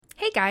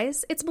Hey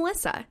guys, it's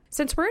Melissa.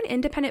 Since we're an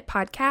independent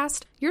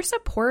podcast, your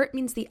support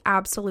means the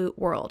absolute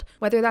world,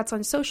 whether that's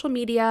on social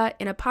media,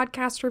 in a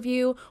podcast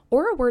review,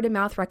 or a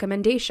word-of-mouth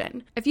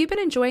recommendation. If you've been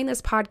enjoying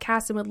this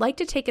podcast and would like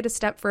to take it a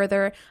step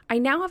further, I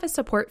now have a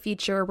support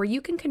feature where you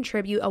can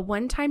contribute a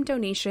one-time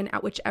donation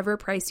at whichever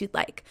price you'd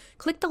like.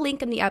 Click the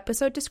link in the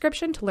episode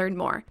description to learn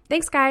more.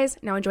 Thanks guys,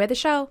 now enjoy the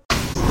show.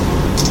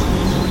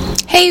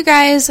 Hey you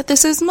guys,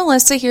 this is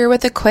Melissa here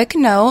with a quick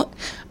note.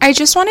 I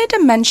just wanted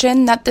to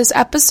mention that this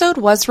episode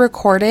was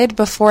recorded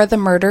before the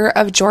murder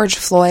of George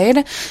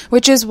Floyd,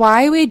 which is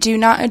why we do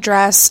not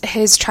address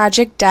his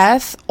tragic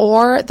death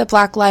or the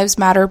Black Lives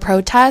Matter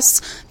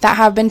protests that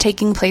have been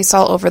taking place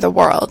all over the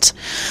world.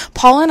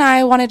 Paul and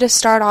I wanted to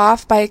start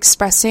off by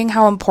expressing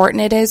how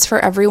important it is for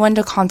everyone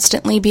to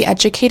constantly be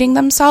educating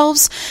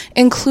themselves,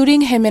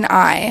 including him and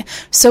I.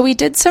 So we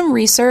did some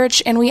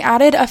research and we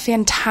added a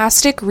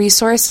fantastic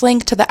resource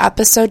link to the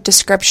episode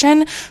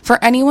description for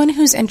anyone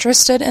who's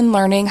interested in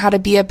learning how to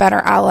be a better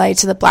ally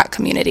to the Black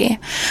community.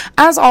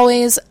 As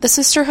always, the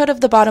Sisterhood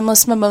of the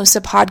Bottomless Mimosa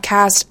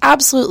podcast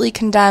absolutely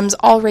condemns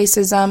all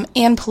racism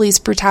and police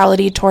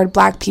brutality toward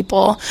Black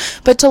people.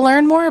 But to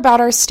learn more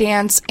about our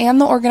stance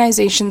and the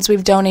organizations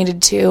we've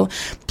donated to,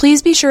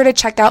 please be sure to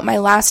check out my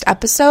last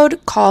episode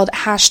called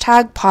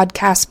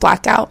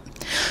 #PodcastBlackout.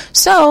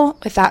 So,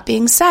 with that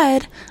being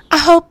said, I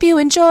hope you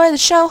enjoy the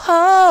show.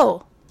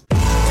 Ho!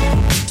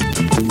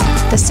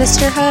 The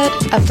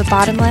Sisterhood of the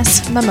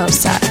Bottomless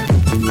Mimosa.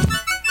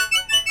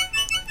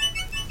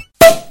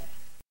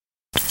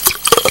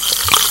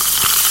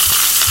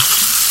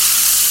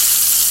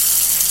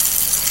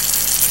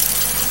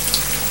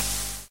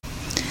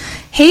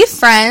 Hey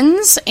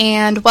friends,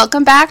 and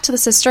welcome back to the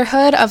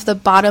Sisterhood of the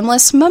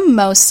Bottomless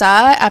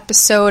Mimosa,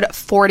 episode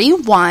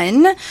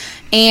 41.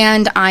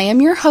 And I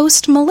am your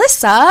host,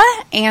 Melissa,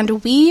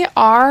 and we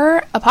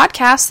are a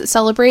podcast that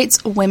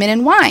celebrates women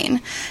in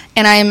wine.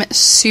 And I'm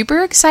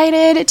super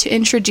excited to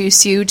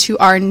introduce you to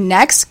our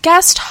next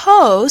guest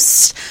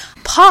host,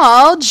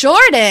 Paul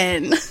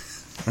Jordan.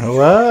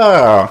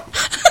 Hello.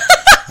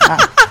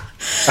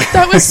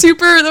 That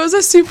was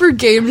a super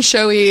game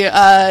showy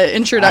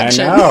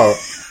introduction. I know.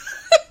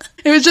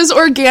 It was just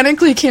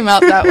organically came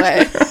out that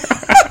way.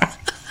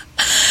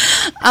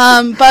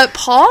 But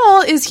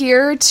Paul is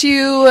here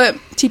to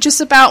teach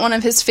us about one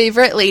of his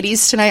favorite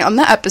ladies tonight on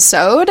the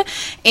episode.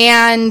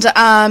 And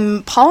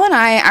Paul and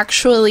I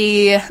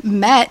actually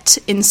met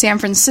in San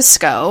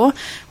Francisco,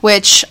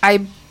 which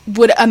I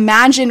would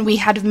imagine we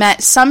had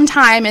met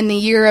sometime in the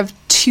year of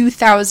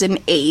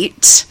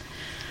 2008.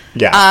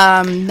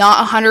 Yeah.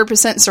 Not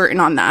 100% certain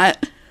on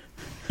that.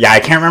 Yeah, I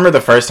can't remember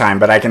the first time,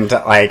 but I can,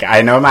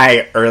 I know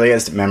my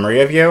earliest memory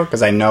of you,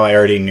 because I know I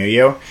already knew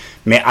you.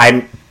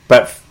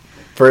 But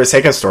for the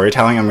sake of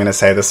storytelling, I'm going to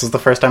say this was the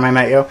first time I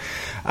met you.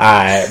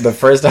 The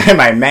first time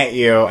I met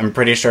you, I'm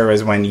pretty sure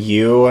was when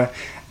you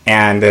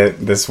and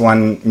this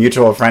one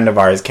mutual friend of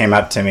ours came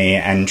up to me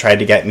and tried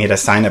to get me to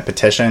sign a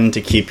petition to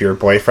keep your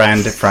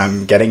boyfriend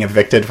from getting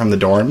evicted from the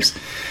dorms.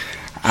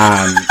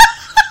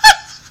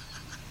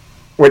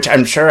 Which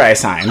I'm sure I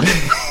signed.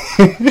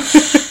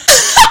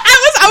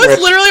 I was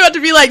literally about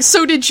to be like,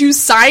 so did you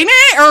sign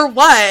it or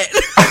what?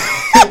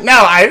 No,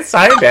 I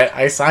signed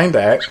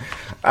it.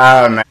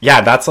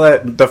 Yeah, that's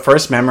the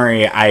first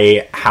memory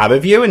I have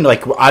of you. And,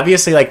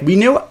 obviously, we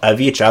knew of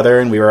each other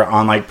and we were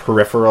on,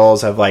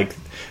 peripherals of,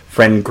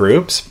 friend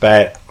groups.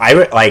 But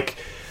I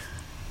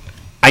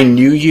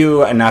knew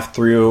you enough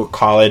through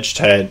college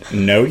to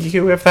know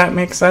you, if that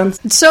makes sense.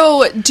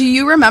 So, do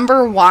you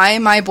remember why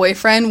my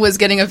boyfriend was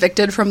getting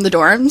evicted from the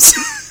dorms?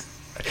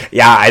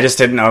 Yeah, I just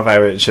didn't know if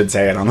I should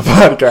say it on the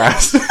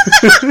podcast.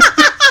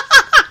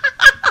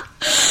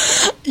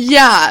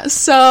 Yeah,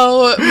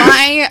 so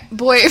my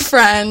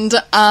boyfriend,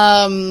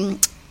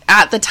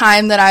 at the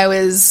time that I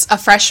was a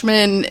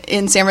freshman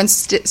in San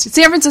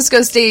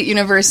Francisco State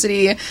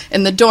University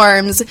in the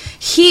dorms,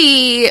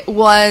 he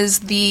was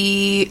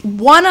the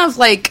one of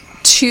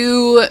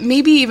two,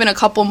 maybe even a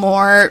couple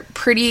more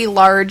pretty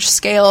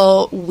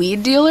large-scale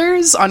weed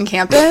dealers on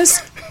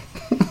campus.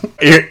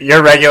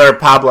 Your regular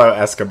Pablo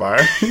Escobar.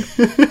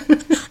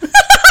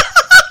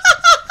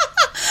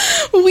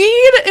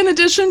 Weed, in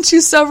addition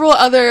to several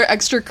other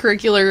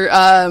extracurricular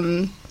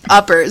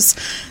uppers.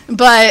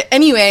 But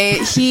anyway,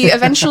 he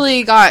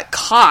eventually got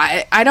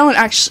caught. I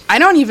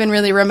don't even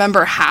really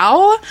remember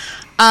how.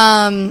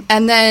 And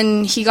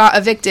then he got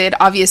evicted,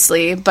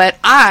 obviously. But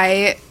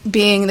I,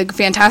 being the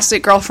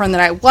fantastic girlfriend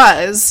that I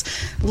was,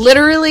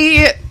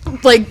 literally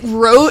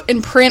wrote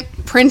and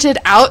printed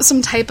out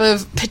some type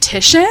of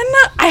petition.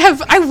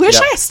 I wish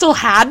I still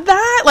had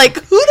that.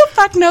 Who the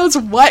fuck knows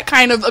what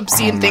kind of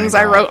obscene things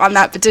I wrote on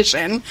that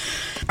petition?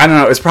 I don't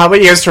know. It was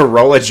probably used to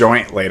roll a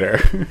joint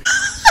later.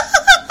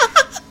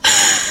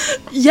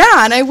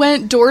 Yeah, and I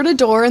went door to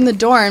door in the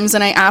dorms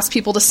and I asked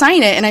people to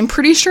sign it, and I'm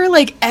pretty sure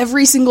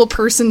every single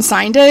person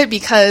signed it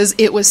because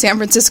it was San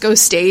Francisco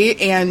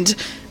State and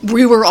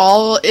we were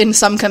all in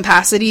some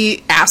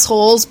capacity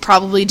assholes,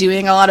 probably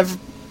doing a lot of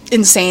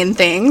insane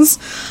things.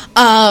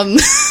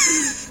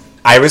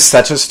 I was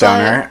such a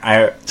stoner.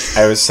 I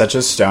was such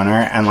a stoner,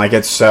 and like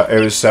it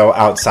was so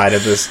outside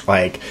of this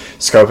like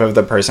scope of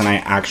the person I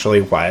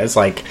actually was.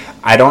 Like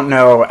I don't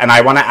know, and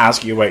I want to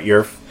ask you what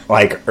your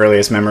like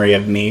earliest memory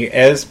of me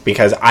is,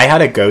 because I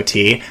had a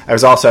goatee. I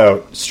was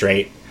also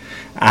straight.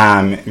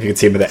 If you could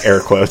see with the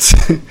air quotes.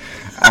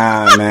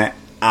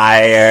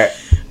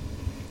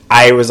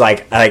 I was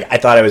like I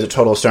thought I was a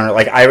total stoner.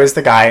 Like I was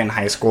the guy in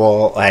high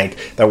school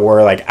like that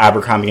wore like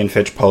Abercrombie and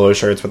Fitch polo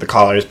shirts with the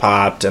collars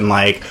popped, and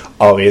like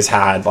always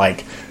had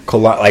and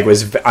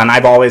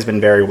I've always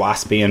been very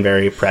waspy and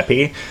very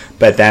preppy.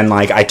 But then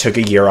like I took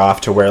a year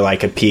off to wear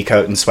like a pea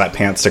coat and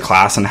sweatpants to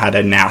class and had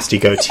a nasty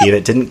goatee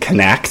that didn't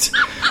connect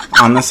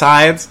on the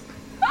sides.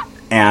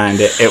 And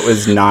it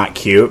was not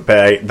cute,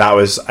 but that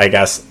was, I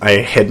guess, I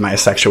hid my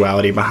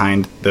sexuality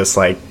behind this,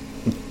 like,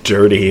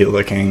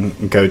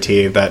 dirty-looking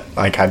goatee that,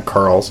 like, had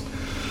curls.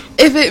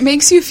 If it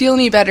makes you feel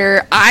any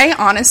better, I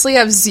honestly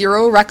have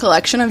zero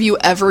recollection of you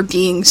ever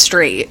being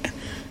straight.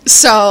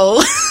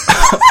 So...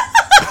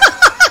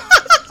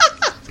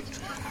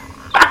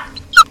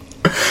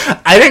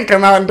 I didn't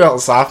come out until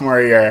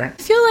sophomore year.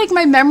 I feel like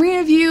my memory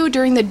of you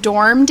during the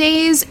dorm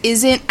days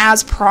isn't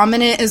as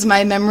prominent as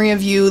my memory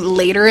of you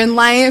later in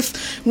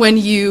life when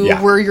you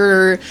were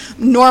your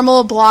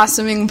normal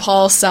blossoming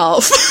Paul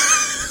self.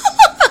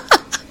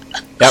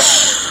 Yep.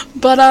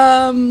 But,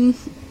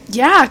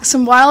 yeah,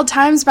 some wild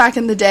times back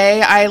in the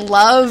day. I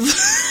love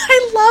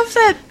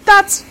that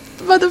that's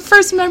the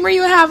first memory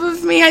you have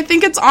of me. I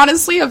think it's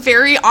honestly a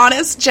very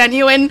honest,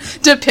 genuine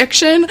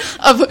depiction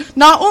of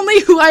not only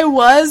who I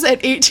was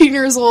at 18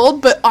 years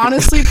old, but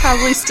honestly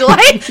probably still who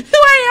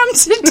I am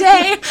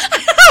today. I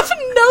have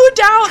no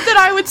doubt that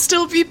I would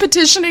still be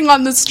petitioning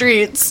on the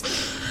streets.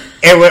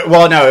 It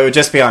would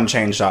just be on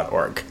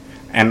change.org.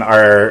 And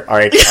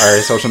our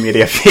social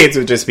media feeds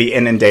would just be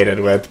inundated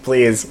with,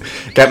 please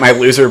get my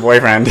loser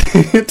boyfriend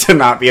to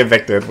not be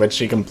evicted, which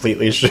she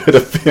completely should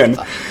have been.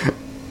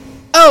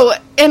 Oh,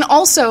 and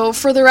also,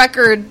 for the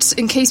record,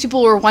 in case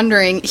people were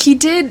wondering, he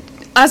did,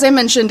 as I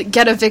mentioned,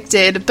 get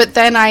evicted, but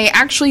then I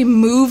actually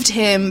moved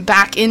him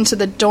back into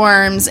the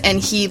dorms,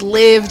 and he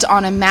lived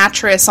on a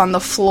mattress on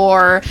the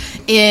floor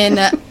in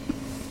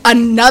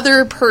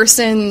another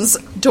person's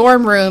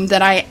dorm room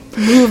that I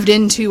moved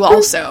into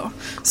also.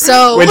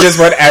 So, which is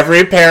what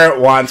every parent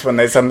wants when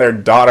they send their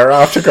daughter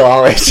off to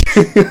college.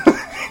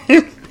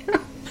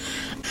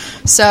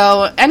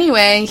 So,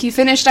 anyway, he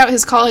finished out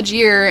his college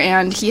year,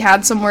 and he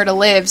had somewhere to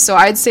live, so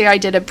I'd say I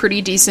did a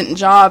pretty decent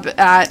job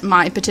at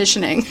my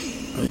petitioning.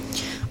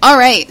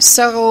 Alright,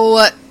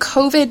 so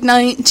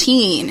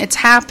COVID-19, it's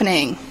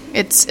happening.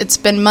 It's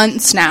been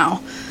months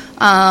now.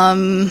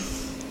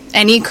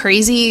 Any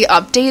crazy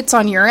updates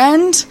on your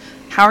end?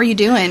 How are you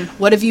doing?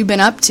 What have you been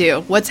up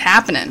to? What's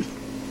happening?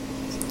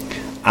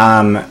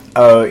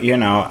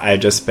 I've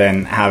just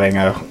been having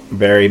a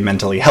very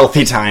mentally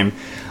healthy time.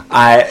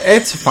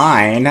 It's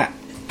fine.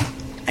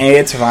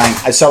 It's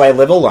fine. So I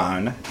live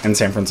alone in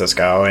San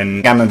Francisco,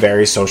 and I'm a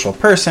very social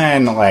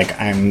person.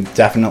 Like, I'm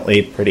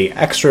definitely pretty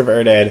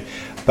extroverted,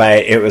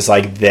 but it was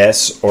like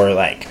this, or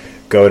like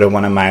go to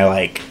one of my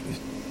like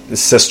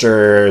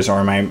sisters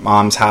or my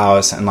mom's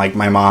house, and like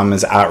my mom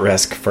is at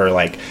risk for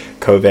like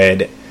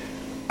COVID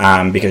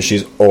because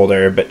she's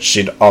older, but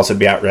she'd also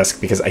be at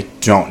risk because I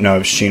don't know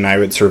if she and I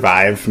would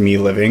survive me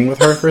living with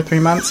her for 3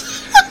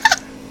 months.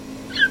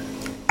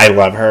 I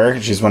love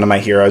her. She's one of my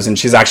heroes, and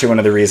she's actually one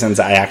of the reasons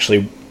I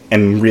actually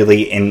am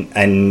really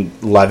and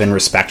love and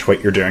respect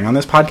what you're doing on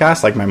this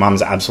podcast. Like, my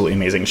mom's absolutely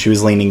amazing. She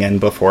was leaning in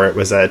before it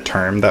was a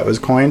term that was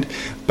coined,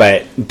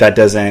 but that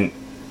doesn't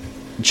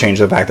change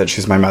the fact that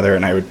she's my mother,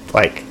 and I would,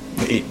 like,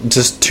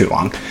 just too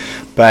long.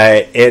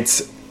 But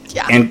it's...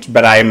 Yeah.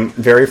 But I'm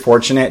very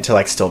fortunate to,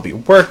 like, still be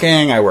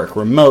working. I work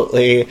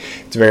remotely.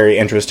 It's very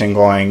interesting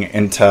going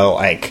into,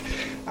 like,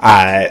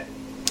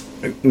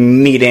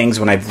 meetings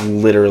when I've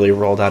literally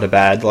rolled out of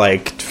bed,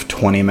 like,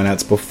 20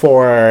 minutes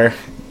before.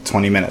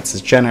 20 minutes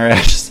is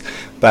generous.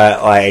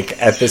 But, like,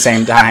 at the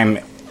same time,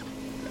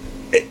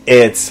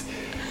 it's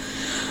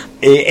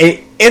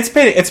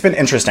been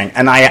interesting.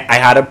 And I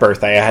had a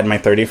birthday. I had my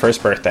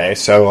 31st birthday.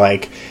 So,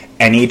 like...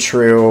 Any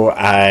true,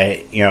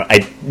 I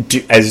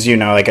do, as you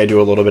know, like, I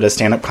do a little bit of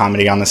stand-up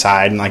comedy on the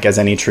side, and, like, as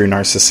any true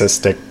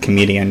narcissistic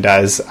comedian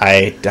does,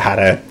 I had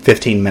a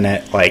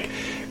 15-minute, like,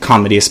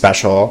 comedy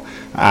special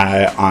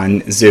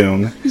on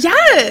Zoom.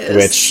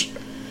 Yes!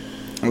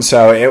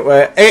 So it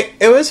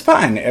was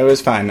fun. It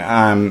was fun.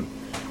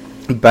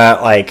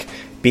 But, like,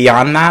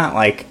 beyond that,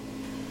 like,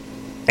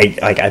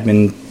 I've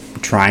been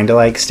trying to,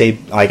 like,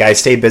 I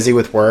stay busy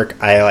with work.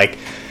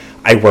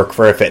 I work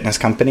for a fitness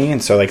company,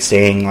 and so, like,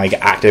 staying, like,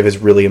 active is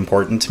really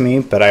important to me,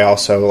 but I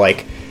also,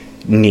 like,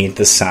 need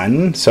the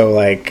sun, so,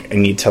 like, I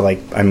need to, like,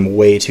 I'm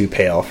way too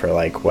pale for,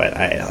 like, what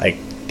I, like,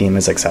 deem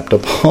as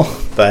acceptable,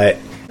 but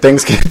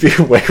things can be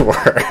way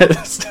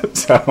worse,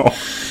 so...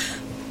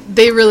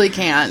 They really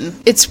can.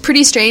 It's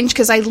pretty strange,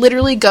 because I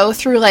literally go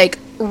through, like,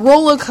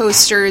 roller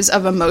coasters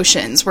of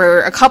emotions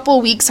where a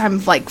couple weeks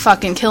I'm like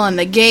fucking killing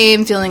the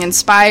game, feeling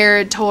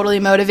inspired, totally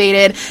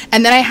motivated,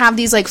 and then I have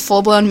these like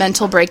full-blown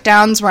mental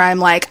breakdowns where I'm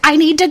like, I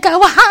need to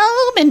go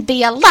home and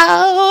be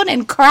alone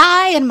and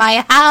cry in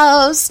my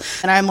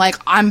house, and I'm like,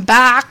 I'm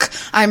back,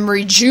 I'm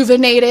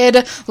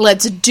rejuvenated,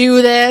 let's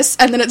do this.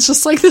 And then it's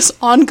just like this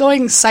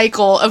ongoing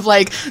cycle of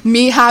like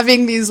me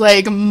having these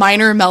like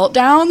minor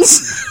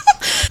meltdowns.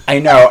 I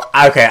know.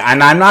 Okay,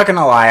 and I'm not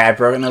gonna lie, I've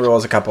broken the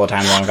rules a couple of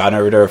times when I've gotten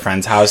over to a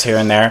friend's house here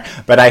and there,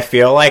 but I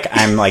feel like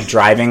I'm like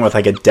driving with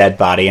like a dead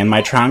body in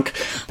my trunk,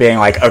 being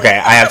like, okay,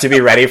 I have to be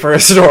ready for a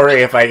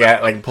story if I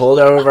get like pulled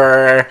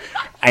over.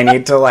 I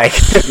need to like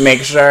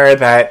make sure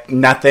that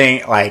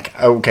nothing like,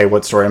 okay,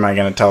 what story am I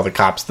gonna tell the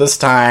cops this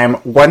time?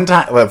 One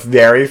time, the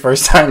very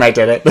first time I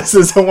did it, this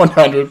is a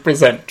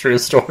 100% true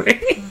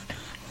story.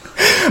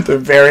 The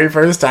very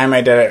first time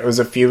I did it was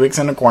a few weeks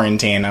into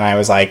quarantine, and I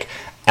was like,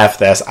 F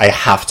this, I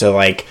have to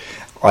like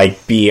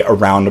be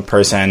around a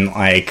person. So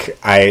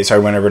I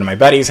went over to my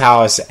buddy's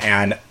house,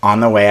 and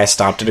on the way I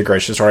stopped at a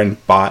grocery store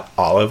and bought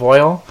olive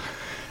oil.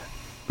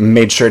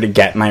 Made sure to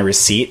get my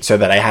receipt so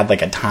that I had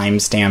like a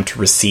time-stamped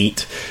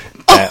receipt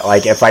that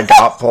like if I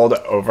got pulled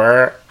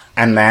over,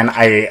 and then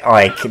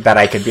I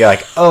could be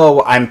like,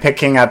 oh, I'm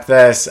picking up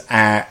this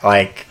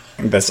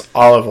this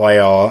olive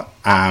oil,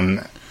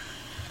 and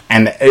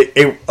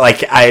it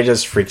I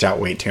just freaked out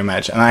way too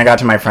much. And then I got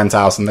to my friend's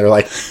house, and they're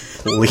like,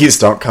 please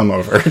don't come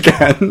over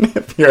again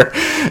if you're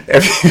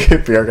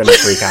gonna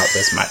freak out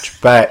this much.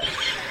 But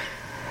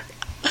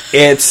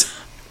it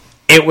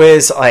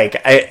was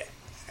like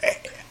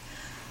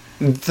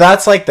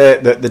that's like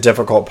the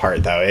difficult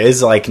part though,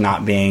 is like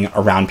not being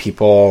around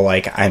people.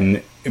 Like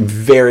I'm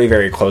very,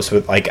 very close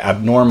with, like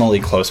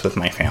abnormally close with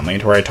my family,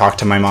 to where I talk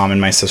to my mom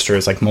and my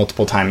sisters like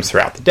multiple times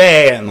throughout the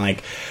day, and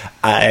like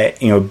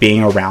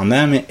being around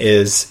them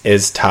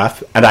is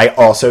tough. And I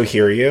also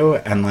hear you,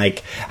 and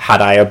like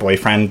had I a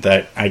boyfriend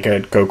that I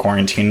could go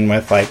quarantine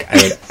with, like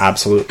I would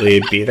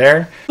absolutely be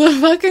there. The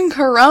fucking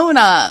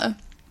corona.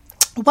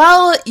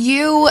 Well,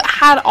 you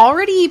had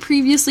already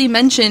previously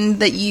mentioned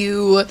that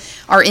you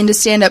are into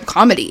stand-up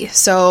comedy,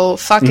 so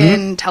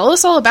fucking tell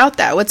us all about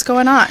that. What's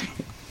going on?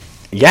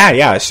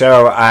 Yeah.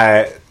 So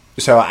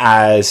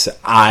as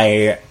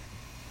I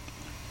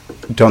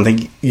don't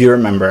think you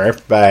remember,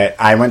 but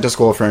I went to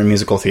school for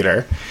musical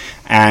theater,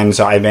 and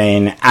so I've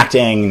been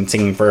acting and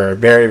singing for a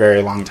very,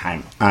 very long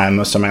time,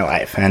 most of my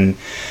life. And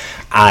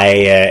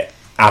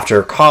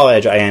after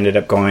college, I ended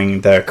up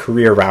going the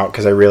career route,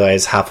 because I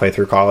realized halfway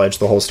through college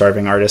the whole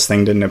starving artist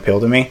thing didn't appeal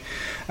to me,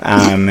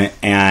 and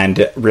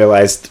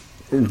realized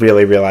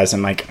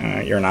I'm like,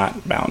 you're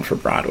not bound for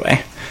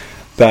Broadway.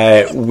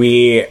 But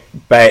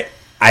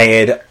I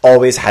had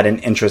always had an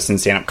interest in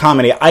stand-up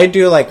comedy. I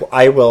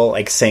will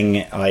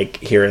sing like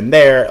here and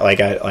there, like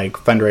at like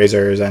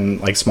fundraisers and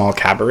like small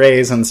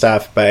cabarets and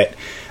stuff, but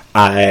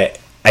I'd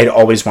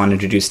always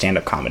wanted to do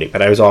stand-up comedy,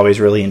 but I was always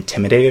really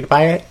intimidated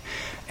by it.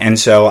 And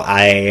so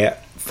I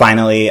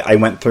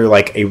went through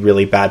like a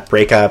really bad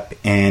breakup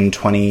in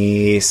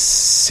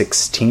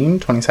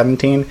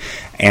 2017,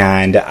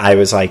 and I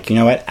was like, you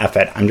know what, F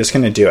it, I'm just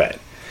going to do it.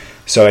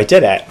 So I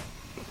did it,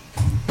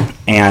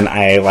 and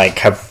I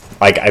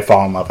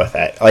fall in love with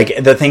it.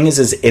 Like, the thing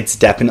is it's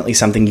definitely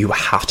something you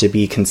have to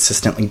be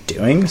consistently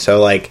doing. So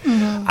like,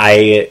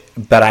 I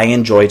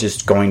enjoy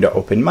just going to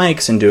open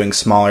mics and doing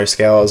smaller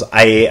scales.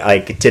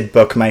 I did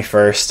book my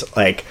first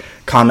like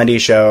comedy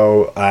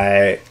show,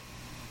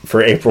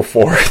 for April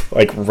 4th,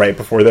 like right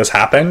before this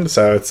happened.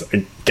 So it's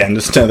again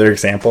just another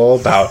example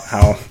about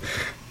how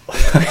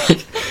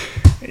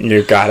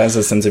God has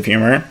a sense of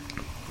humor.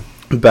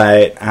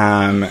 But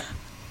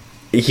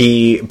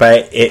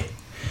it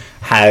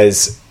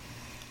has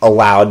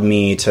allowed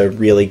me to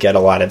really get a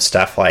lot of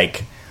stuff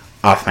like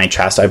off my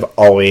chest. I've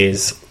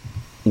always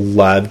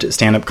loved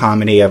stand-up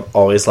comedy. I've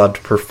always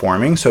loved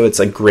performing, so it's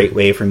a great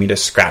way for me to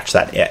scratch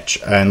that itch,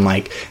 and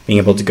like being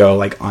able to go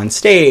like on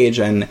stage,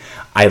 and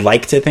I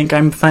like to think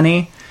I'm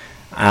funny.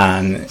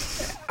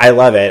 I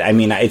love it. I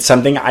mean, it's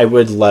something I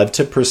would love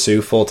to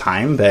pursue full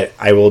time, but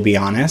I will be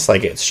honest,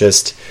 like it's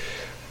just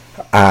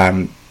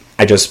I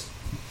just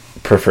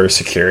prefer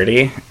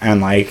security,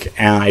 and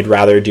I'd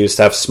rather do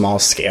stuff small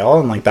scale,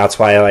 and like that's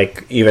why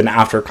like even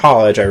after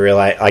college I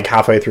realized, like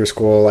halfway through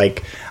school,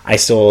 like I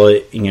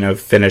still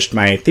finished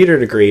my theater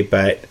degree,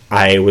 but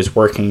I was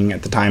working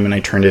at the time and I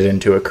turned it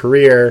into a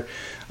career,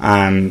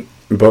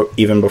 but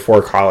even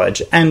before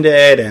college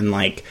ended. And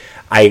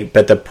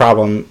but the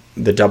problem,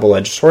 the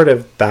double-edged sword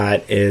of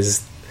that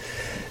is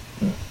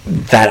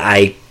that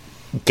I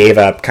gave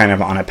up kind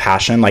of on a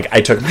passion. Like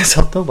I took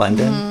myself to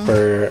London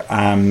for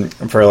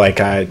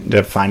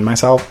to find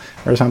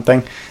myself or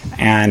something,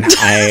 and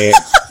I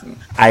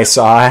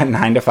saw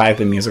 9 to 5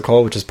 the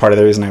musical, which is part of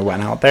the reason I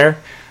went out there,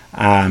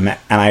 and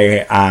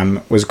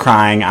I was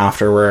crying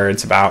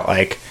afterwards about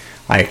like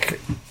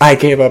I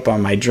gave up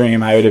on my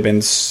dream. I would have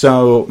been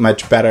so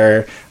much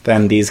better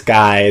than these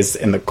guys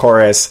in the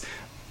chorus,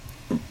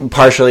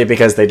 partially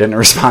because they didn't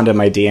respond to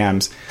my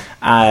DMs.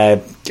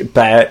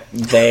 But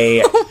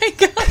they... Oh my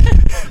God.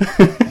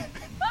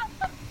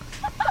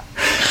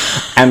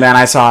 And then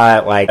I saw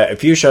like a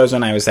few shows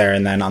when I was there,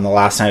 and then on the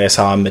last night I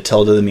saw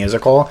Matilda the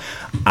musical.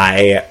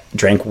 I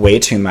drank way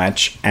too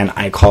much, and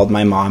I called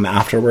my mom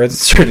afterwards and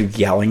started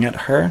yelling at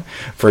her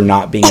for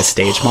not being a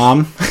stage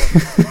mom.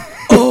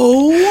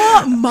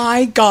 Oh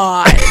my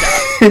god.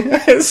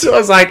 So I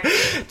was like,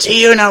 do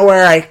you know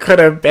where I could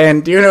have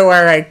been? Do you know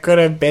where I could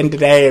have been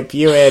today if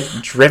you had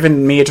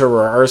driven me to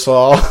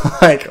rehearsal?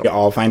 Like, we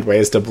all find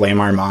ways to blame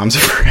our moms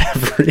for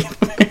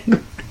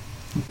everything.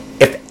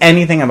 If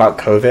anything about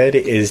COVID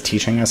is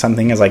teaching us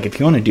something, is like, if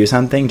you want to do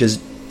something,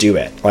 just do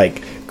it.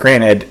 Like,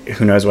 granted,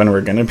 who knows when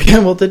we're going to be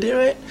able to do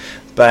it,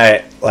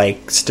 but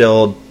like,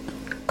 still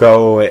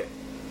go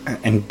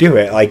and do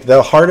it. Like,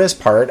 the hardest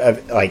part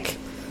of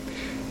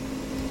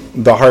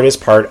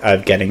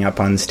getting up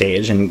on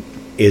stage and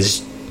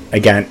is,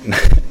 again,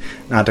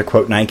 not to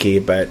quote Nike,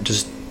 but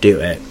just do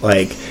it.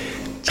 Like,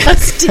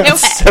 just do it.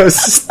 So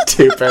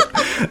stupid.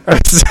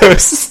 I'm so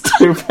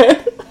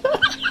stupid.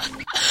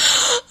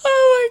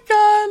 Oh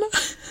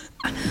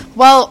my god.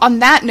 Well, on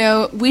that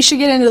note, we should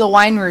get into the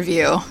wine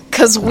review,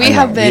 because we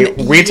have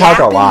been we talk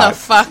a lot. The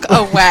fuck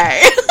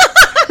away.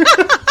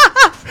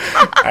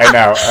 I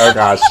know. Oh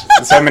gosh,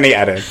 so many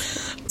edits.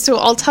 So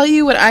I'll tell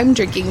you what I'm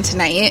drinking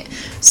tonight.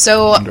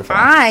 So Wonderful.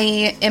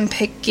 I am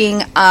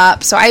picking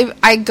up... So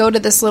I go to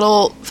this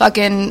little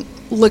fucking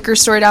liquor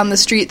store down the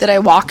street that I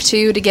walk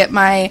to get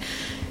my,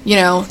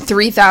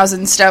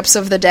 3,000 steps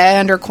of the day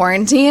under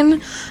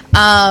quarantine.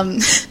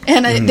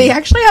 They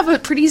actually have a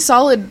pretty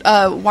solid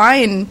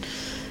wine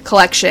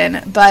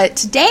collection. But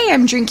today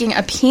I'm drinking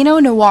a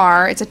Pinot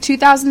Noir. It's a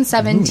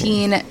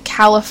 2017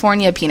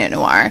 California Pinot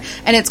Noir.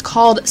 And it's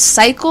called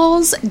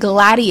Cycles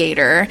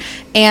Gladiator.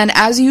 And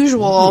as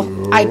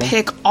usual, I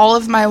pick all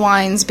of my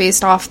wines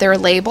based off their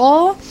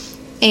label.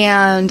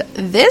 And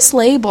this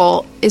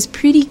label is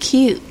pretty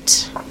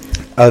cute.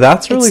 Oh,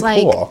 that's really it's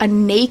like cool. A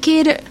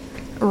naked,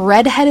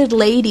 redheaded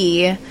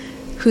lady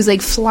who's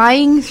like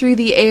flying through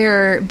the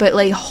air, but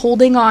like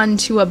holding on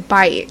to a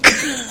bike.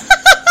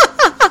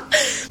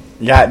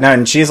 Yeah, no,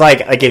 and she's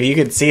like if you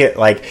could see it,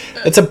 like,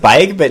 it's a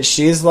bike, but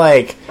she's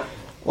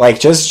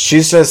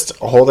she's just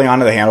holding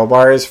onto the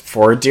handlebars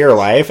for dear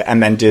life,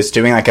 and then just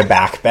doing like a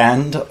back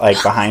bend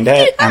like behind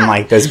it, and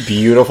like this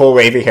beautiful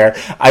wavy hair.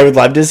 I would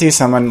love to see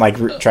someone like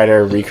try to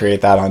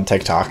recreate that on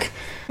TikTok.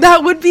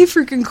 That would be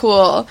freaking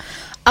cool.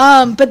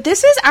 But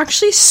this is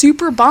actually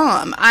super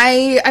bomb.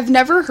 I've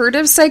never heard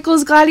of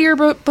Cycles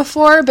Gladiator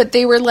before, but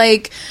they were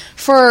like,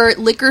 for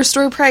liquor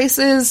store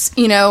prices,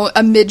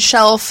 a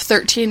mid-shelf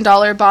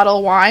 $13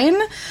 bottle wine.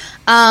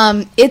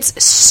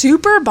 It's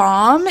super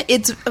bomb.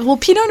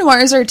 Pinot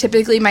Noirs are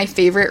typically my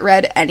favorite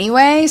red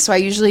anyway, so I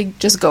usually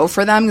just go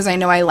for them because I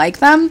know I like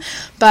them.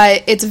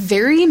 But it's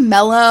very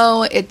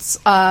mellow. It's,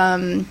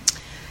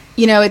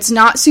 it's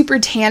not super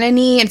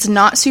tanniny. It's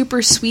not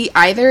super sweet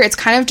either. It's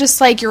kind of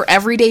just like your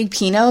everyday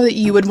Pinot that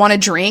you would want to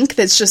drink.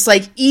 That's just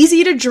like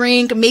easy to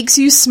drink, makes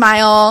you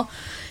smile.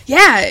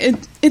 Yeah,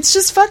 it's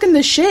just fucking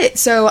the shit.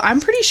 So I'm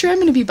pretty sure I'm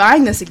going to be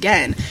buying this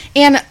again.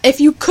 And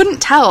if you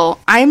couldn't tell,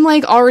 I'm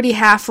like already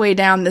halfway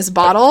down this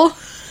bottle.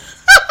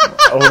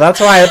 Well, that's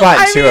why I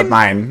bought two of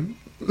mine.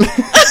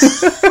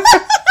 That's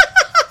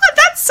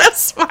so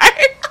smart.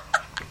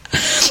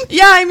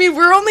 Yeah,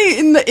 we're only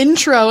in the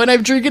intro and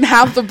I'm drinking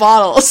half the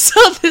bottle, so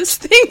this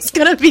thing's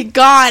gonna be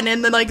gone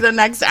in the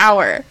next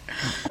hour.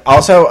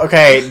 Also,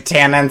 okay,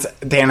 tannins,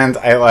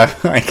 I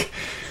love, like,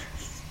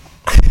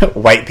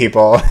 white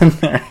people and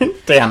their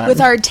tannins.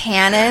 With our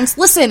tannins.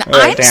 Listen,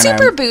 I'm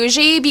super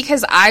bougie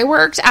because I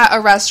worked at a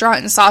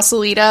restaurant in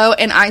Sausalito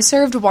and I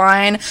served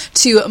wine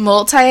to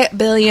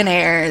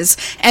multi-billionaires.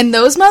 And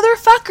those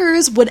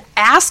motherfuckers would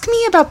ask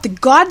me about the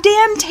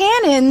goddamn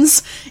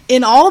tannins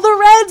in all the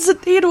reds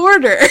that they'd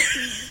order.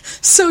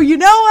 So you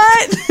know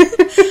what?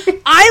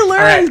 I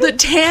learned that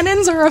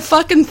tannins are a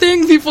fucking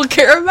thing people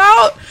care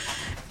about.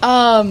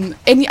 And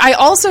I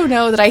also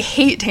know that I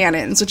hate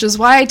tannins, which is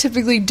why I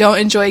typically don't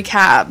enjoy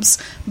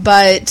cabs.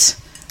 But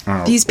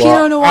these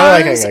Pinot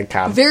Noirs,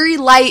 very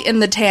light in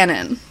the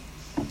tannin.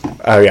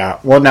 Oh yeah.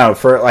 Well, no,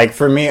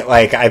 for me,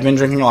 like, I've been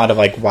drinking a lot of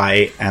like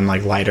white and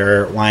like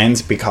lighter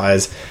wines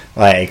because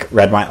like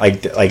red wine,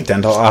 like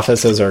dental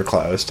offices are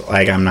closed.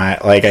 Like, I'm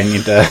not, like, I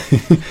need to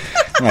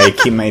like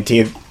keep my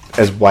teeth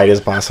as white as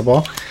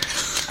possible.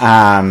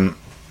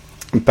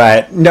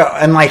 But no,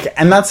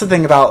 and that's the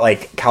thing about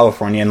like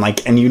California,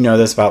 and you know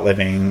this about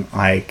living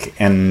like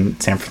in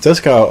San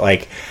Francisco,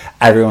 like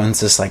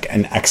everyone's just like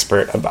an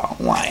expert about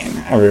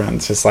wine.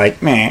 Everyone's just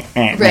like meh,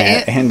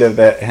 hint of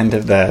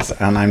this,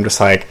 and I'm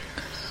just like,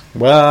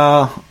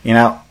 well,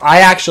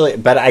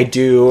 I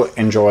do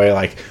enjoy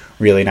like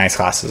really nice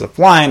glasses of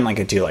wine. Like,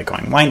 I do like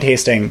going wine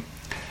tasting.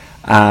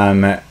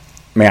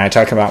 May I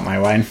talk about my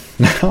wine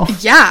now?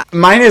 Yeah.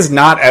 Mine is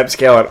not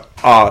upscale at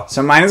all.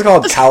 So mine is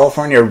called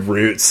California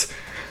Roots.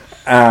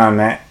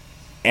 And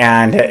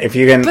if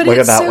you can look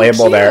at that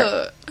label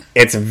there,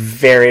 it's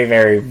very,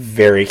 very,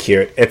 very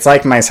cute. It's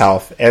like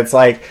myself. It's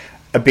like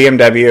a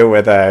BMW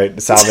with a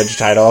salvage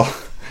title.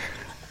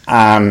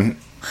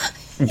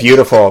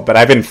 beautiful, but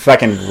I've been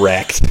fucking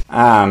wrecked.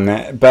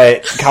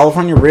 But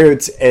California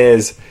Roots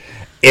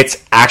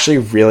it's actually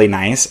really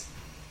nice.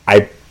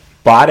 I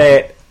bought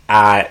it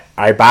at,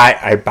 I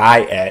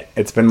buy it.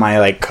 It's been my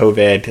like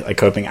COVID like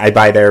coping. I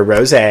buy their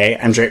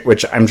rosé,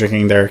 which I'm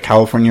drinking their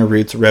California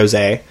Roots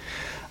rosé,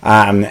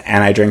 and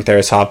I drink their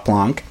Sauv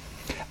Blanc.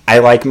 I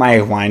like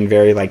my wine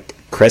very like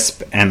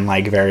crisp and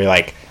like very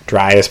like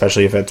dry,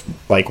 especially if it's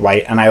like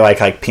white. And I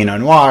like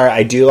Pinot Noir.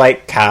 I do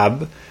like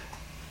Cab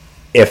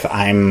if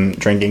I'm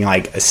drinking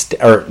like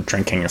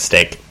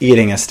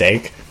eating a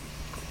steak.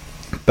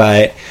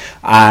 But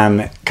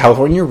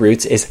California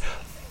Roots is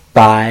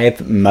 $5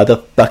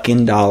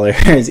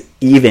 motherfucking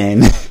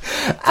even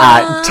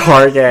at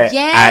Target.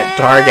 Yeah. At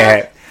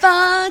Target.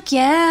 Fuck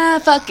yeah,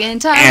 fucking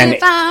Target,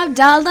 $5.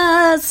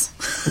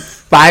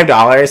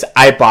 $5.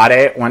 I bought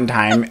it one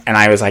time and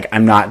I was like,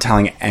 I'm not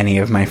telling any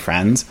of my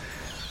friends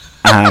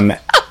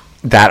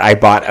that I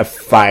bought a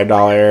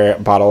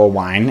 $5 bottle of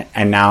wine,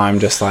 and now I'm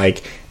just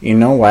like, you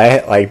know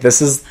what? Like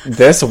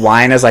this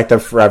wine is like the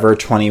Forever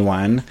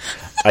 21.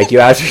 Like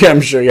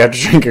I'm sure you have to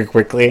drink it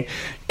quickly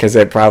because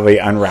it probably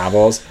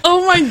unravels.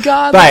 Oh my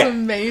god, that's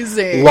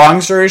amazing.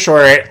 Long story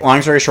short,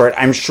 I'm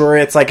sure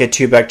it's like a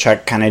 $2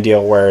 check kind of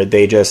deal where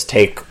they just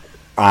take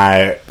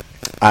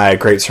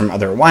grapes from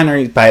other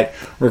wineries. But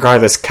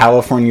regardless,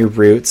 California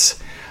Roots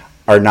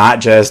are not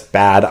just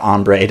bad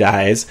ombre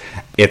dyes.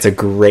 It's a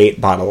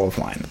great bottle of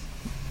wine.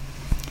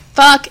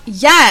 Fuck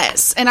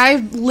yes. And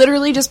I've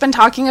literally just been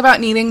talking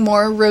about needing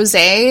more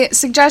rosé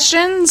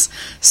suggestions.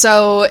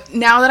 So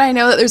now that I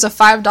know that there's a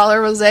 $5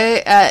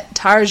 rosé at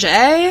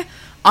Target,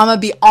 I'm gonna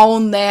be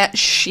on that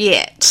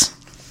shit.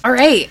 All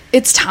right,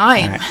 it's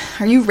time.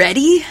 Right. Are you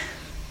ready?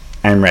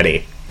 I'm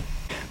ready.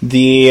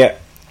 The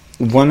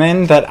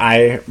woman that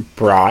I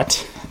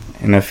brought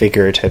in a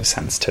figurative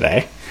sense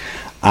today,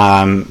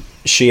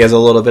 she is a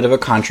little bit of a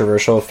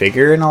controversial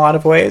figure in a lot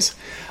of ways.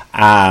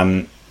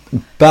 But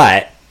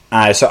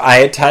so I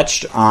had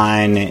touched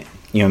on,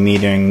 me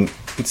doing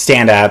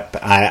stand-up.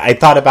 I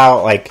thought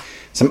about, like,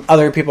 some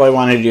other people I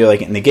wanted to do,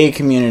 like, in the gay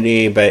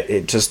community, but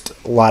a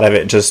lot of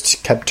it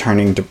just kept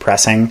turning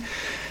depressing.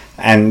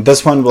 And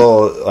this one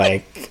will,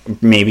 like,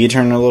 maybe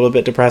turn a little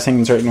bit depressing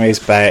in certain ways,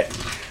 but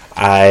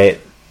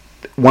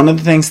one of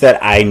the things that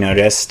I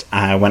noticed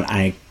when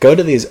I go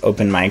to these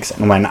open mics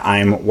and when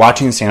I'm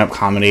watching stand-up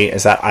comedy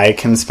is that I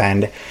can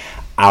spend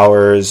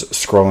hours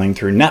scrolling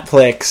through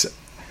Netflix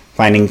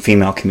finding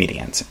female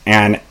comedians.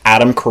 And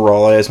Adam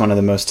Carolla is one of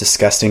the most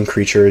disgusting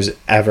creatures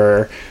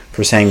ever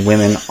for saying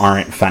women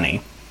aren't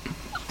funny.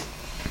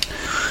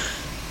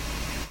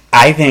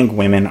 I think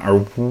women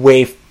are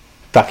way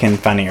fucking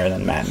funnier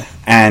than men.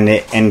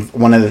 And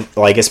one of the,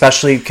 like,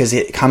 especially because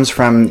it comes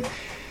from,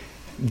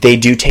 they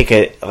do take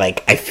it,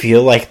 like, I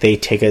feel like they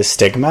take a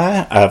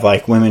stigma of,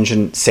 like, women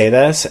shouldn't say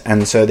this,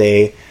 and so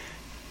they,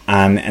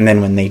 and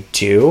then when they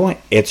do,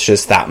 it's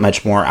just that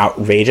much more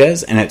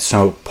outrageous, and it's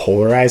so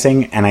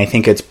polarizing, and I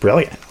think it's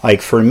brilliant.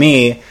 Like, for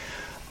me,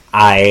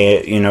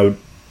 I,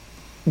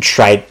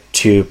 try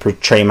to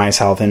portray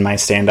myself in my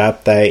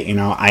stand-up that,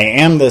 I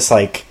am this,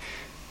 like,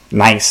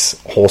 nice,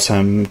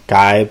 wholesome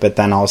guy, but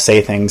then I'll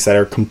say things that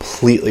are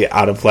completely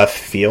out of left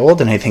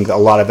field, and I think a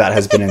lot of that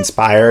has been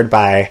inspired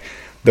by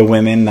the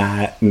women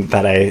that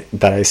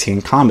I see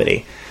in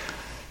comedy.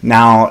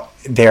 Now,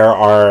 there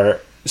are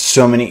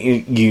so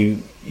many,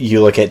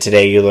 you look at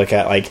today, you look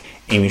at, like,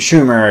 Amy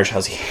Schumer,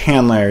 Chelsea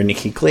Handler,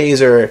 Nikki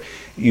Glaser,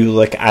 you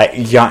look at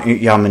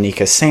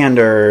Yamaneika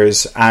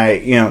Sanders,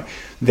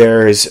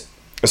 there's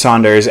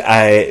Saunders,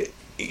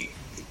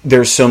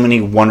 there's so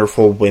many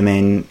wonderful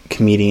women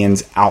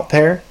comedians out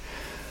there,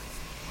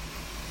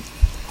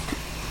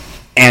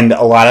 and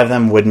a lot of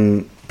them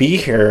wouldn't be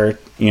here,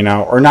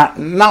 or not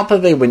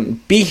that they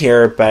wouldn't be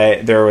here,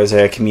 but there was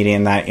a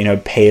comedian that,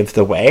 paved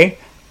the way.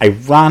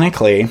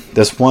 Ironically,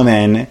 this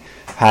woman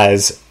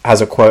has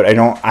a quote.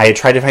 I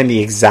tried to find the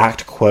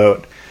exact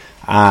quote,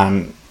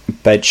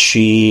 but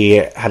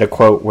she had a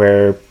quote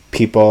where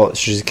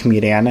she's a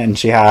comedian, and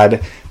she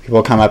had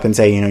people come up and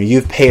say,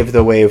 you've paved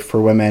the way for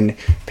women,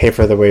 pave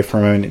for the way for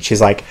women. And she's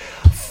like,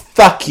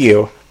 fuck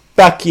you.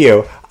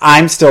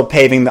 I'm still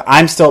paving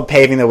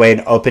the way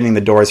and opening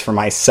the doors for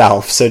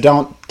myself. So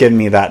don't give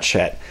me that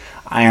shit.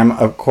 I am,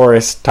 of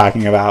course,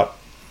 talking about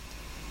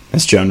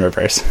Miss Joan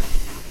Rivers.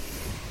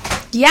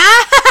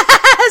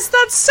 Yes,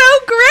 that's so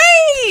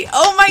great.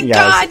 Oh my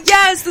God,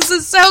 yes, this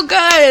is so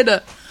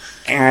good.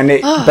 And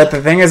but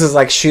the thing is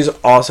like, she's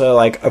also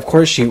like, of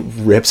course she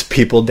rips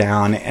people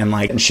down, and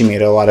like, she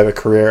made a lot of a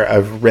career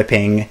of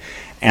ripping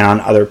and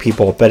on other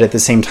people, but at the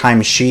same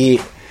time,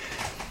 she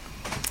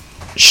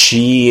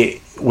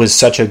was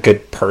such a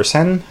good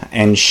person,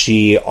 and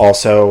she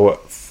also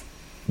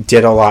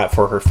did a lot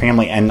for her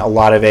family, and a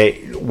lot of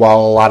it,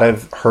 while a lot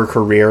of her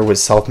career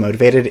was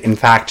self-motivated, in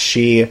fact,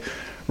 she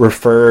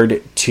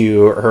referred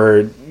to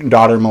her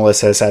daughter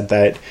Melissa, said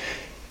that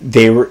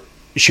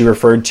she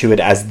referred to it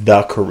as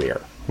the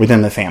career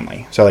within the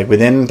family. So like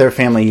within their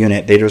family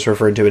unit, they just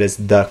referred to it as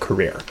the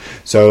career.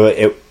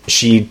 So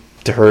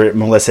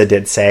Melissa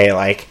did say,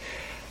 like,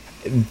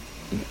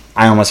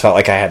 I almost felt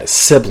like I had a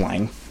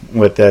sibling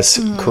with this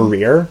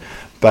career.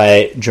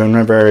 But Joan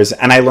Rivers,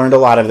 and I learned a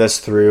lot of this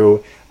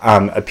through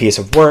a piece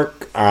of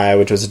work,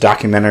 which was a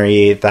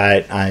documentary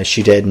that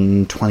she did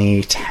in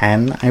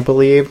 2010, I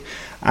believe,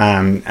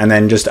 and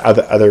then just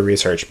other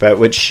research. But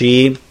what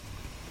she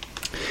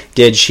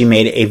did, she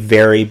made a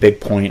very big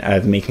point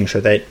of making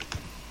sure that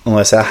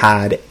Melissa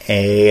had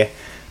a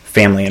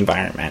family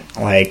environment,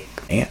 like,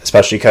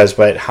 especially because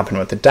what happened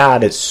with the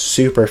dad is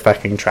super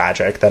fucking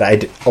tragic. That I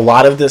did a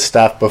lot of this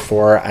stuff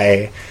before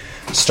I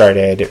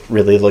started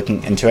really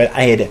looking into it.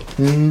 I had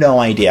no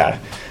idea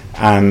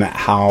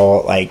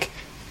how, like,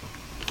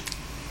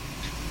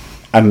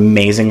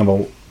 amazing of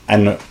a,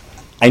 and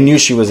I knew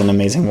she was an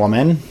amazing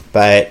woman,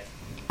 but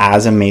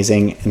as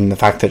amazing in the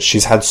fact that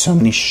she's had so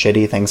many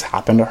shitty things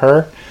happen to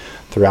her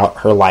throughout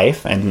her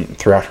life and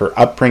throughout her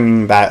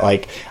upbringing, that,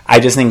 like, I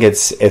just think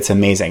it's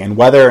amazing. And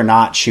whether or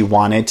not she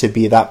wanted to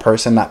be that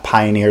person that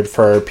pioneered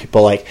for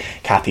people like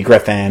Kathy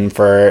Griffin,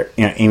 for,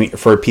 you know, Amy,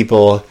 for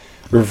people,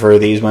 for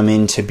these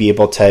women to be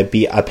able to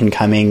be up and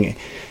coming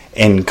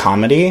in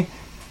comedy,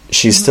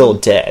 she still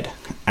did.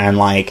 And,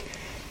 like,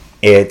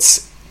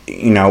 it's,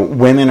 you know,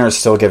 women are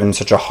still given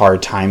such a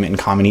hard time in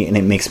comedy, and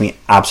it makes me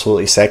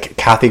absolutely sick.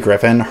 Kathy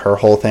Griffin, her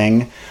whole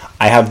thing,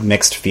 I have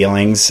mixed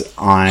feelings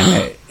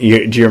on. Do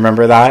you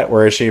remember that,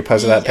 where she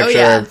posted that picture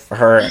of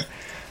her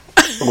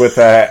with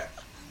a?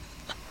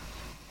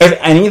 If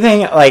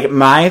anything, like,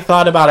 my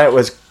thought about it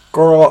was,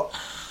 girl,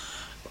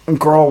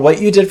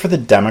 what you did for the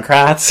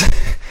Democrats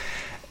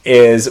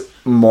is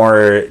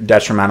more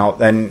detrimental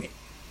than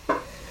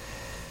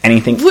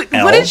anything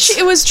else. What did she?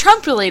 It was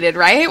Trump related,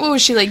 right? What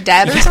was she, like,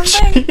 dead or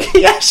something?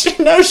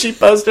 She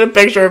posted a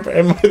picture of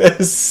him with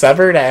his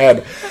severed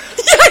head.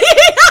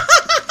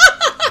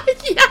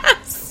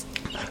 Yes.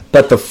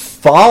 But the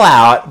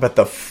fallout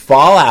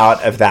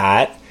of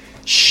that,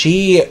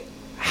 she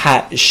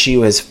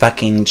was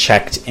fucking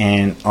checked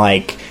in,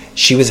 like,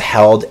 she was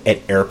held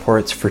at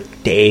airports for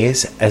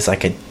days as,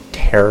 like, a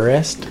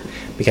terrorist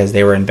because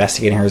they were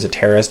investigating her as a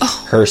terrorist.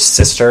 Oh. Her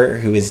sister,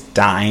 who is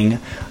dying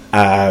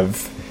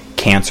of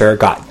cancer,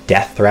 got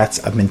death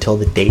threats up until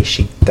the day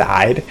she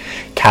died.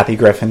 Kathy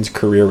Griffin's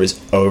career was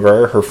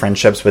over. Her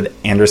friendships with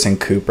Anderson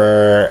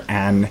Cooper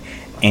and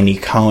Andy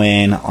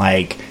Cohen,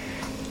 like,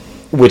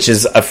 which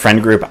is a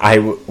friend group I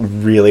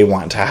really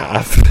want to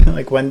have,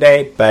 like, one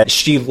day. But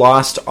she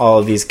lost all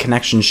of these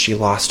connections. She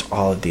lost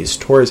all of these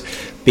tours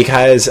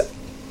because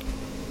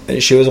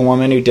she was a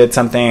woman who did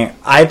something.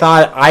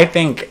 I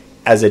think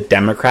as a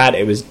Democrat,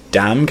 it was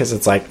dumb because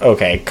it's like,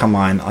 okay, come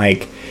on,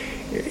 like,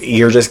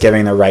 you're just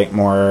giving the right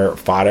more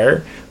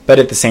fodder. But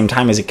at the same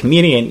time, as a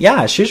comedian,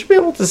 yeah, she should be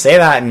able to say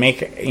that and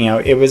make, you know,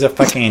 it was a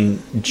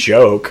fucking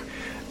joke.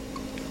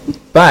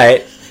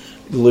 But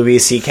Louis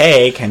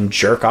C.K. can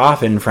jerk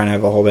off in front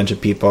of a whole bunch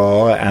of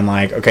people, and,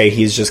 like, okay,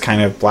 he's just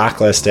kind of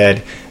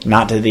blacklisted,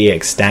 not to the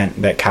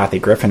extent that Kathy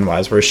Griffin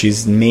was, where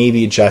she's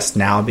maybe just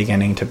now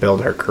beginning to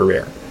build her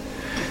career.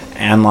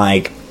 And,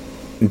 like,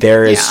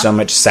 there is so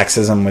much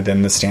sexism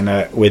within the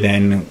stand-up,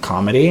 within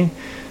comedy,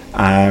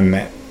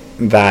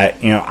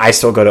 that, you know, I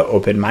still go to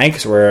open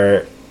mics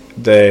where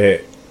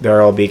there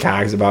will be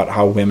gags about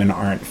how women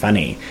aren't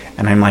funny,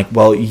 and I'm like,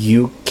 well,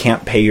 you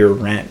can't pay your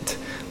rent.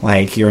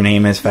 Like, your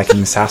name is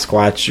fucking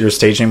Sasquatch, your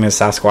stage name is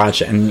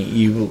Sasquatch, and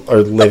you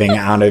are living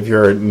out of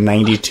your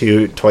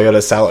 92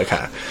 Toyota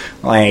Celica.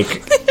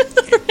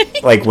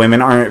 Like,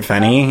 women aren't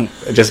funny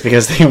just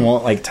because they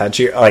won't, like, touch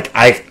you. Like,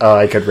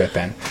 I could rip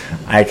in.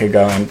 I could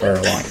go in for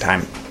a long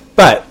time.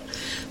 But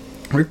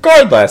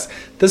regardless,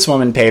 this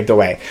woman paved the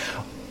way.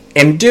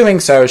 In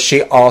doing so,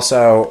 she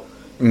also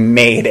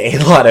made a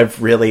lot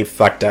of really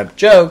fucked up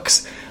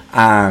jokes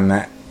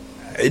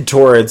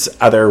towards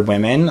other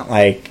women.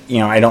 Like, you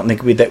know, I don't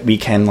think that we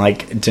can,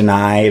 like,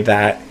 deny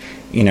that,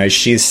 you know,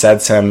 she's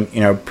said some, you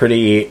know,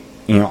 pretty,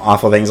 you know,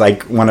 awful things.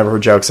 Like, one of her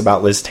jokes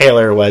about Liz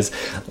Taylor was,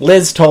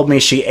 Liz told me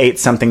she ate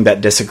something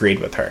that disagreed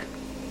with her.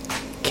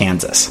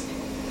 Kansas.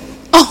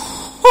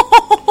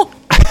 Oh.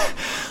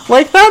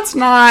 Like, that's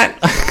not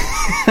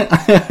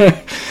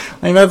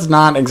like, that's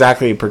not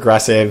exactly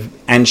progressive.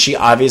 And she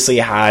obviously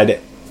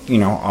had, you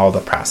know, all the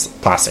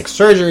plastic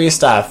surgery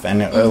stuff,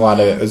 and a lot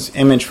of it was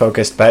image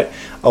focused, but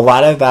a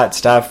lot of that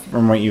stuff,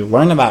 from what you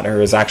learn about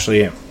her, is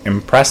actually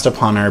impressed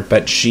upon her.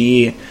 But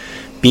she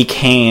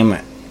became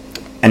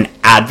an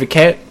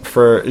advocate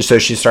for, so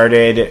she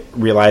started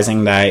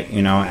realizing that,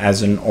 you know,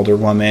 as an older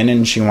woman,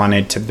 and she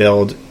wanted to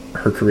build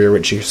her career,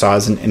 which she saw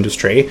as an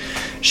industry,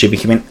 she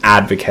became an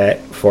advocate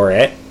for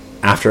it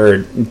after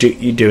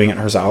doing it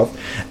herself,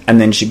 and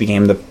then she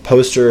became the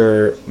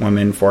poster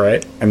woman for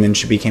it, and then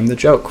she became the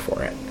joke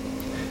for it.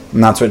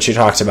 And that's what she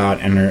talks about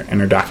in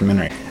her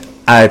documentary.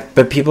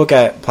 But people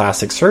get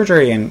plastic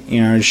surgery, and,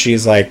 you know,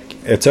 she's like,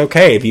 it's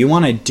okay if you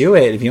want to do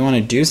it, if you want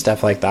to do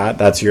stuff like that,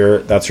 that's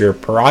your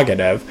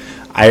prerogative.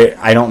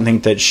 I don't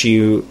think that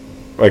she,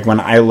 like, when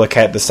I look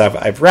at the stuff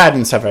I've read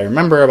and stuff I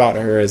remember about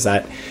her, is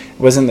that it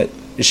wasn't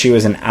that she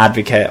was an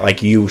advocate,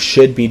 like, you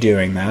should be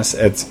doing this.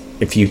 It's,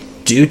 if you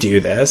do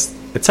this,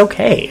 it's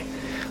okay.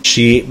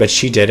 But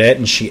she did it,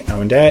 and she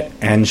owned it,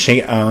 and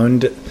she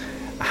owned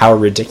how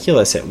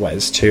ridiculous it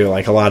was too.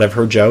 Like, a lot of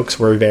her jokes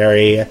were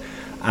very,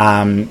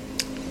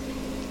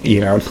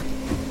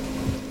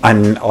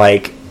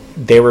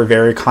 they were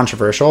very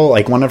controversial.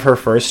 Like, one of her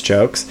first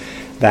jokes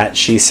that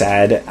she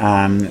said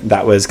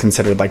that was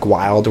considered like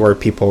wild, where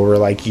people were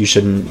like, you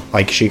shouldn't,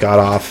 like, she got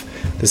off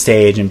the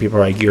stage and people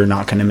were like, you're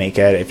not going to make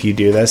it if you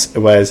do this. It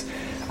was,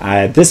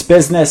 this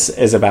business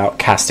is about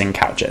casting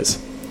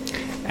couches.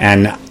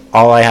 And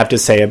all I have to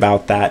say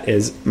about that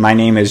is, my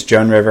name is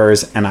Joan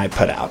Rivers and I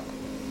put out.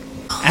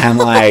 And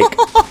like,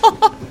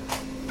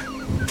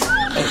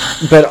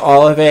 but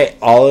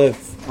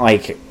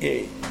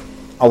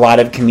a lot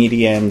of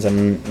comedians,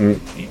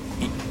 and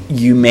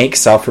you make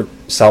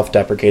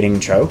self-deprecating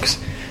jokes,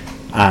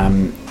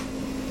 and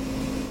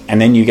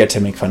then you get to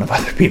make fun of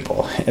other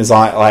people. It's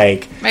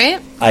like,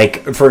 right?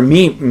 Like, for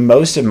me,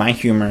 most of my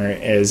humor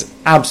is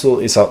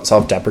absolutely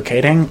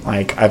self-deprecating.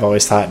 Like, I've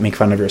always thought, make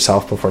fun of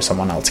yourself before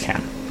someone else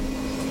can.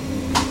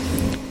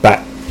 But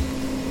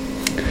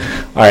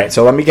all right,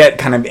 so let me get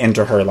kind of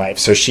into her life.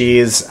 So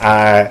she's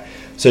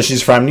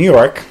from New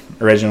York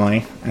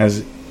originally,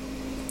 as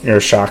you're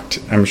shocked,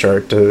 I'm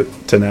sure,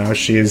 to know.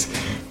 She's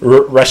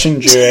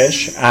Russian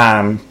Jewish.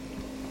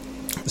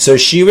 So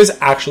she was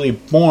actually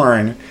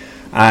born.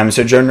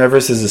 So Joan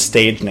Rivers is a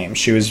stage name.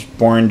 She was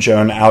born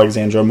Joan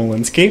Alexandra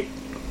Malinsky.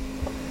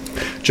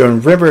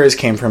 Joan Rivers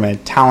came from a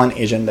talent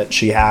agent that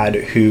she had,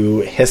 who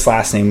his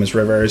last name was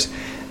Rivers,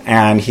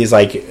 and he's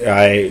like,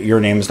 your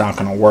name's not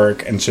going to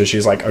work. And so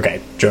she's like,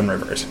 okay, Joan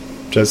Rivers.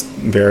 Just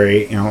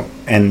very,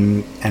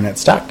 and it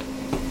stuck.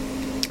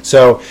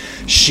 So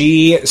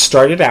she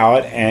started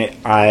out,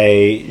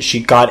 and she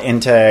got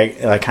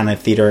into kind of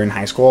theater in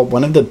high school.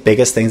 One of the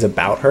biggest things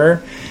about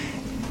her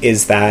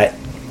is that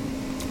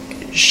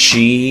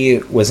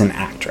she was an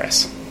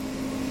actress.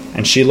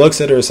 And she looks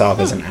at herself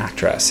as an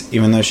actress,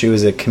 even though she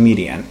was a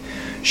comedian.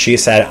 She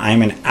said,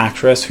 I'm an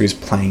actress who's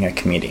playing a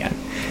comedian.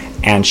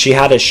 And she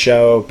had a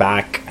show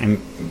back,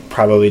 I'm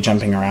probably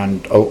jumping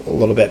around a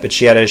little bit, but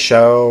she had a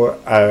show,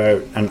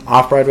 an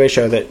off-Broadway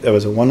show that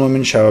was a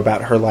one-woman show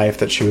about her life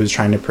that she was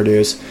trying to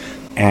produce.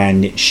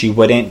 And she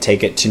wouldn't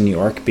take it to New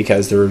York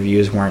because the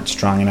reviews weren't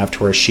strong enough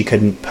to where she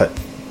couldn't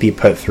be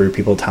put through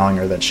people telling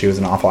her that she was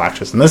an awful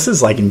actress. And this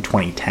is like in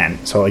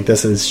 2010. So like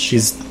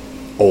she's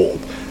old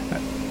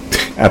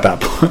at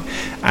that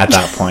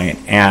point.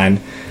 And,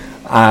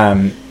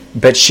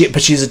 but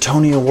she's a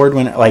Tony Award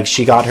winner. Like,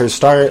 she got her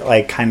start,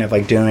 like, kind of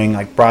like doing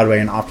like Broadway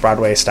and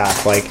off-Broadway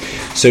stuff. Like,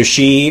 so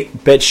she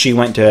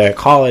went to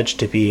college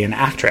to be an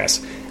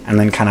actress, and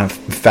then kind of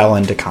fell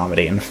into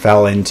comedy and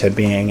fell into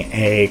being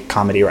a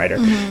comedy writer.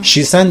 Mm-hmm.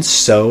 She's done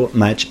so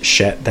much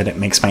shit that it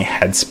makes my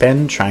head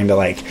spin trying to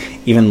like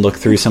even look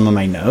through some of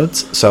my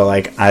notes. So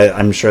like,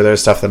 I'm sure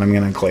there's stuff that I'm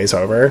going to glaze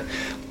over,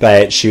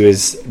 but she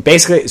was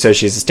basically, so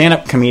she's a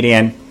stand-up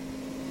comedian.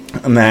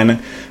 And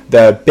then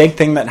the big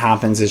thing that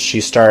happens is she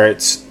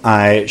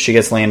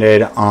gets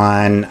landed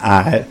on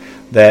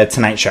the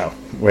Tonight Show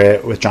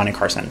with Johnny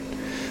Carson.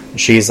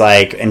 She's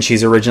like, and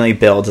she's originally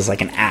billed as like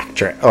an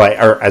actor, or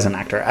as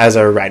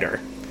a writer,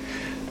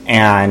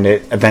 and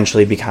it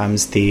eventually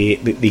becomes the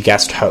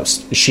guest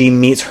host. She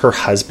meets her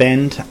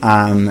husband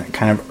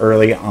kind of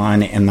early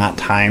on in that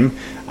time,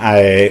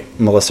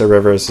 Melissa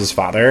Rivers'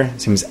 father.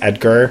 His name's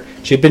Edgar.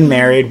 She'd been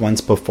married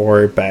once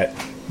before, but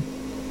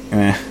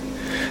it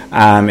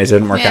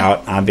didn't work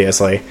out,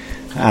 obviously.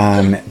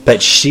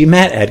 But she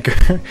met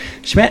Edgar.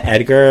 She met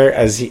Edgar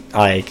as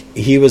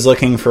he was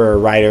looking for a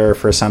writer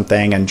for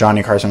something, and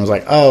Johnny Carson was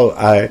like,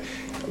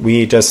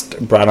 we just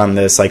brought on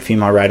this like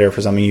female writer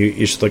for something.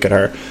 You should look at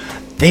her.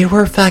 They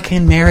were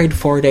fucking married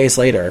 4 days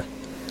later.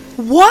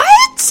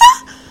 What?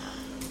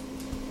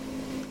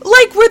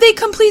 Like, were they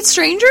complete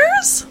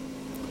strangers?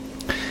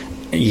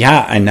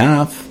 Yeah,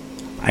 enough.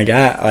 I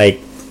got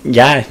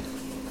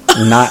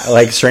not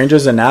like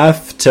strangers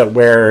enough to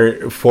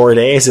where 4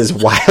 days is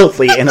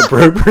wildly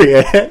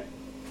inappropriate.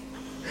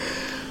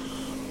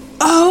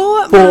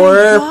 Oh,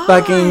 4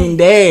 fucking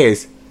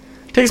days.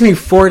 It takes me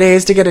 4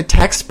 days to get a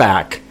text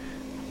back.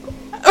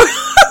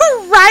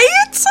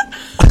 Right?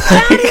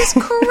 That is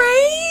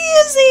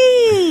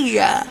crazy.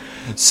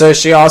 So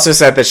she also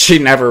said that she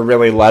never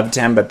really loved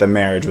him, but the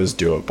marriage was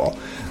doable.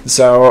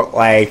 So,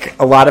 like,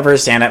 a lot of her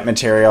stand-up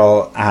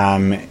material,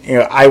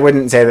 I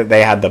wouldn't say that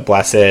they had the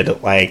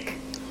blessed, like,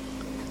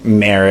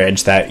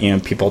 marriage that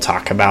people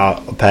talk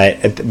about,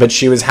 but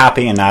she was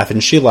happy enough,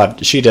 and she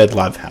did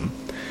love him.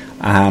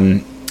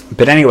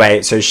 But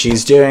anyway, so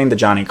she's doing the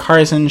Johnny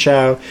Carson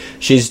show.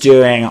 She's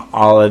doing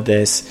all of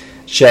this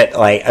shit,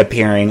 like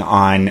appearing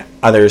on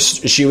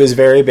others. She was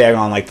very big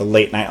on like the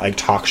late night like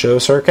talk show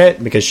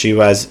circuit because she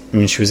was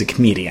a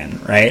comedian,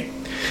 right?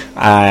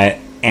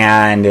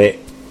 And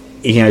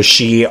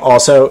she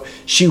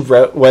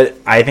wrote what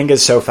I think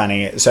is so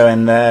funny. So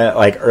in the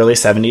like early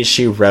 70s,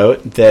 she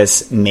wrote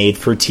this made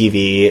for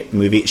TV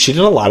movie. She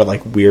did a lot of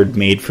like weird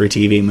made for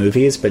TV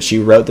movies, but she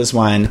wrote this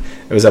one.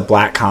 It was a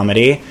black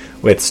comedy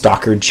with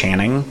Stockard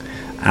Channing,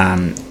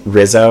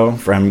 Rizzo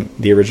from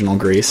the original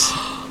Grease.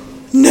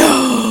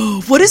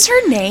 No, What is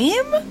her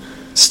name?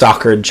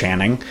 Stockard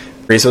Channing.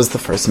 Grease was the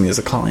first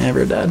musical I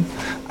ever did.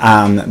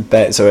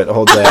 But so it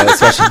holds a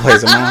special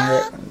place in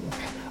my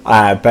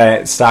heart.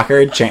 But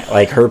Stockard,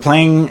 like her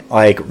playing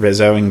like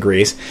Rizzo in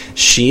Grease,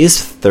 she's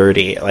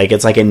 30. Like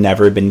it's like a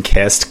never been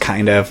kissed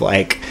kind of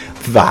like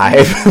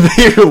vibe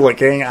that you're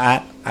looking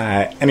at.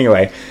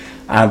 Anyway,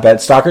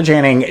 but Stockard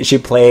Channing, she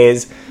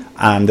plays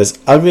this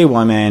ugly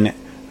woman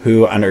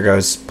who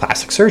undergoes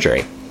plastic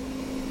surgery.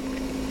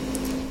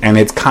 And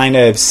it's kind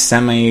of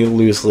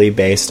semi-loosely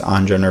based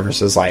on Joan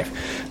Rivers' life.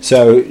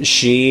 So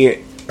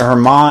she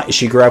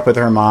grew up with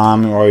her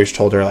mom who always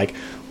told her, like,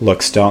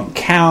 looks don't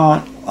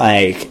count.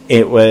 Like,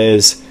 it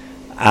was,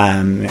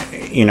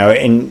 you know,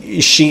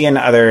 and she and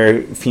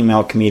other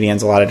female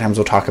comedians a lot of times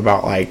will talk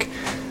about, like,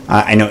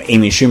 I know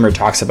Amy Schumer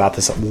talks about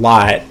this a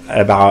lot,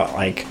 about,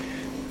 like,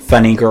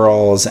 funny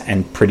girls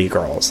and pretty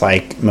girls.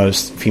 Like,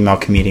 most female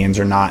comedians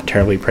are not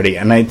terribly pretty.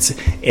 And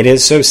it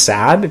is so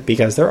sad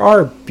because there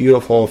are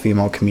beautiful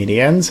female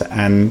comedians,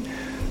 and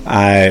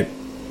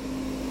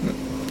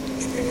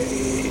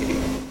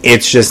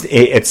it's just,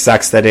 it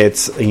sucks that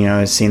it's, you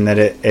know, seen that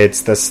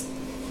it's this,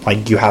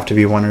 like, you have to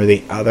be one or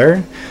the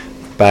other.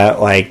 But,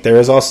 like, there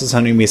is also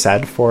something to be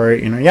said for,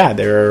 you know, yeah,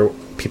 there are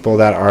people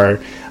that are,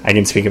 I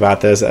can speak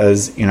about this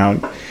as, you know,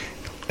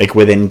 like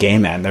within gay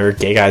men, there are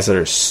gay guys that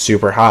are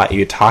super hot.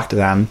 You talk to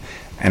them,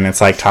 and it's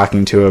like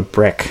talking to a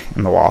brick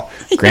in the wall.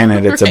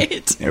 Granted, it's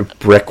right. a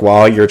brick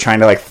wall you're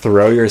trying to like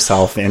throw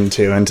yourself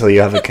into until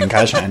you have a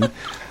concussion.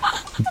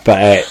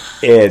 But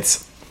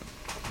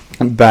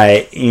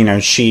you know,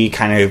 she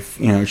kind of,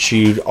 you know,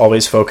 she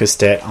always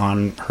focused it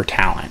on her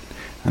talent,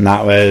 and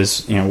that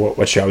was, you know,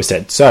 what she always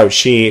did. So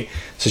she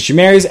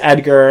marries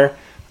Edgar.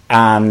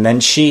 Then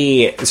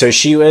she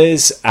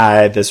was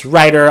this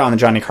writer on the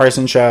Johnny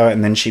Carson show,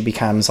 and then she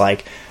becomes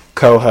like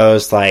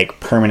co-host,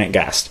 like permanent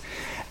guest.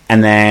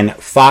 And then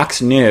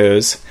Fox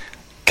News,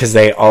 because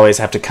they always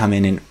have to come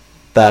in and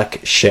fuck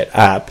shit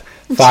up,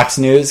 Fox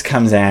News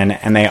comes in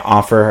and they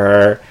offer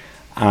her,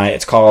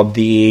 it's called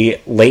the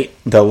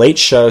Late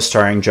Show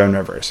starring Joan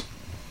Rivers.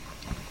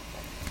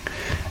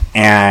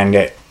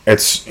 And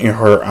it's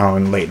her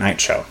own late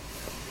night show.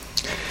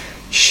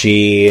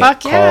 She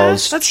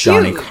calls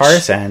Johnny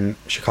Carson.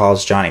 She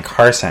calls Johnny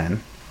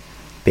Carson,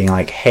 being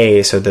like,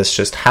 "Hey, so this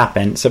just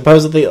happened."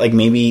 Supposedly, like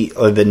maybe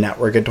the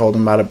network had told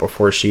him about it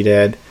before she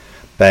did,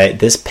 but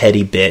this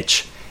petty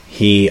bitch,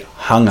 he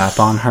hung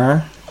up on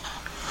her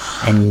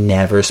and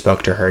never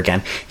spoke to her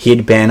again. He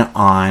had been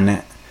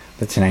on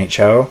the Tonight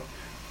Show.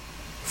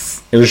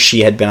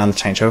 She had been on the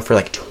Tonight Show for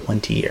like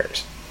 20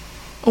 years.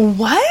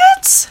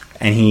 What?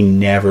 And he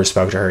never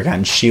spoke to her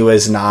again. She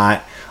was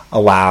not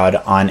allowed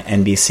on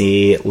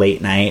NBC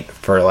late night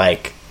for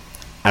like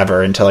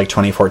ever until like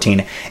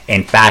 2014.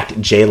 In fact,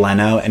 Jay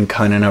Leno and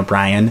Conan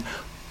O'Brien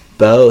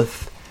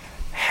both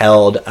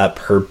held up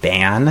her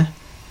ban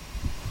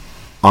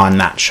on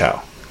that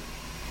show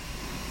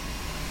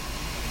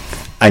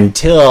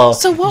until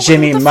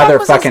Jimmy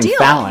motherfucking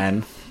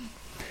Fallon.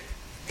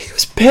 He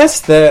was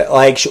pissed that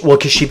like, well,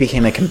 because she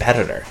became a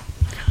competitor.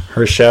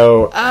 Her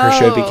show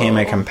became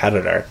a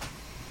competitor.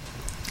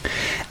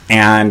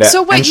 And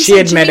so wait, and you she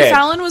said admitted, Jimmy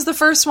Fallon was the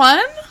first one?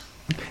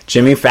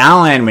 Jimmy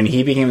Fallon, when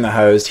he became the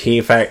host, he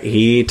had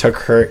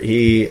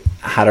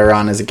her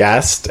on as a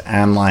guest,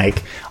 and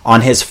like on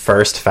his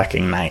first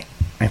fucking night,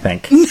 I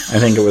think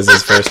it was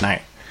his first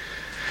night.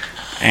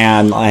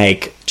 And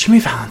like Jimmy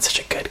Fallon's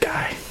such a good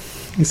guy.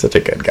 He's such a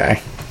good guy.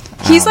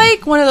 He's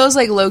like one of those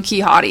like low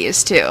key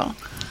hotties too.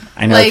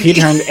 I know, like,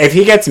 if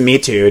he gets Me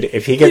Too'd,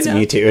 I'm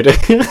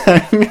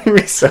gonna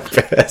be so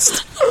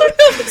pissed.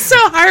 It's so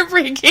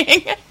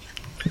heartbreaking.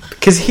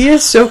 Because he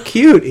is so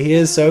cute.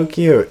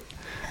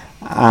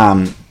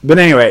 But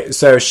anyway,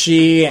 so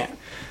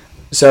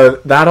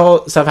that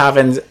whole stuff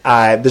happens.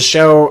 The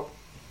show,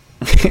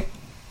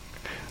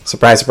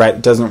 surprise,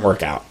 surprise, doesn't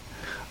work out.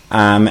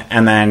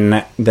 And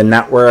then the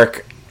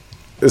network,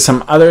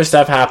 some other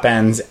stuff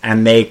happens,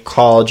 and they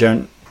call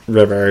Joan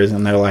Rivers,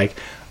 and they're like,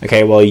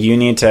 okay, well, you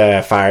need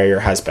to fire your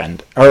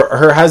husband. Or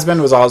her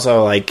husband was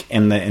also, like,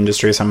 in the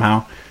industry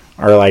somehow.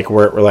 Or, like,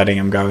 we're letting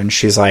him go. And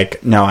she's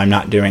like, no, I'm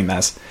not doing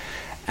this.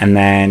 And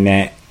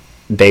then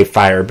they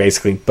fire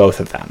basically both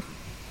of them.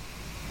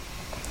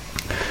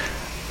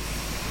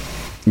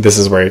 This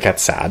is where it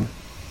gets sad.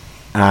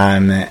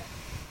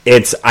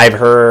 I've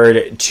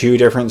heard two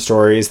different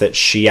stories that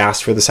she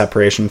asked for the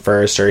separation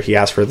first, or he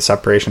asked for the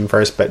separation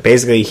first. But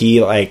basically,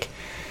 he, like,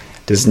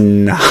 does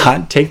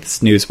not take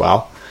this news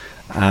well.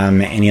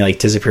 And he like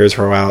disappears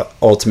for a while.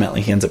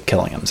 Ultimately, he ends up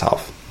killing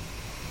himself.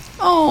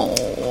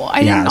 Oh,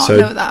 I did not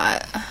know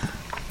that.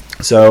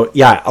 So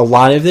yeah, a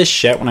lot of this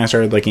shit. When I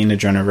started looking into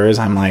Joan Rivers,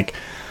 I'm like,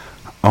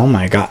 oh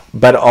my god.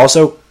 But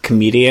also,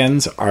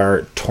 comedians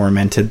are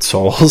tormented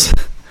souls.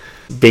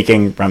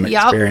 Speaking from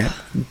experience,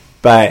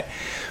 but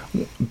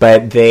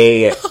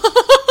they,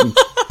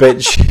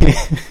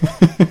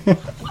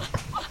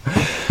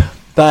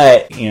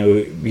 but you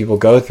know, people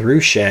go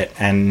through shit,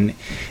 and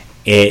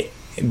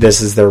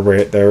this is their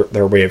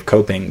way of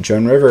coping.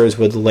 Joan Rivers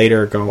would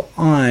later go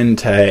on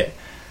to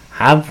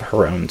have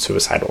her own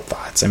suicidal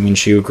thoughts. I mean,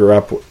 she grew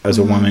up as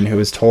a woman who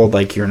was told,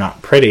 like, you're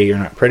not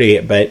pretty,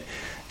 but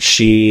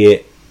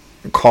she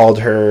called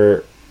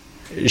her,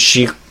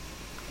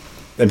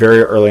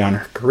 very early on in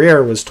her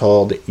career was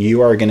told,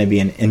 you are going to be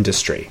an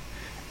industry.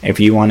 If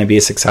you want to be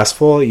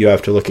successful, you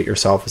have to look at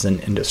yourself as an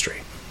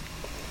industry.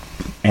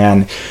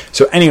 And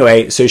so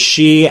anyway, so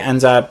she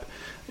ends up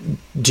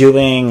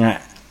doing,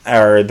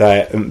 or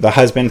the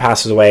husband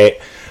passes away.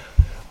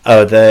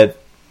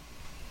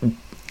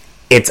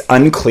 It's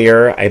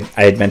unclear, I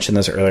had mentioned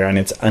this earlier, and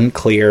it's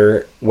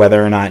unclear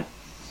whether or not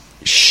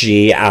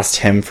she asked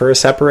him for a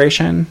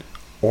separation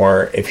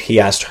or if he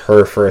asked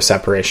her for a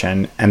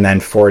separation, and then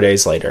 4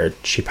 days later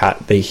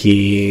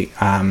he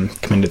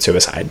committed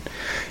suicide.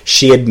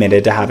 She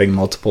admitted to having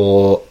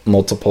multiple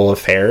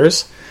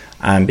affairs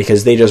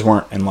because they just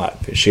weren't in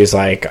love. She's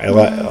like,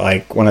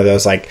 like one of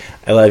those, like,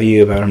 I love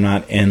you, but I'm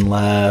not in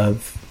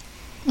love.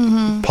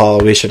 Paul,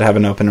 we should have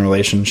an open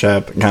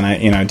relationship kind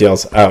of,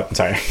 deals. Oh,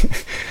 sorry.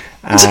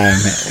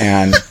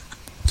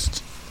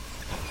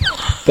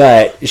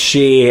 But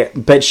she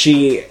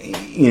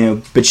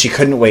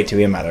couldn't wait to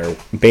be a mother.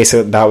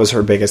 Basically, that was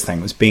her biggest thing,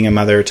 was being a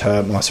mother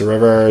to Melissa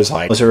Rivers.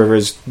 Like, Melissa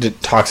Rivers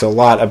talks a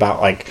lot about,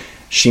 like,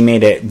 she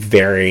made it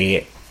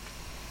very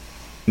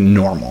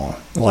normal.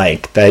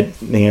 Like, that,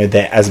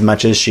 that as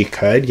much as she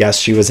could, yes,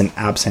 she was an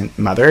absent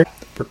mother.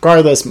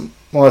 Regardless,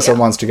 Melissa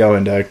wants to go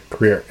into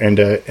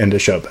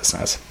show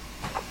business.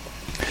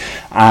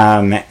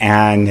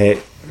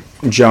 And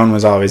Joan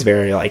was always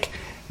very,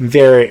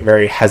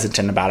 very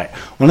hesitant about it.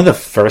 One of the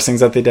first things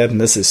that they did, and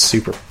this is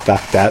super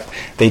fucked up,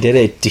 they did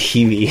a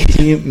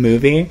TV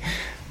movie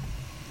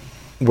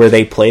where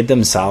they played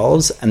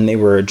themselves and they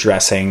were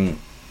addressing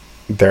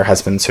their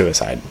husband's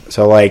suicide.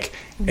 So, like,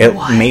 it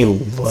may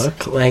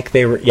look like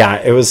they were,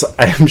 it was,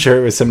 I'm sure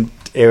it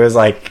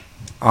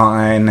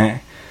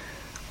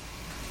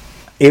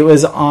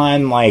was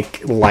on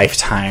like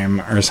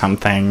Lifetime or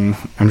something.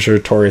 I'm sure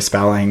Tori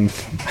Spelling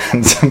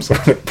had some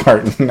sort of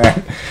part in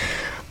it.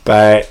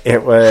 But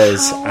it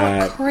was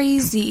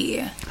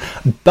crazy.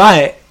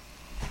 But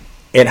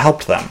it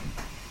helped them.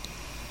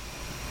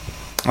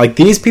 Like,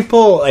 these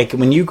people, like,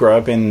 when you grow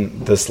up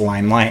in this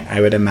limelight,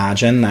 I would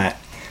imagine that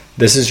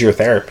this is your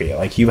therapy.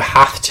 Like, you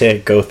have to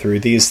go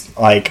through these,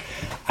 like,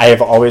 I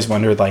have always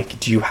wondered, like,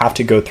 do you have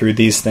to go through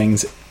these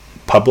things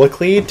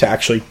publicly to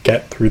actually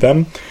get through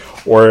them?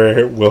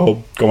 Or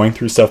will going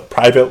through stuff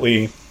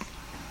privately,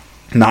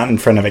 not in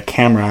front of a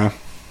camera,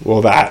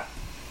 will that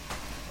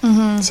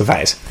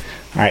suffice?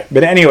 All right.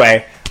 But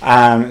anyway,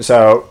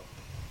 so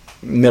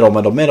middle.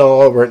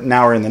 We're in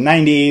the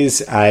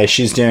 90s.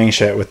 She's doing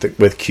shit with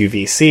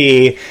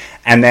QVC.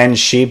 And then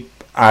she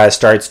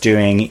starts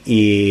doing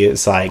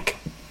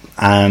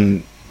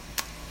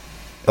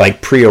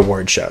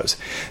pre-award shows.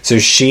 So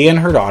she and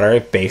her daughter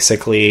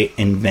basically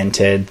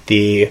invented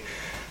the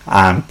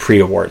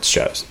pre-awards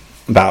shows.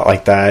 About,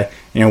 like,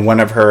 one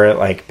of her,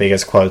 like,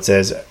 biggest quotes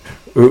is,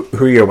 who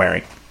are you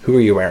wearing? Who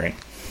are you wearing?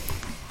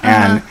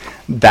 And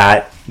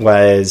that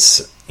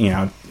was,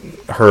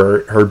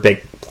 her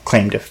big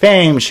claim to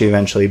fame. She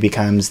eventually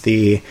becomes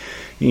the,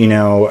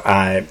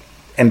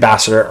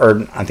 ambassador, or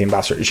not the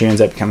ambassador, she ends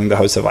up becoming the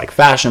host of, like,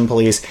 Fashion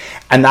Police.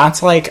 And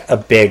that's, like, a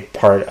big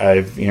part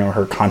of,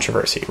 her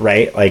controversy,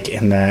 right? Like,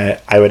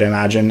 I would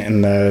imagine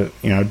in the,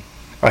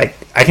 like,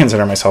 I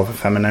consider myself a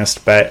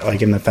feminist, but,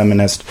 like, in the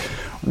feminist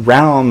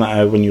realm,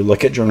 when you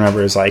look at Joan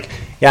Rivers, like,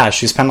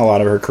 she spent a lot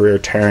of her career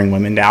tearing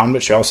women down,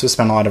 but she also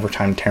spent a lot of her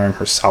time tearing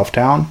herself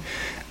down.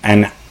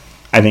 And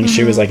I think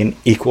she was, like, an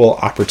equal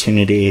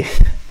opportunity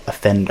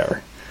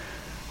offender.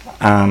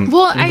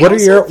 What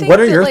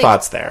are your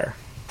thoughts there?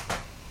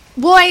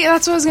 Well,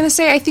 that's what I was going to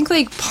say. I think,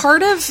 like,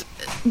 part of,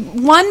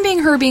 one, being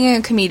her being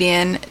a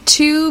comedian,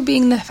 two,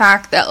 being the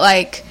fact that,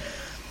 like,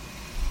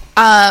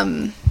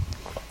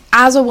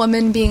 as a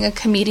woman being a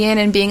comedian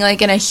and being,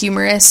 like, in a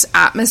humorous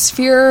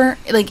atmosphere,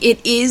 like,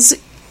 it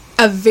is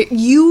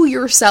you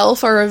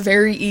yourself are a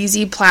very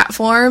easy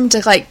platform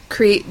to, like,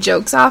 create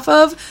jokes off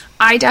of.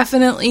 I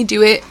definitely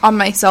do it on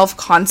myself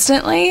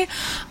constantly.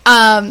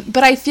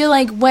 But I feel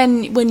like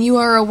when you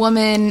are a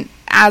woman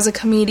as a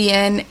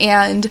comedian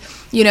and,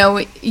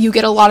 you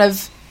get a lot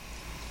of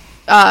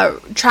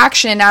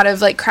traction out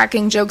of, like,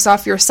 cracking jokes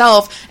off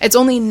yourself, it's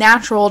only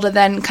natural to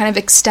then kind of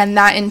extend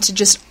that into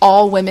just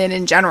all women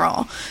in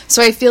general.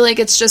 So I feel like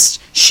it's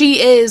just,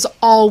 she is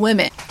all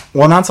women.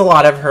 Well, that's a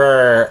lot of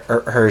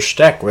her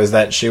shtick, was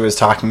that she was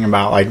talking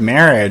about, like,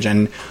 marriage,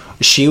 and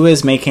she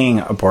was making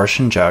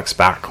abortion jokes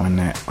back when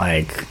it,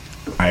 like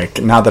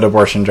not that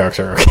abortion jokes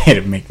are okay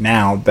to make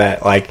now,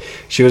 but, like,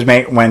 she was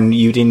when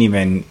you didn't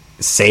even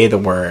say the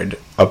word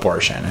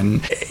abortion,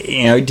 and,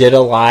 did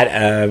a lot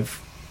of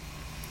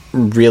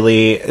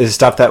really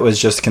stuff that was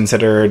just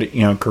considered,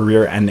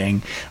 career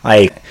ending.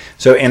 Like,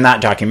 so in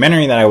that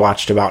documentary that I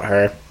watched about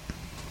her,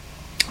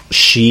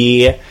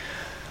 she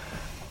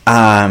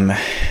has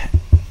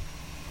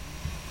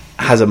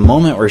a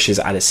moment where she's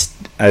at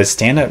a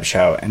stand-up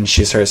show and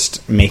she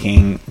starts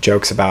making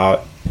jokes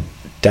about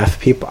deaf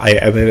people. I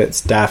believe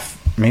it's deaf,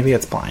 maybe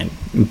it's blind,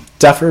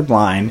 deaf or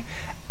blind,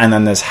 And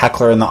then this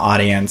heckler in the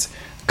audience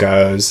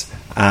goes,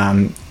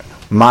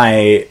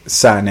 my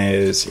son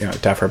is,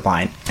 deaf or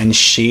blind. And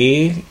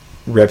she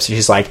rips,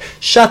 she's like,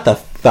 shut the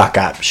fuck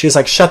up. She's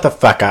like, shut the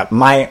fuck up.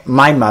 My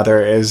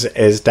mother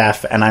is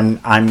deaf, and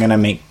I'm gonna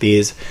make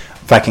these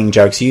fucking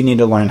jokes. You need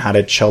to learn how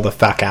to chill the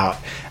fuck out.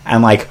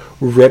 And like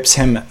rips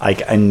him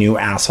like a new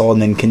asshole,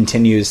 and then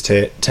continues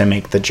to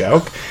make the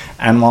joke.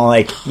 And while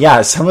like,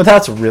 yeah, some of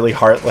that's really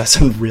heartless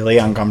and really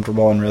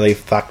uncomfortable and really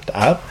fucked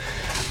up,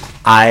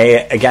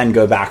 I again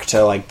go back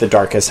to like the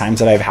darkest times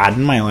that I've had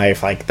in my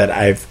life, like that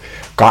I've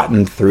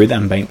gotten through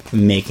them by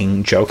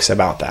making jokes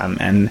about them.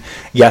 And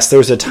yes,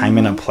 there's a time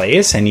and a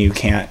place, and you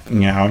can't,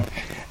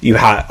 you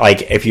have,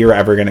 like, if you're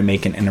ever going to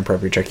make an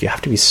inappropriate joke, you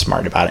have to be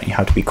smart about it. You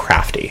have to be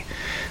crafty,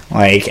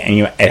 like,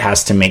 and it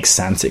has to make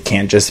sense. It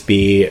can't just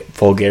be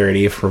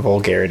vulgarity for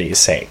vulgarity's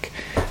sake.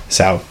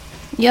 So,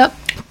 yep,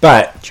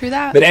 but true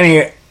that. But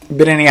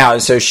anyhow,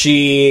 so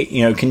she,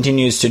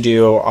 continues to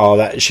do all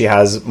that. She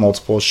has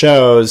multiple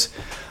shows.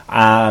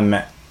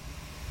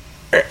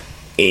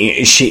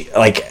 She's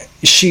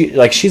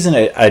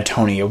a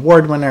Tony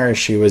Award winner.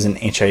 She was an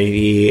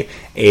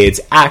HIV/AIDS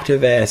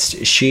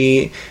activist.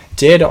 She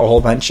did a whole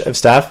bunch of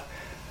stuff.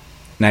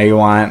 Now you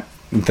want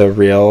the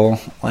real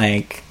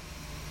wig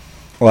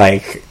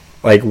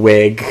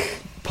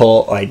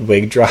pull, like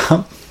wig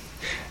drop.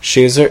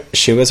 She was a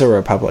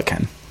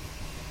Republican.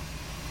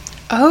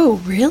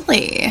 Oh,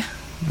 really?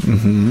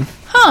 Mm-hmm.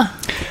 Huh.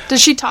 Did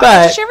she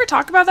ever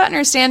talk about that in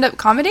her stand-up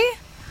comedy?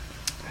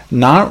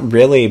 Not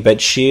really,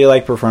 but she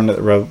performed at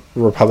the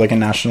Republican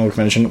National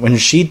Convention. When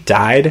she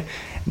died,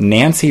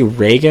 Nancy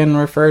Reagan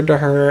referred to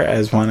her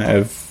as one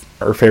of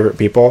her favorite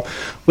people,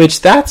 which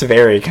that's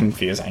very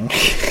confusing.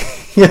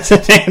 Yes,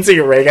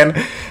 Nancy Reagan.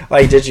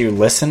 Did you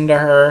listen to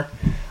her?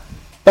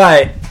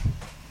 But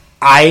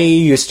I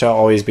used to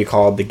always be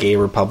called the gay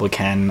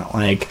Republican.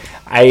 I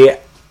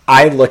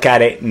look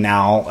at it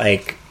now,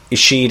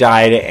 she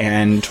died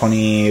in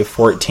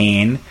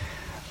 2014.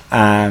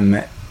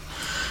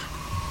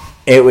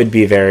 It would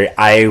be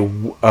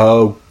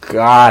oh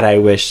God, I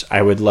wish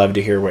I would love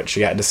to hear what she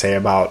had to say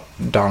about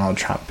Donald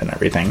Trump and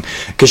everything.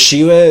 Because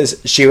she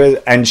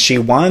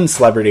won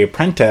Celebrity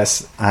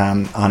Apprentice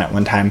on it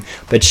one time,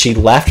 but she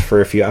left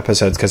for a few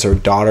episodes because her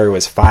daughter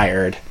was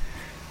fired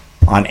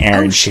on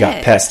air, and she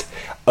got pissed.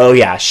 Oh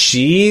yeah,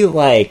 she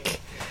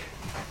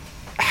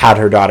had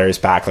her daughter's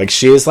back.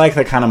 She is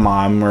the kind of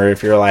mom where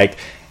if you're like,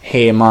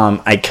 hey mom,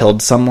 I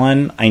killed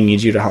someone, I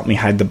need you to help me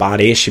hide the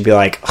body, she'd be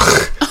like,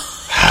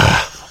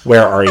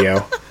 where are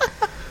you?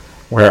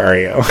 Where are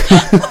you?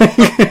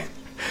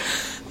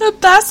 The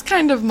best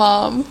kind of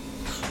mom.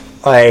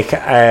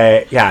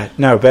 Yeah,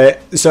 no, but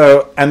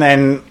so, and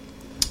then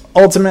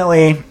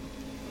ultimately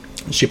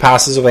she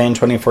passes away in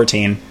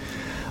 2014.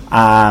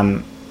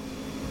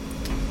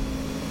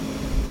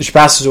 She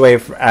passes away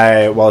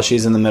while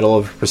she's in the middle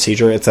of a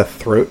procedure. It's a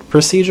throat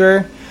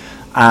procedure.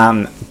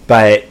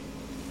 But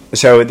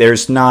so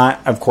there's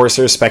not, of course,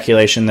 there's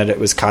speculation that it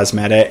was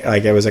cosmetic,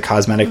 it was a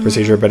cosmetic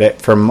procedure,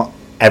 but from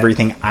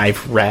everything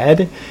I've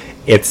read,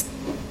 it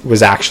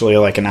was actually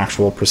an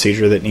actual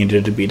procedure that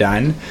needed to be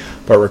done.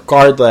 But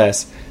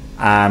regardless,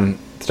 the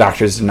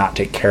doctors did not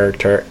take care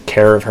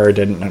of her,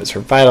 didn't notice her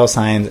vital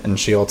signs, and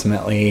she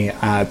ultimately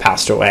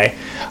passed away.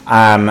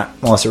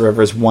 Melissa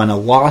Rivers won a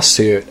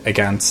lawsuit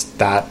against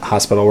that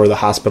hospital, where the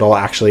hospital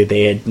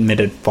they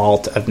admitted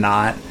fault of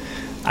not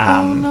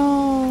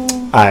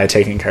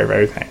taking care of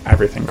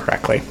everything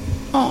correctly.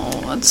 Oh,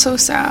 that's so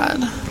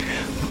sad.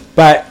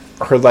 But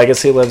her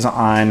legacy lives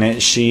on.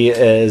 She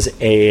is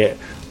a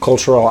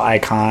cultural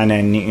icon,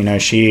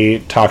 and she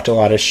talked a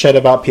lot of shit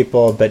about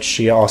people, but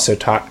she also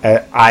talked,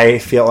 I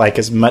feel like,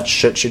 as much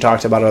shit she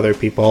talked about other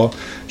people,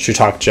 she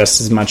talked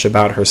just as much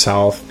about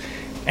herself.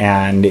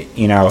 And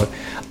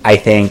I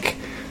think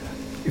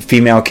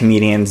female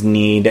comedians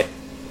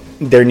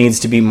there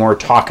needs to be more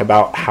talk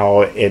about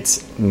how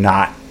it's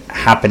not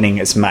happening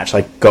as much.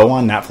 Go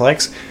on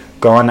Netflix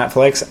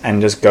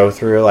and just go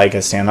through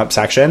a stand-up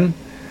section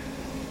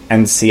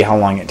and see how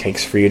long it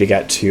takes for you to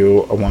get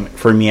to a woman.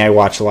 For me, I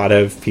watch a lot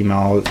of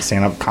female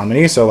stand-up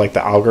comedy, so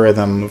the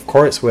algorithm, of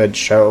course, would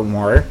show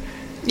more.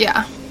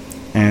 Yeah.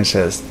 And it's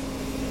just,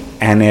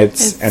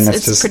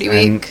 it's just pretty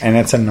weak, and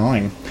it's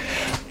annoying.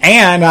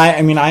 And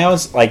I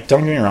always don't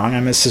get me wrong,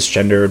 I'm a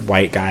cisgendered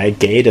white guy.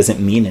 Gay doesn't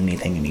mean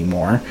anything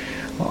anymore.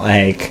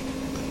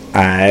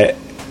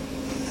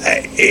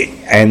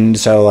 And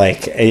so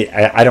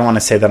I don't want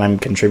to say that I'm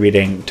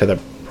contributing to the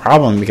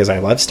problem, because I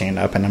love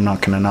stand-up, and I'm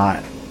not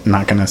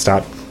gonna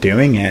stop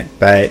doing it.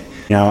 But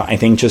I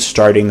think just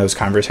starting the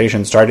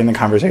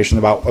conversation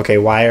about, okay,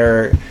 why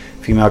are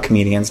female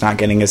comedians not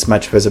getting as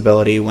much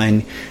visibility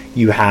when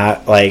you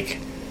have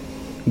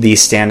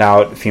these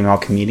standout female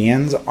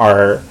comedians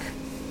are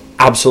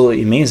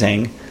absolutely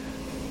amazing,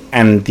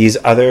 and these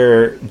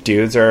other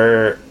dudes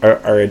are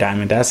a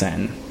dime a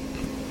dozen.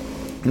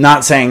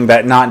 Not saying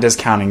that, not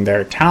discounting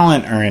their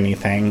talent or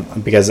anything,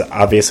 because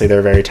obviously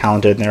they're very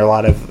talented, and there are a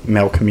lot of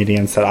male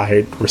comedians that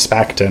I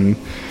respect and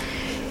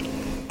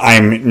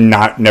I'm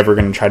never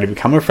going to try to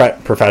become a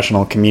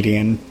professional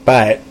comedian,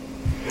 but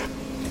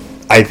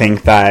I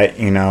think that,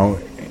 you know,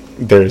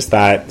 there's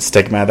that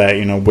stigma that,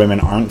 you know, women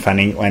aren't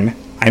funny, when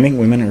I think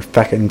women are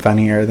fucking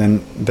funnier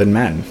than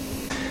men.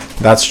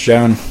 That's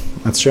Joan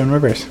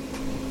Rivers.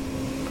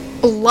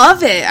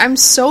 Love it. I'm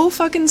so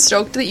fucking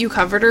stoked that you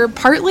covered her,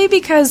 partly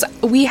because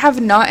we've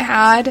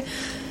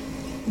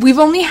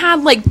only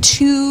had like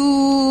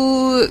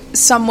 2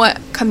 somewhat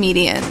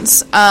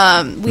comedians.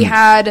 We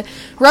had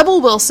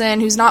Rebel Wilson,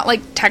 who's not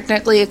like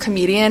technically a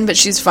comedian, but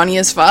she's funny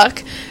as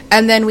fuck.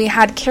 And then we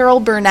had Carol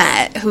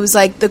Burnett, who's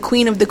like the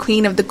queen of the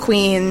queen of the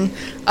queen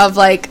of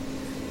like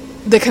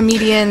the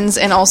comedians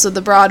and also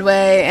the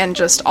Broadway and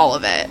just all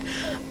of it.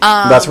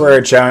 That's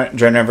where Joan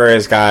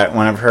Rivers got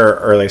one of her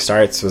early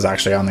starts, was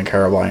actually on the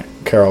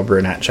Carol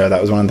Burnett show. That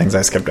was one of the things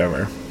I skipped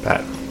over.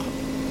 But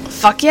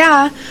fuck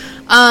yeah.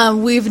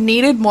 We've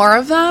needed more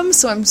of them,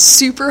 so I'm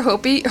super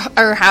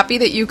happy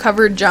that you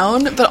covered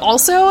Joan, but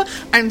also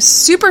I'm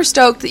super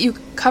stoked that you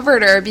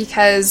covered her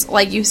because,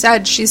 like you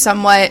said, she's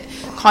somewhat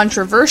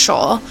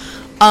controversial.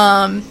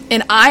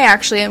 And I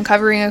actually am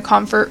covering a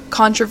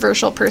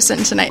controversial person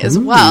tonight as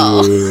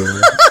well.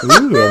 Ooh,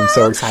 I'm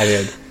so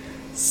excited.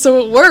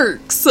 So it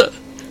works.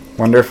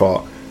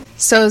 Wonderful.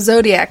 So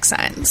zodiac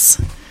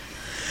signs.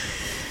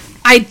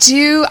 I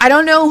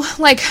don't know,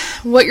 like,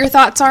 what your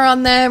thoughts are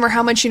on them or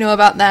how much you know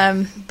about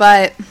them,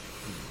 but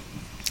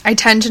I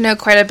tend to know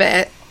quite a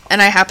bit,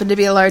 and I happen to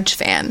be a large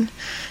fan.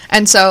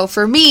 And so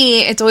for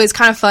me, it's always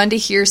kind of fun to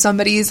hear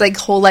somebody's, like,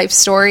 whole life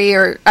story,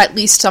 or at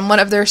least somewhat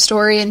of their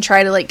story, and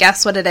try to, like,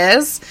 guess what it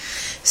is.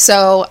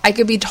 So I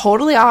could be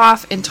totally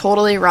off and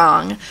totally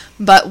wrong,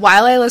 but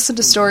while I listen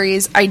to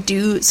stories, I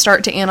do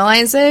start to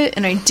analyze it,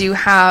 and I do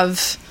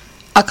have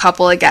a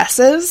couple of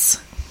guesses.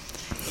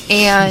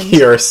 And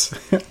you're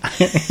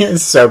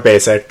so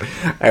basic.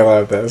 I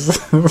love this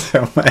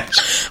so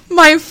much.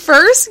 My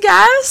first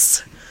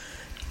guess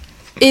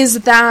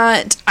is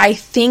that I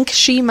think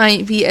she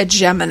might be a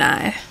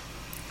Gemini.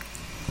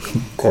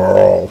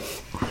 Girl.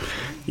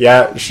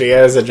 Yeah, she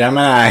is a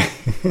Gemini.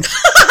 Ding,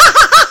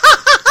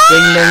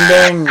 ding,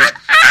 ding.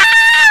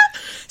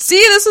 See,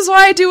 this is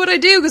why I do what I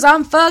do, because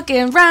I'm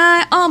fucking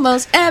right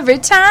almost every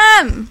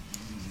time.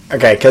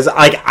 Okay, because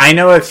I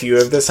know a few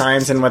of the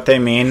signs and what they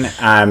mean.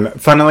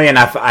 Funnily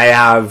enough,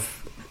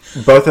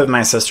 both of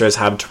my sisters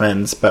have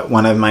twins, but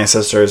one of my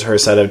sisters, her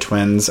set of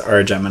twins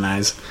are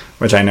Geminis,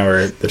 which I know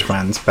are the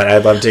twins. But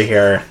I'd love to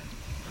hear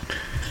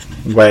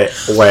what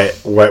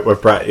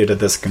brought you to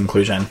this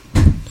conclusion.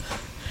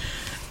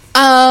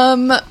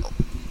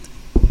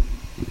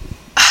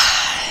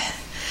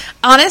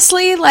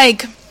 Honestly,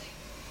 like,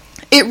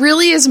 it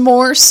really is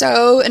more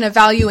so an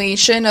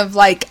evaluation of,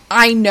 like,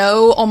 I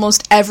know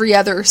almost every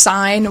other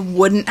sign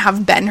wouldn't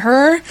have been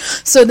her,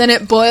 so then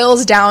it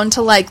boils down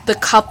to, like, the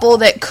couple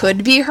that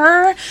could be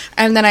her,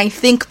 and then I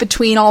think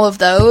between all of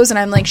those, and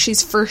I'm like,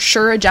 she's for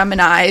sure a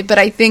Gemini, but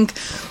I think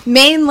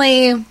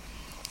mainly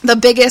the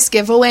biggest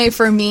giveaway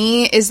for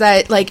me is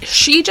that, like,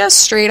 she just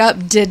straight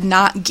up did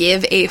not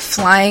give a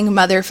flying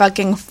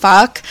motherfucking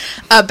fuck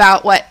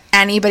about what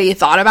anybody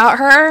thought about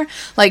her.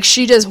 Like,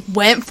 she just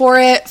went for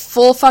it,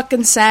 full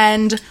fucking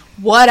send,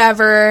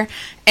 whatever,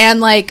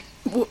 and, like,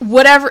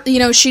 whatever, you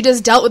know, she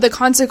just dealt with the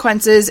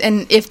consequences,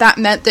 and if that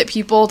meant that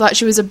people thought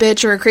she was a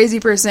bitch or a crazy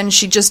person,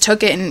 she just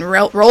took it and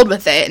rolled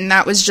with it, and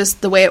that was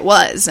just the way it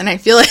was. And I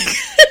feel like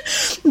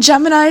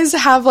Geminis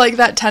have, like,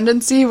 that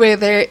tendency where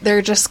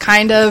they're just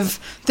kind of,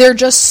 they're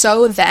just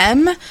so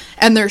them,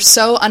 and they're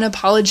so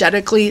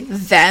unapologetically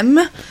them,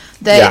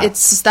 that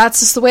that's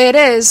just the way it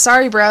is.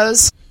 Sorry,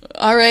 bros.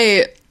 All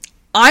right,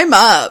 I'm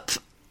up,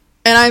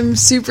 and I'm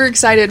super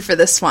excited for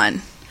this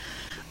one.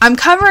 I'm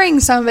covering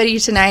somebody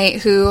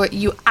tonight who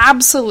you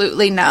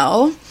absolutely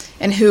know,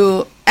 and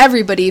who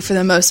everybody, for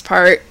the most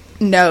part,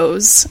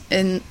 knows,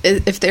 and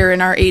if they're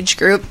in our age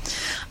group.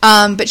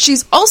 But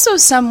she's also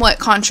somewhat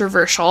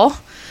controversial.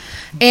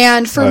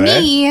 And for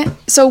me,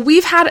 so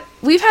we've had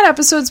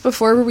episodes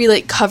before where we,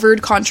 like,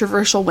 covered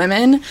controversial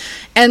women,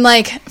 and,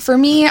 like, for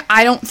me,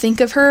 I don't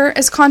think of her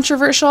as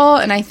controversial,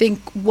 and I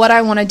think what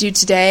I want to do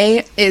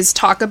today is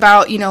talk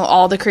about, you know,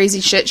 all the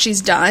crazy shit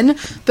she's done,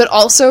 but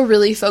also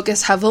really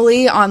focus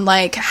heavily on,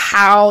 like,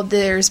 how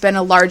there's been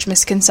a large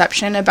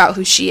misconception about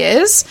who she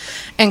is,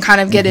 and kind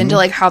of get into,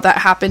 like, how that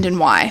happened and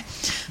why.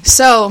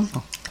 So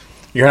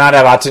you're not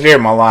about to do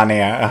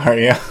Melania, are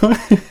you?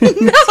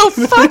 No,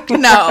 fuck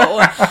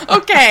no.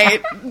 Okay,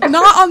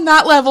 not on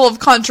that level of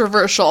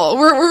controversial.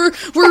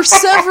 We're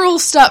several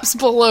steps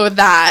below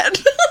that.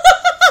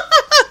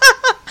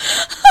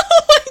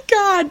 Oh my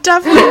god,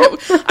 definitely.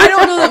 I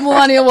don't know that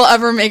Melania will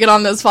ever make it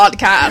on this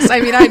podcast.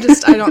 I mean, I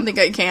don't think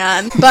I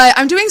can. But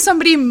I'm doing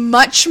somebody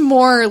much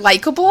more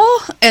likable,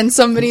 and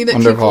somebody that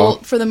people,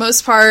 for the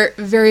most part,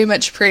 very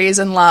much praise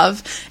and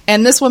love.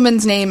 And this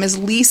woman's name is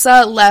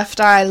Lisa Left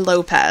Eye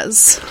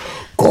Lopez.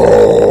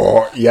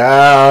 Oh,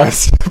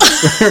 yes.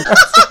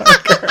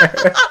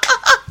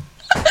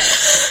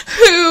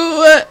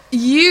 Who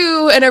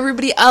you and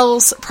everybody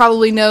else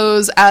probably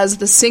knows as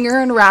the singer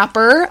and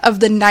rapper of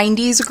the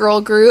 90s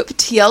girl group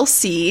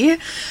TLC,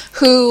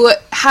 who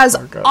has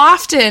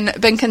often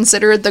been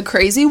considered the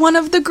crazy one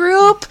of the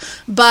group,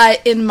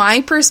 but in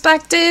my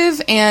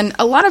perspective and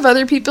a lot of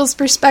other people's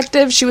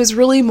perspective, she was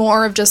really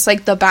more of just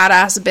like the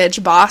badass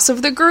bitch boss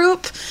of the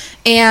group.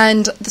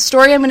 And the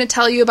story I'm going to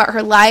tell you about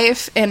her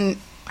life and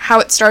how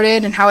it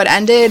started and how it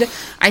ended,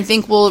 I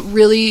think will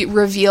really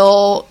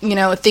reveal, you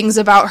know, things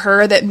about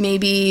her that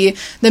maybe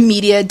the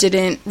media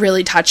didn't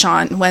really touch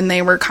on when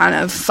they were kind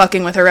of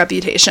fucking with her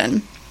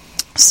reputation.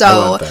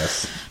 So,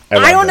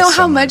 I don't know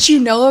how much you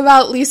know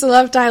about Lisa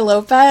Left Eye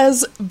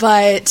Lopez,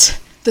 but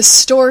the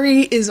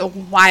story is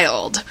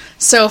wild.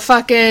 So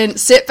fucking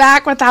sit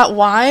back with that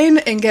wine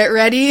and get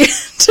ready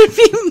to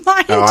be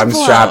mind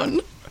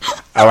blown.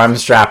 I'm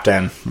strapped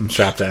in. I'm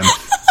strapped in.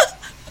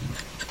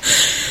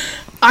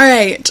 All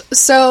right,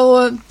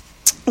 so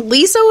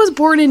Lisa was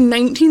born in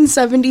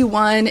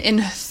 1971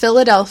 in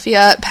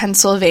Philadelphia,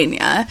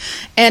 Pennsylvania,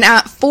 and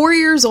at 4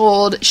 years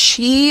old,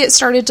 she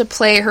started to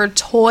play her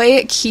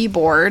toy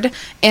keyboard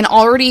and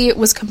already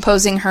was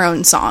composing her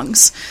own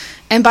songs.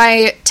 And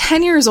by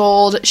 10 years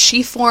old,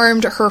 she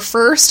formed her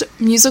first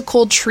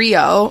musical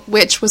trio,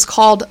 which was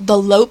called the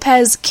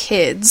Lopez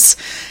Kids.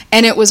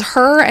 And it was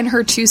her and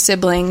her two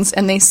siblings,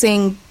 and they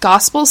sang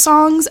gospel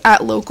songs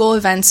at local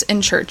events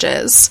and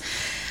churches.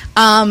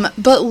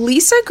 But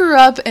Lisa grew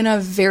up in a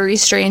very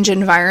strange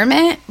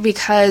environment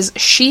because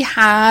she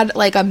had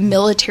like a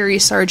military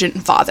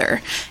sergeant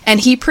father, and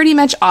he pretty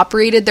much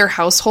operated their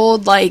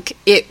household like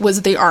it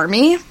was the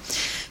army.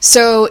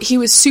 So he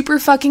was super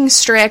fucking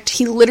strict.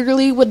 He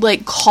literally would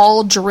like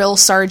call drill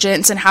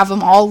sergeants and have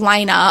them all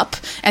line up,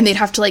 and they'd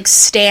have to like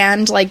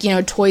stand like, you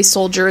know, toy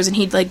soldiers, and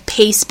he'd like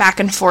pace back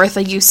and forth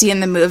like you see in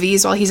the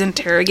movies while he's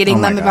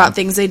interrogating them about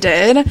things they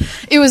did.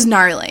 It was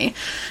gnarly.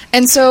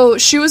 And so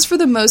she was, for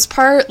the most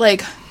part,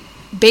 like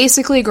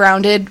basically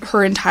grounded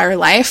her entire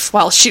life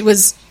while she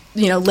was,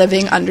 you know,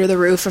 living under the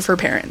roof of her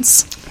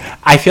parents.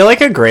 I feel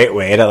like a great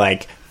way to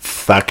like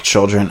fuck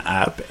children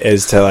up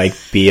is to like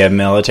be a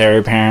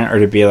military parent or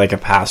to be like a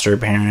pastor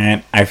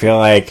parent. I feel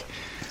like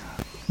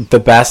the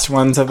best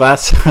ones of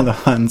us are the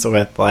ones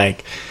with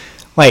like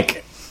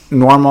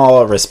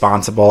normal,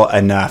 responsible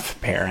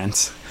enough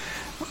parents.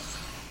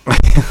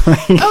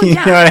 Oh yeah.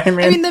 You know what I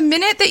mean? I mean, the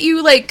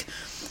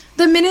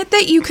minute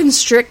that you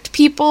constrict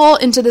people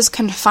into this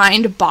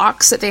confined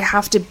box that they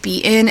have to be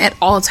in at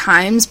all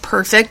times,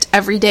 perfect,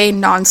 every day,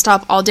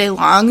 nonstop, all day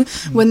long,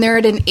 when they're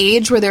at an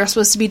age where they're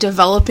supposed to be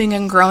developing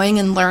and growing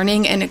and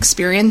learning and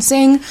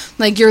experiencing,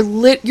 like you're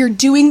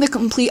doing the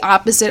complete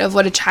opposite of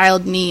what a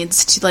child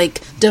needs to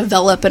like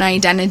develop an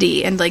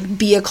identity and like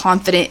be a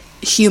confident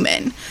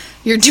human.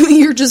 You're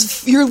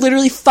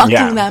literally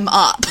fucking them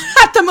up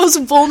at the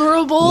most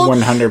vulnerable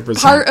 100%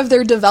 part of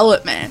their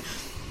development.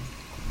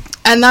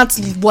 And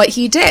that's what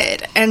he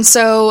did. And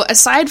so,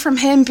 aside from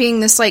him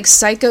being this, like,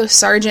 psycho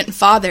sergeant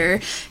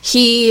father,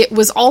 he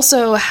was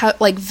also,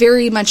 like,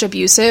 very much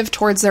abusive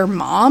towards their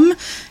mom.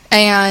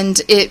 And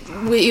it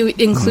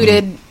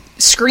included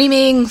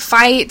screaming,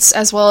 fights,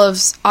 as well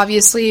as,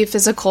 obviously,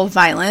 physical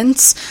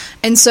violence.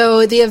 And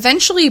so, they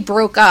eventually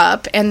broke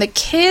up, and the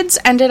kids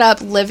ended up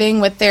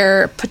living with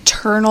their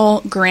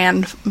paternal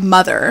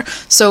grandmother.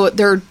 So,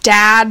 their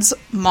dad's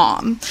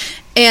mom.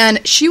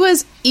 And she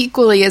was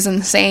equally as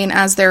insane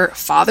as their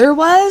father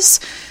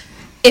was,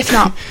 if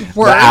not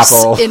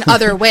worse in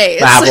other ways.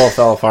 The apple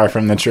fell far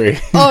from the tree.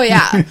 Oh,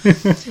 yeah.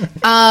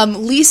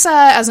 Lisa,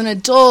 as an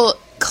adult,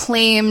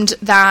 claimed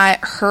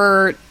that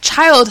her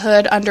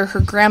childhood under her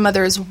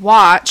grandmother's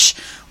watch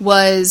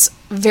was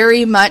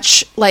very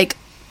much, like,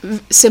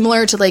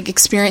 similar to, like,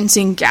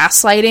 experiencing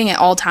gaslighting at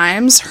all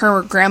times.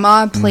 Her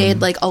grandma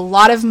played, like, a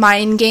lot of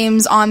mind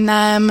games on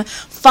them,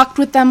 fucked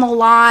with them a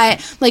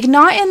lot, like,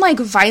 not in, like,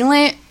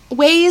 violent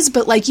ways,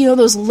 but, like, you know,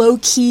 those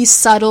low-key,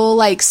 subtle,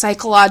 like,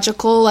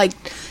 psychological, like,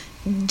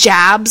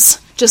 jabs,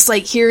 just,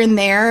 like, here and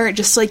there,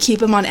 just, like, keep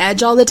them on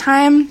edge all the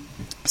time.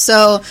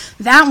 So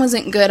that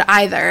wasn't good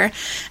either.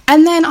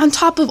 And then on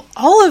top of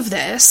all of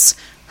this,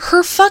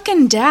 her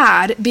fucking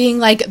dad, being,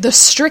 like, the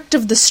strict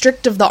of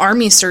the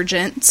army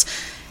sergeants,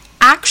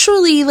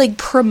 actually, like,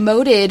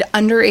 promoted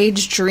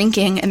underage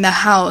drinking in the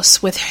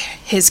house with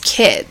his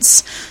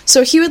kids.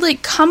 So he would,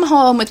 like, come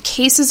home with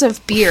cases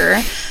of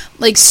beer,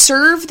 like,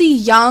 serve the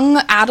young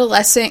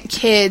adolescent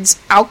kids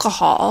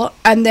alcohol,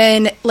 and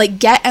then, like,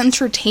 get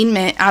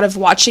entertainment out of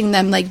watching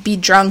them, like, be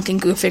drunk and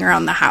goofing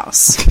around the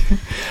house.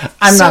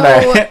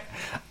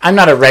 I'm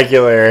not a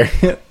regular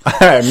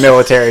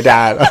military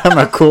dad. I'm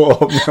a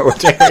cool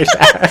military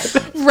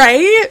dad.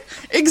 Right?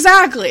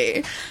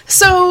 Exactly.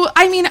 So,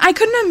 I mean, I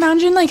couldn't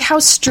imagine, like, how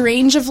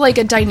strange of, like,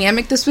 a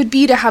dynamic this would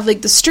be to have,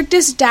 like, the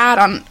strictest dad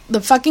on the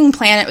fucking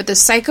planet with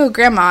this psycho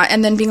grandma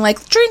and then being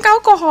like, drink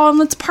alcohol and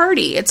let's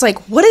party. It's like,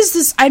 what is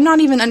this? I'm not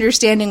even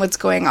understanding what's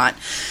going on.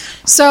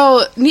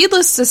 So,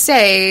 needless to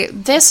say,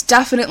 this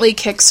definitely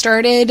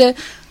kickstarted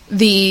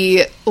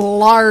the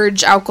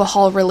large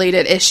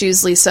alcohol-related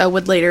issues Lisa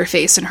would later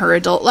face in her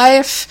adult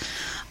life.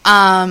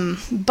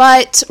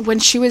 But when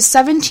she was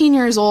 17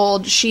 years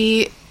old,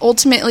 she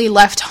ultimately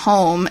left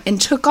home and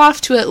took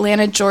off to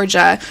Atlanta,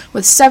 Georgia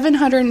with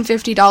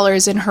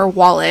 $750 in her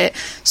wallet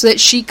so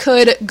that she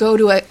could go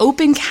to an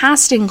open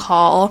casting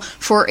call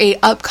for a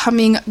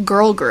upcoming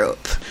girl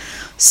group.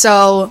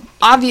 So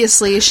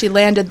obviously she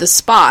landed the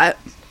spot.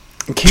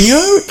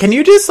 Can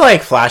you just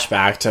like flash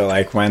back to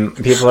like when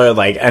people are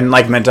like, and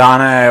like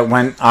Madonna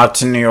went out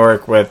to New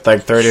York with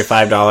like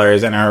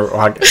 $35 in her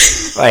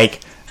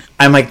like,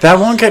 I'm like, that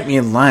won't get me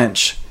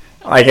lunch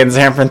like in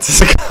San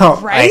Francisco,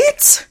 right?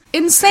 Like,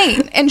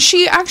 insane. And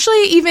she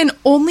actually even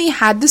only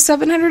had the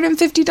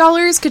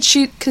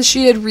 $750 because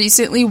she had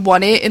recently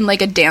won it in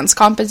like a dance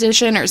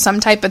competition or some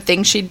type of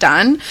thing she'd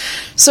done.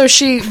 So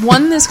she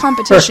won this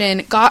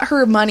competition, got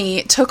her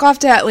money, took off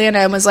to Atlanta,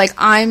 and was like,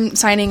 I'm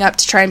signing up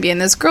to try and be in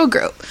this girl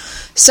group.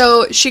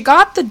 So she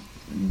got the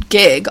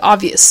gig,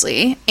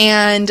 obviously,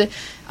 and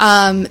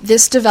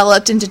this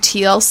developed into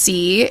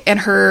TLC, and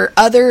her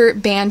other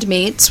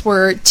bandmates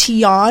were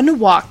Tion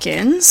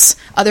Watkins,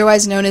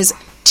 otherwise known as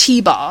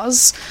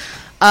T-Boz,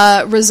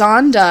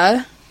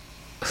 Razonda,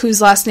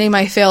 whose last name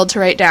I failed to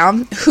write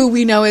down, who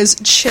we know as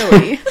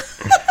Chili.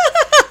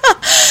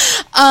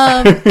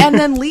 And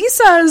then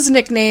Lisa's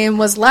nickname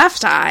was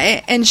Left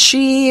Eye, and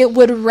she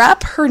would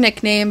rep her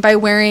nickname by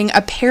wearing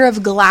a pair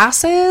of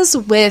glasses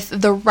with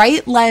the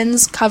right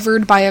lens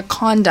covered by a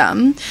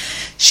condom.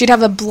 She'd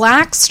have a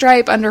black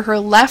stripe under her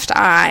left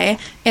eye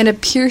and a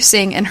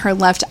piercing in her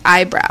left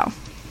eyebrow.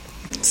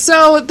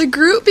 So the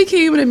group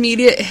became an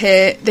immediate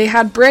hit. They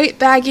had bright,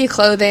 baggy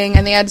clothing,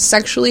 and they had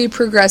sexually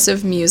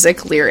progressive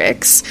music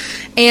lyrics.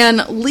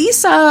 And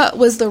Lisa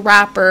was the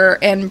rapper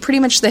and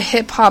pretty much the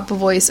hip-hop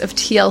voice of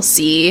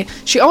TLC.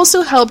 She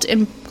also helped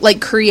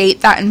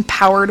create that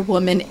empowered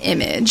woman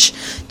image.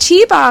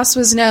 T-Boz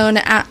was known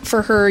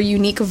for her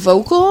unique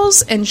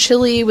vocals, and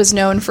Chili was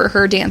known for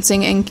her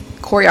dancing and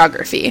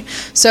choreography.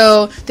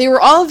 So they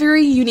were all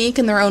very unique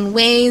in their own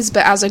ways,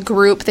 but as a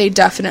group, they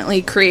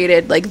definitely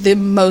created like the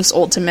most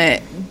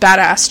ultimate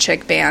badass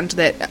chick band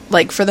that,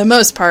 like, for the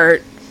most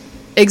part,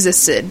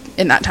 existed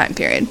in that time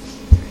period.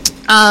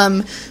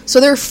 So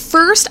their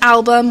first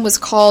album was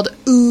called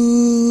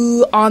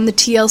Ooh on the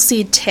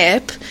TLC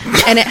Tip,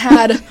 and it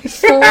had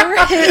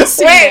 4 hit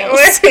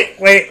singles.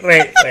 Wait.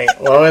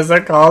 What was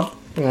it called?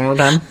 One more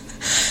time.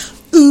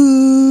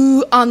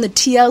 Ooh on the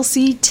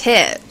TLC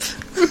Tip.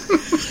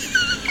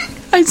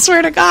 I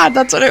swear to God,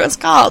 that's what it was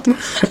called.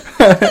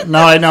 No,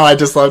 I know. I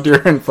just loved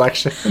your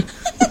inflection.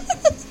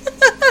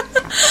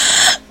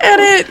 And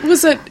it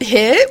was a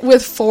hit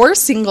with 4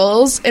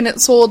 singles, and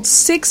it sold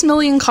 6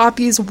 million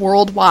copies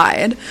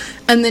worldwide.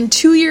 And then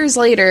 2 years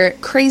later,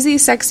 Crazy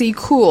Sexy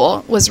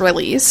Cool was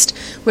released,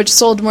 which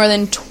sold more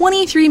than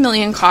 23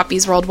 million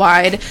copies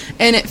worldwide,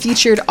 and it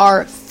featured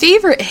our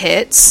favorite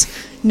hits,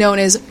 known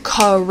as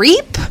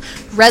Creep,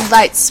 Red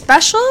Light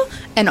Special,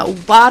 and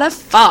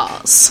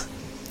Waterfalls.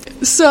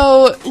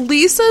 So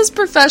Lisa's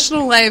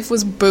professional life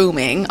was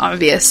booming,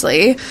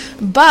 obviously,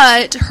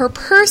 but her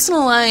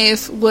personal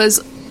life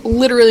was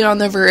literally on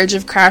the verge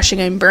of crashing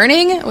and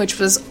burning, which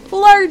was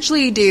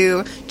largely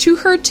due to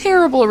her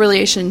terrible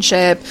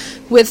relationship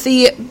with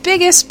the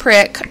biggest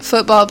prick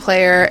football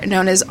player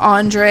known as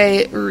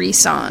Andre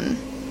Rison,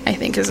 I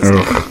think is his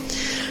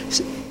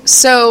name.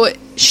 So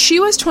she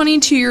was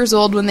 22 years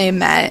old when they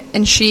met,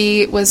 and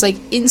she was like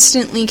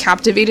instantly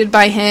captivated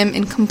by him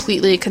and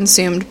completely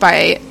consumed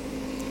by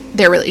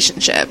their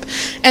relationship.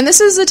 And this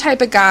is the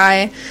type of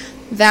guy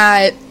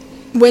that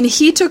when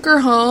he took her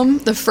home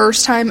the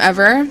first time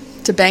ever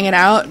to bang it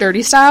out,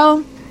 dirty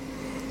style,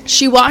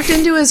 she walked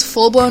into his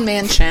full-blown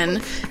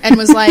mansion and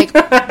was like,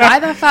 why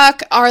the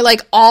fuck are,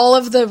 like, all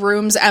of the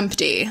rooms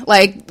empty?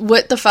 Like,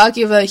 what the fuck?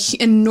 You have an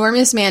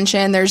enormous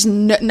mansion. There's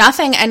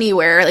nothing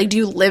anywhere. Like, do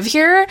you live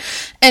here?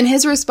 And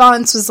his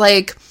response was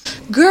like,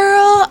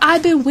 girl,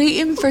 I've been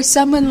waiting for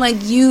someone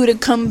like you to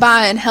come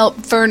by and help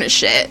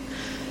furnish it.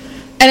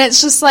 And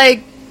it's just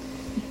like,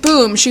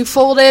 boom, she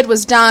folded,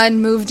 was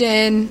done, moved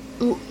in,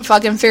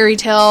 fucking fairy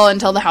tale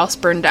until the house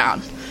burned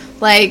down.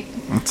 Like,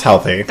 it's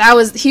healthy.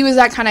 He was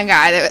that kind of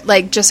guy that,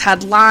 like, just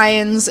had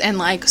lines and,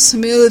 like,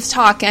 smooth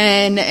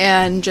talking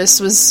and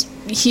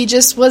he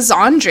just was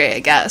Andre, I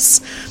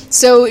guess.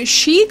 So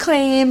she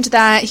claimed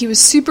that he was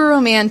super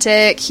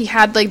romantic, he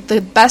had, like,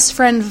 the best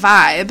friend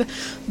vibe,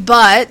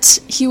 but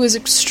he was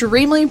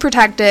extremely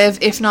protective,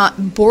 if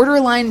not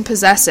borderline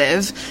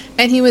possessive,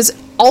 and he was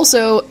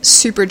also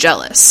super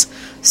jealous.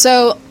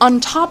 So on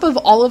top of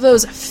all of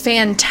those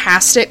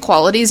fantastic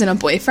qualities in a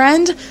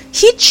boyfriend,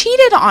 he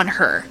cheated on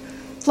her.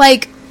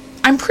 Like,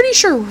 I'm pretty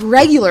sure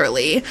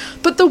regularly,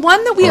 but the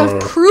one that we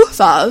have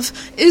proof of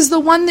is the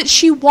one that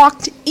she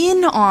walked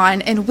in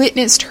on and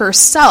witnessed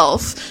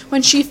herself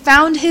when she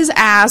found his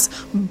ass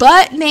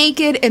butt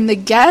naked in the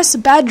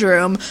guest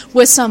bedroom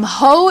with some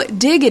hoe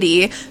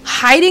diggity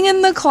hiding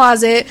in the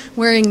closet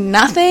wearing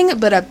nothing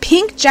but a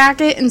pink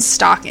jacket and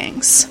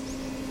stockings.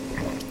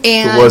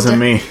 And it wasn't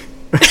me.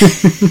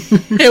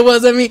 It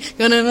wasn't me.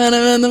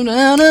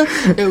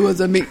 It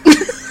wasn't me.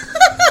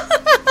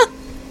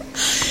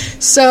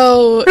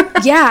 So,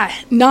 yeah,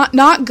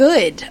 not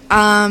good.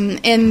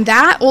 And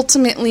that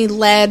ultimately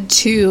led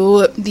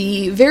to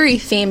the very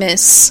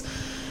famous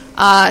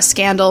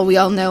scandal we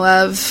all know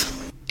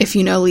of, if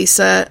you know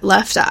Lisa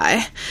Left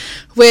Eye,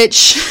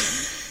 which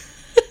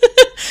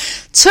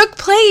took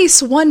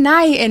place one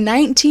night in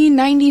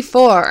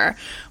 1994.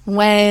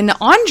 When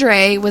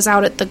Andre was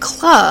out at the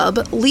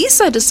club,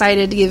 Lisa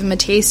decided to give him a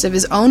taste of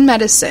his own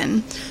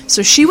medicine.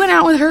 So she went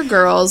out with her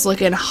girls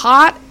looking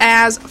hot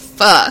as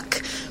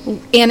fuck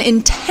and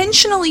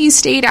intentionally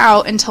stayed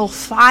out until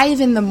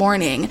 5 in the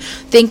morning,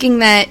 thinking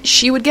that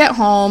she would get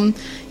home,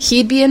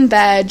 he'd be in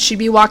bed, she'd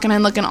be walking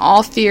in looking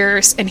all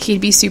fierce, and he'd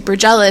be super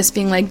jealous,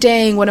 being like,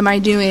 dang, what am I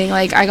doing?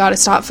 Like, I gotta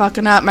stop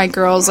fucking up. My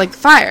girl's like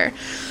fire.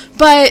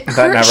 But she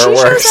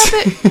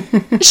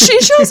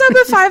shows up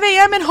at 5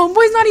 a.m. and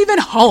homeboy's not even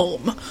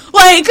home.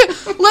 Like,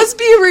 let's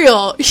be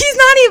real. He's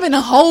not even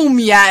home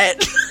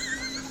yet.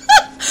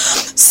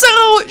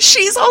 So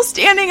she's all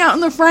standing out in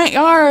the front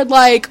yard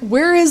like,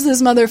 where is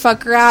this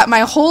motherfucker at?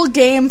 My whole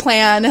game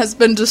plan has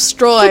been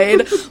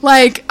destroyed.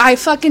 Like, I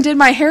fucking did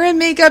my hair and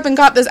makeup and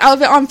got this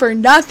outfit on for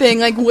nothing.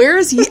 Like, where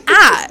is he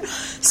at?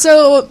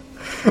 So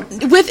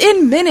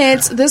within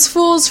minutes, this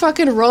fool's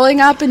fucking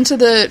rolling up into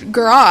the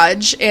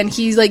garage, and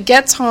he, like,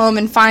 gets home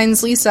and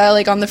finds Lisa,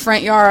 like, on the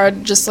front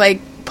yard, just,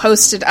 like,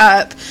 posted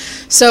up.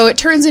 So it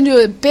turns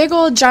into a big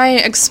old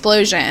giant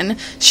explosion.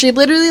 She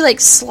literally, like,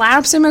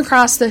 slaps him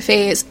across the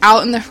face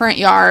out in the front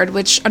yard,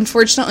 which,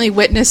 unfortunately,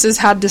 witnesses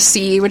had to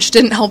see, which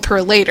didn't help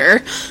her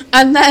later.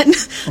 And then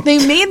they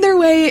made their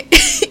way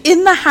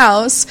in the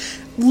house,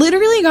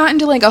 literally got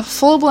into, like, a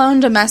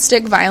full-blown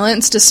domestic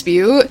violence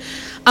dispute.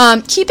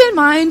 Keep in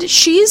mind,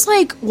 she's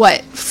like,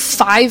 what,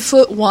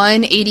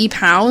 5'1", 80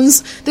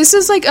 pounds? This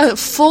is like a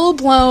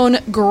full-blown,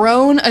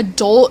 grown,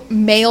 adult,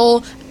 male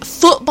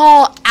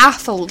football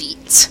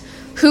athlete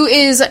who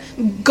is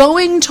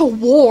going to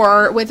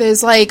war with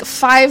his, like,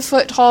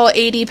 5-foot-tall,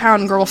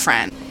 80-pound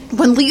girlfriend.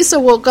 When Lisa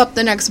woke up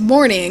the next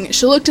morning,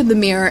 she looked in the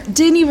mirror,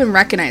 didn't even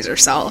recognize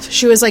herself.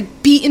 She was,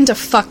 like, beaten to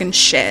fucking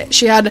shit.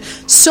 She had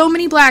so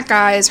many black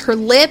eyes. Her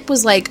lip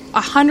was, like,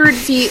 100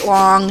 feet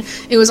long.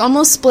 It was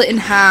almost split in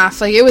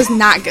half. Like, it was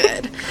not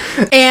good.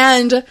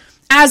 And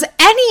as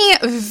any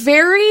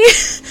very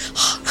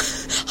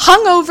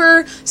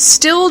hungover,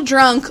 still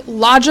drunk,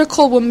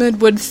 logical woman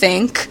would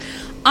think,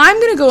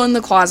 I'm going to go in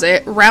the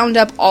closet, round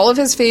up all of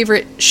his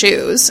favorite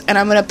shoes, and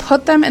I'm going to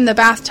put them in the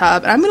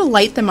bathtub, and I'm going to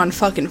light them on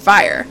fucking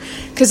fire.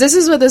 Because this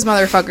is what this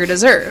motherfucker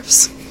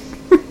deserves.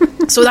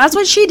 So that's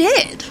what she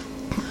did.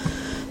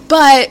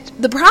 But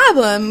the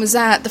problem was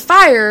that the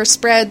fire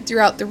spread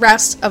throughout the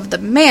rest of the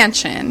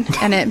mansion,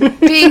 and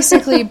it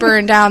basically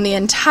burned down the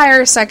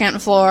entire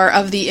second floor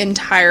of the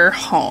entire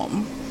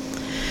home.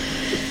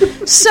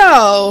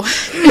 So,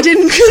 it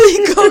didn't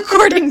really go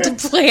according to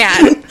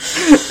plan.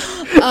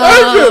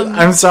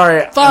 I'm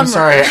sorry. Bummer. I'm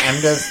sorry.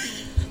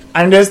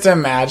 I'm just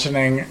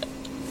imagining.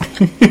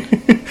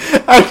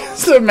 I'm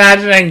just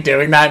imagining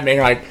doing that and being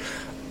like,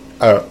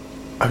 oh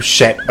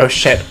shit, oh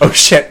shit, oh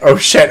shit, oh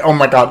shit, oh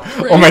my god,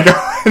 oh my god,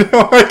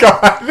 oh my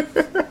god.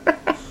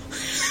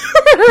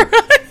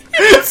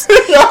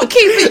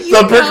 Okay,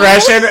 but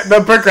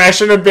the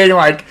progression of being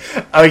like,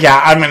 oh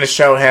yeah, I'm gonna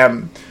show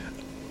him.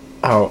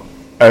 Oh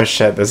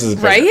shit, this is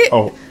big. Right?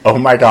 Oh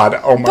my god,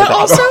 oh my but god,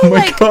 also, oh my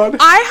like, god.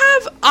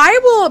 I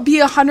will be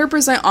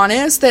 100%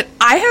 honest that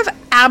I have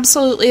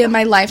absolutely in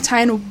my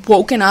lifetime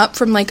woken up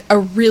from, like, a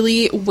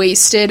really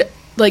wasted,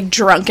 like,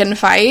 drunken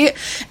fight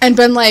and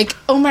been like,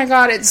 oh my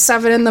god, it's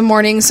 7 in the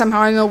morning,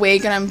 somehow I'm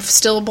awake and I'm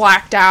still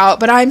blacked out,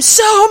 but I'm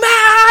so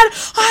mad!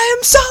 I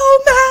am so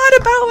mad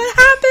about what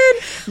happened!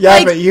 Yeah,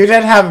 like, but you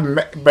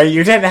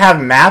didn't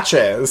have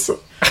matches.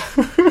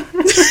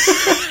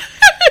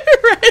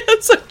 Right,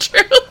 that's so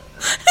true.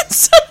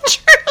 It's so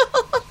true.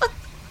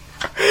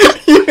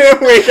 You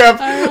didn't wake up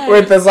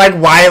with this, like,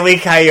 Wile E.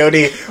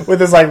 Coyote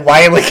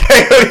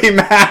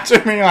match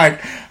and being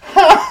like,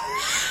 huh.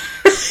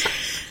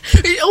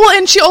 Well,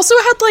 and she also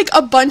had, like,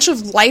 a bunch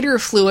of lighter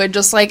fluid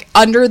just, like,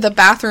 under the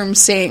bathroom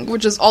sink,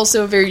 which is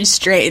also very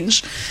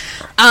strange.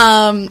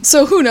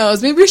 So who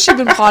knows? Maybe she'd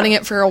been plotting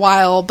it for a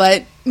while,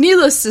 but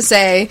needless to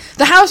say,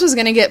 the house was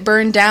going to get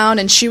burned down,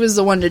 and she was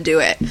the one to do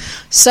it.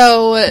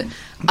 So,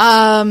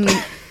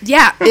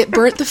 yeah, it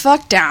burnt the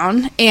fuck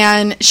down,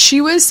 and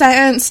she was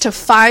sentenced to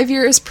 5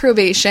 years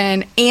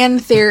probation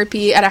and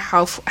therapy at a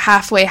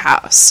halfway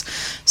house.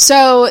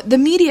 So the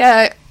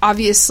media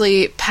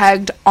obviously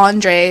pegged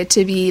Andre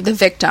to be the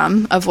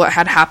victim of what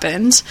had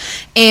happened,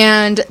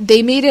 and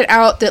they made it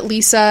out that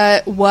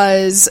Lisa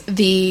was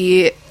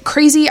the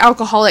crazy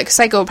alcoholic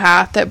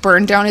psychopath that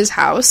burned down his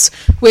house,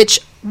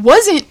 which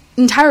wasn't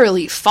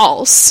entirely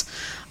false.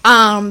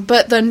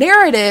 But the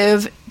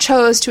narrative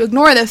chose to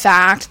ignore the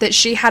fact that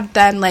she had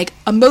been, like,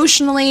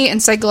 emotionally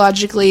and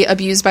psychologically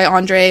abused by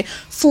Andre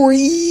for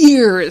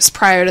years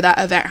prior to that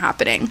event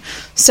happening.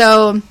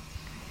 So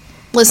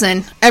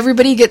Listen,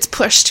 everybody gets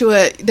pushed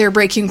to their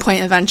breaking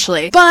point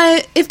eventually.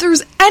 But if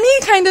there's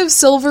any kind of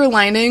silver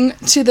lining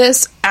to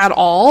this at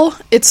all,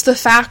 it's the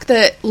fact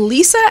that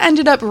Lisa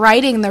ended up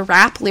writing the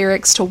rap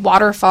lyrics to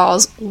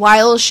Waterfalls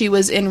while she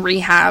was in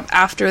rehab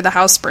after the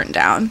house burned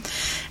down.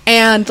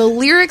 And the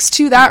lyrics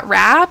to that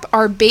rap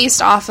are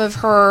based off of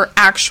her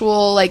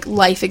actual, like,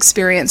 life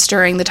experience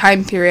during the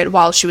time period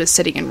while she was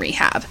sitting in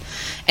rehab.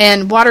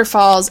 And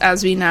Waterfalls,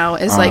 as we know,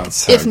 is,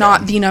 if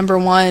not the number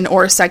one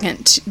or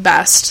second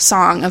best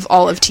song of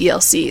all of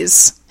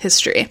TLC's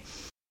history.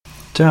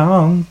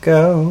 Don't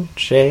go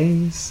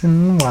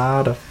chasing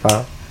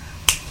waterfalls.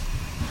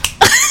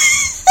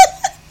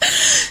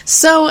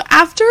 So,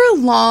 after a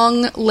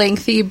long,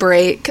 lengthy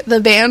break,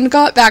 the band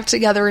got back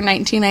together in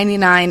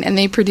 1999, and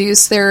they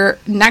produced their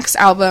next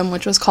album,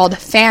 which was called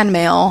Fan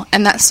Mail,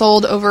 and that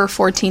sold over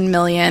 14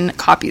 million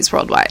copies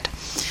worldwide.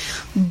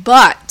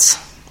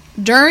 But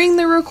during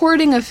the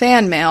recording of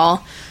Fan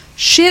Mail,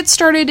 shit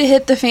started to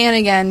hit the fan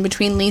again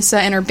between Lisa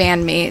and her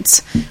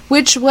bandmates,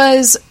 which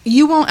was,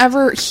 you won't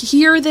ever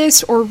hear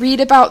this or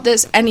read about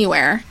this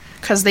anywhere,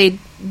 because the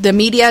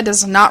media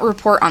does not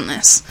report on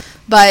this.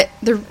 But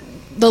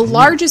the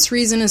largest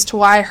reason as to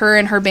why her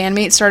and her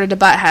bandmates started to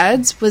butt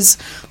heads was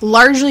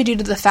largely due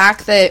to the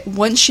fact that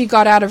once she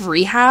got out of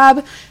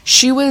rehab,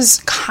 she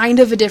was kind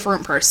of a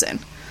different person.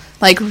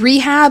 Like,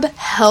 rehab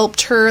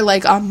helped her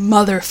like a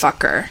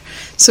motherfucker.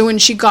 So when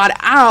she got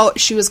out,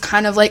 she was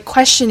kind of like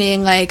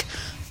questioning, like,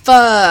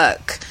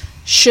 fuck,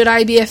 should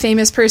I be a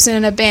famous person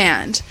in a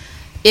band?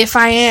 If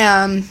I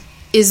am,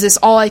 is this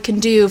all I can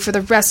do for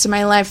the rest of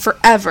my life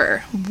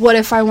forever? What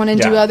if I want to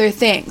do other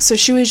things? So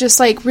she was just,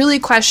 like, really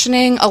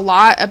questioning a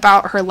lot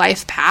about her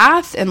life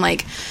path and,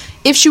 like,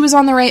 if she was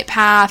on the right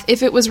path,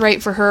 if it was right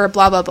for her,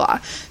 blah, blah, blah.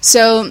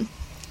 So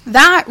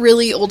that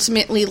really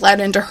ultimately led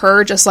into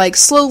her just, like,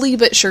 slowly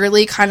but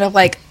surely kind of,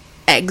 like,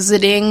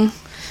 exiting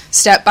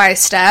step by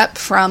step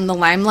from the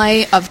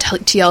limelight of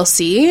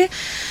TLC.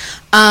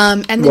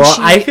 And then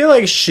I feel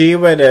like she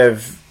would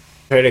have...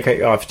 Sorry to cut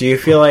you off. Do you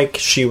feel like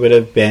she would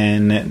have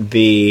been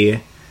the...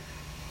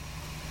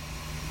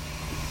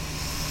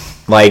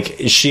 Like,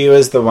 she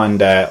was the one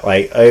that,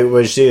 like,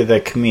 was she the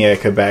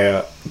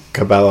Camila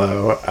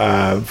Cabello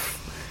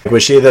of...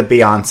 Was she the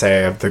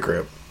Beyonce of the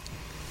group?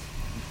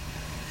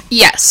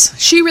 Yes,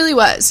 she really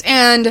was.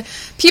 And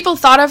people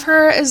thought of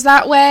her as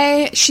that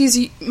way.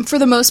 She's, for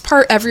the most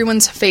part,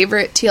 everyone's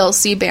favorite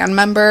TLC band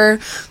member.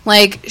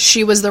 Like,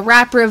 she was the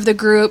rapper of the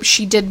group.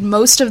 She did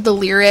most of the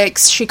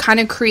lyrics. She kind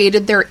of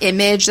created their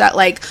image, that,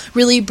 like,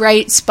 really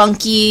bright,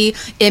 spunky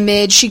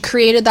image. She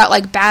created that,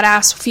 like,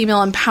 badass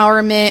female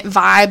empowerment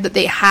vibe that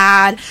they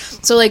had.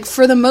 So, like,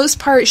 for the most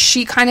part,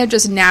 she kind of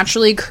just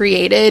naturally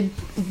created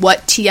what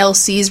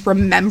TLC's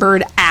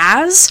remembered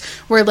as,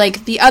 where,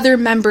 like, the other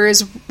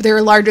members,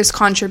 their largest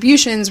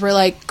contributions were,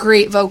 like,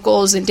 great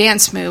vocals and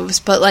dance moves,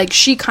 but, like,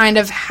 she kind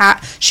of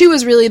she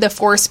was really the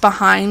force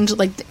behind,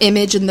 like, the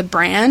image and the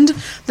brand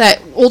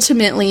that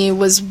ultimately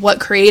was what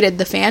created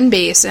the fan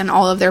base and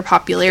all of their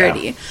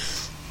popularity. Yeah.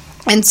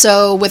 And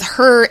so with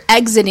her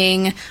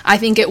exiting, I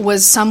think it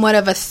was somewhat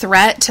of a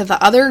threat to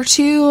the other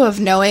two of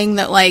knowing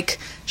that, like,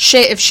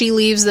 shit, if she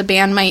leaves, the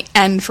band might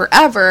end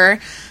forever.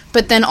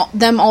 But then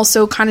them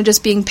also kind of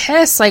just being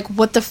pissed, like,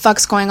 what the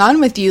fuck's going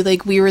on with you?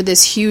 Like, we were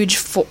this huge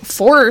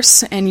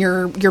force, and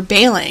you're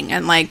bailing,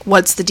 and, like,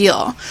 what's the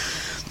deal?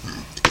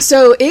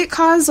 So it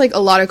caused, like, a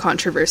lot of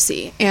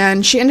controversy,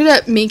 and she ended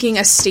up making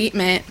a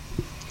statement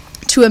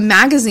to a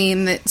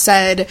magazine that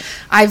said,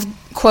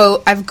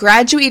 quote, I've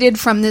graduated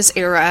from this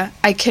era.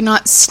 I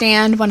cannot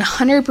stand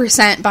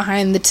 100%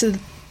 behind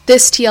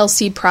this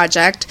TLC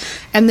project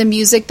and the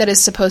music that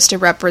is supposed to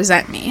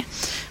represent me.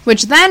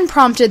 Which then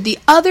prompted the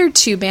other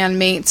two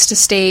bandmates to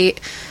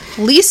state,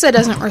 Lisa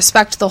doesn't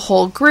respect the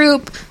whole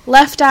group.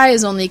 Left Eye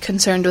is only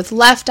concerned with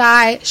Left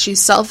Eye.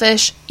 She's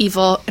selfish,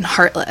 evil, and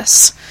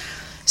heartless.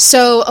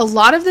 So a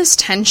lot of this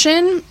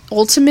tension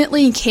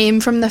ultimately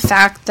came from the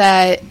fact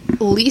that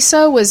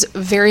Lisa was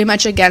very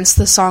much against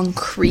the song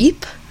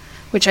Creep,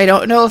 which I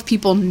don't know if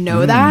people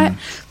know that,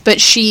 but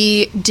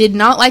she did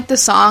not like the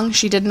song.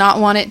 She did not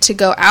want it to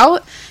go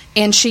out.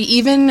 And she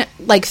even,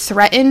 like,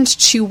 threatened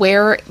to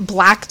wear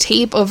black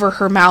tape over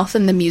her mouth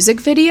in the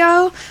music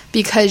video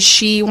because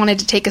she wanted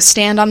to take a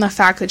stand on the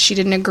fact that she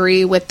didn't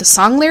agree with the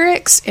song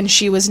lyrics, and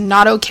she was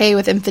not okay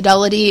with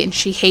infidelity, and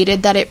she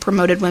hated that it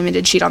promoted women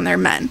to cheat on their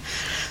men.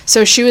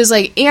 So she was,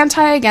 like,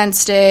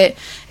 against it,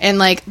 and,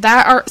 like,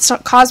 that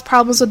caused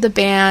problems with the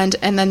band,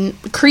 and then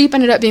Creep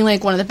ended up being,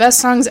 like, one of the best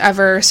songs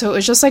ever, so it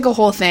was just, like, a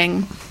whole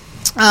thing.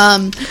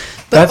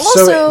 But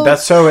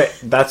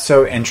that's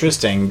so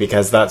interesting,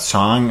 because that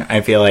song,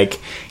 I feel like,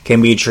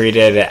 can be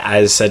treated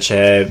as such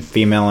a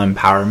female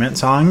empowerment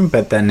song,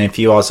 but then if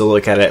you also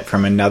look at it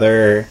from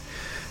another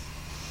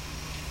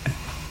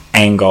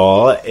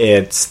angle,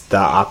 it's the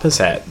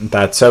opposite.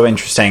 That's so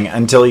interesting.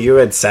 Until you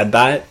had said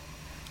that,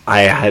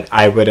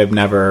 I would have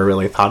never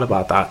really thought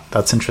about that.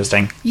 That's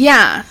interesting.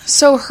 Yeah.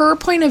 So her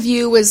point of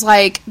view was,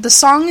 like, the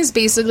song is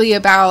basically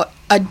about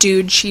a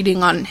dude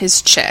cheating on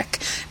his chick.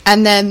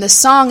 And then the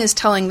song is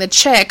telling the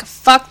chick,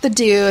 fuck the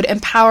dude,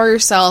 empower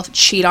yourself,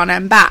 cheat on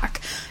him back.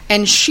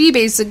 And she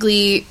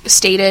basically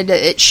stated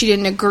that she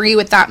didn't agree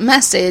with that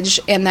message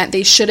and that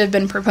they should have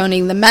been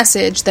proponing the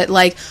message that,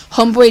 like,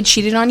 homeboy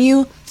cheated on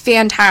you,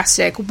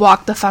 fantastic,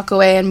 walk the fuck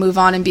away and move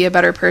on and be a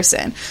better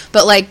person.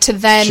 But, like, to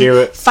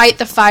then fight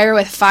the fire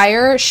with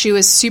fire, she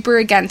was super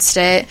against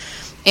it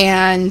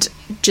and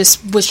just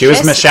was She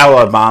was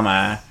Michelle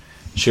Obama.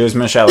 She was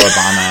Michelle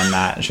Obama in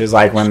that. She was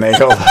like, when they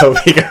go low,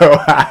 we go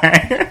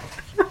high.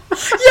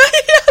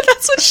 Yeah,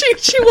 that's what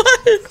she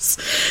was.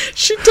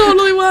 She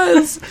totally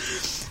was.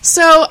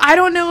 So I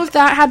don't know if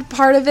that had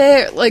part of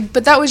it, like,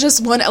 but that was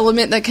just one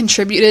element that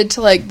contributed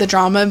to, like, the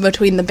drama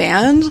between the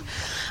band.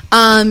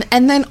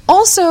 And then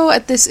also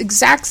at this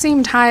exact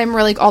same time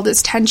where, like, all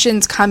this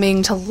tension's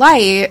coming to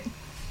light,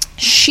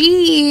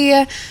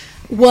 she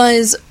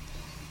was,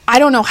 I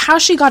don't know how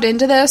she got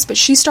into this, but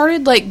she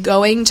started, like,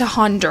 going to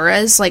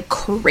Honduras like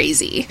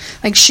crazy.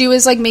 Like, she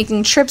was, like,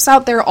 making trips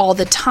out there all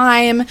the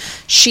time.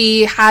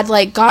 She had,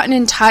 like, gotten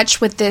in touch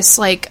with this,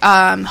 like,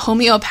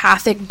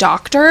 homeopathic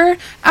doctor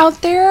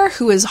out there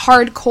who is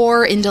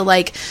hardcore into,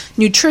 like,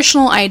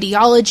 nutritional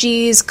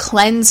ideologies,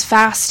 cleanse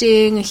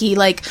fasting. He,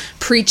 like,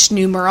 preached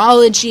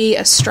numerology,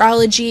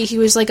 astrology. He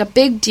was, like, a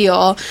big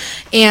deal.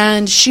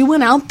 And she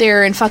went out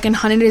there and fucking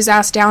hunted his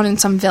ass down in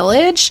some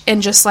village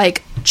and just,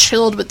 like,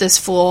 chilled with this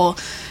fool.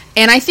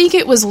 And I think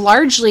it was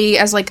largely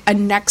as, like, a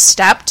next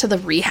step to the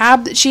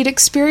rehab that she'd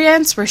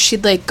experienced, where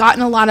she'd, like,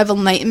 gotten a lot of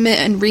enlightenment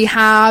in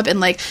rehab, and,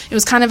 like, it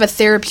was kind of a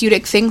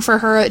therapeutic thing for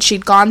her that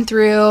she'd gone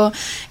through,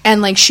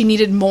 and, like, she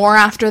needed more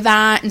after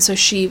that. And so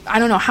she, I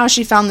don't know how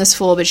she found this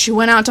fool, but she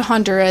went out to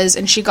Honduras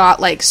and she got,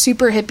 like,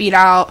 super hippied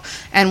out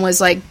and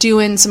was, like,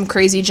 doing some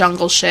crazy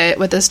jungle shit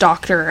with this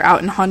doctor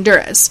out in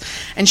Honduras.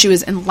 And she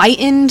was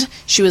enlightened,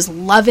 she was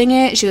loving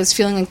it, she was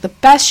feeling like the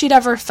best she'd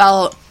ever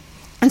felt.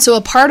 And so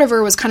a part of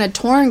her was kind of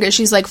torn because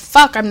she's like,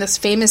 fuck, I'm this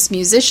famous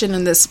musician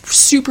in this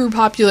super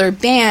popular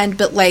band,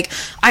 but, like,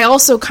 I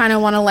also kind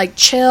of want to, like,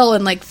 chill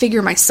and, like,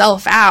 figure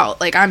myself out.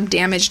 Like, I'm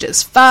damaged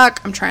as fuck.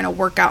 I'm trying to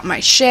work out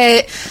my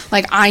shit.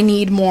 Like, I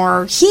need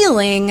more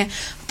healing.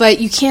 But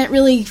you can't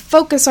really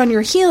focus on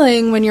your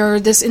healing when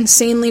you're this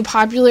insanely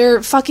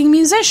popular fucking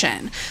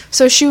musician.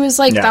 So she was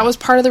like, that was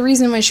part of the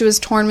reason why she was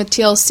torn with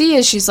TLC,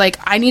 is she's like,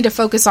 I need to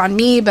focus on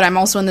me, but I'm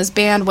also in this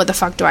band. What the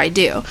fuck do I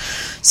do?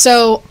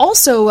 So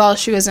also while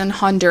she was in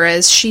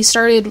Honduras, she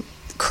started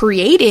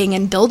creating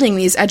and building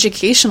these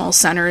educational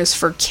centers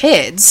for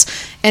kids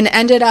and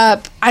ended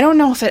up, I don't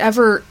know if it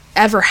ever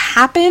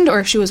happened or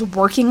if she was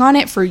working on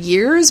it for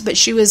years, but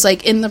she was,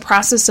 like, in the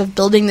process of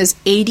building this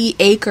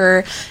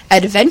 80-acre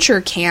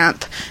adventure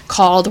camp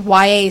called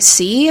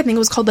YAC. I think it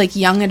was called, like,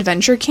 Young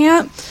Adventure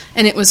Camp,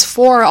 and it was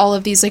for all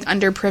of these, like,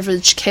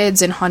 underprivileged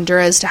kids in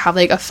Honduras to have,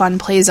 like, a fun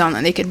play zone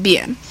that they could be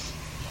in.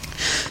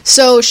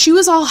 So she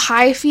was all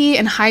hyphy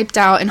and hyped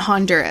out in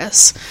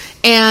Honduras.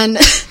 And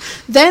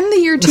then the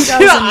year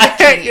 2000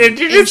 came. Did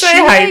you just say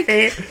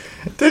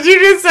hyphy? Did you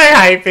just say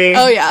hyphy?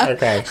 Oh, yeah.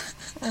 Okay.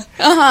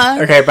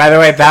 Okay, by the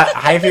way, that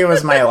hyphy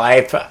was my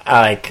life,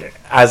 like,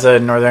 as a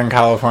Northern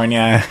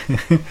California,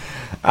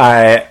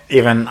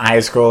 even high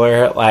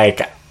schooler.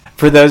 Like,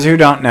 for those who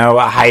don't know,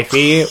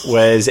 hyphy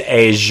was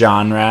a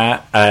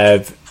genre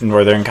of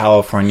Northern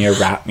California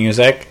rap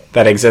music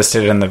that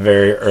existed in the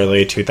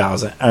early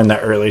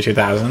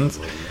 2000s,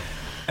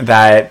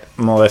 that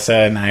Melissa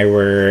and I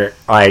were,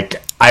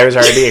 like, I was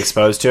already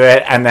exposed to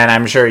it, and then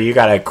I'm sure you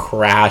got a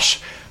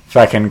crash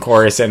fucking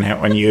chorus in it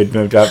when you had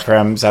moved up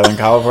from Southern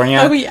California.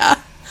 Oh,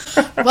 yeah.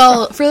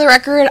 Well, for the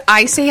record,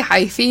 I say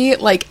hyphy,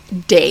 like,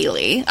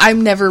 daily.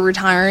 I'm never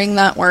retiring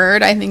that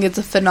word. I think it's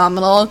a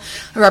phenomenal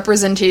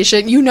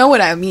representation. You know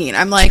what I mean.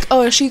 I'm like,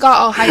 oh, she got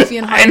all hyphy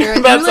and Honduras.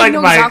 You like, know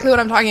exactly what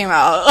I'm talking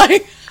about.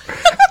 Like,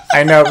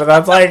 I know, but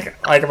that's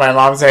like my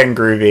mom saying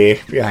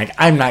groovy. Be like,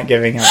 I'm not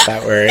giving up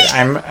that word.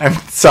 I'm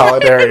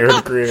solidary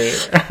with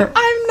groovy.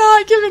 I'm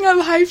not giving up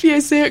hyphy. I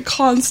say it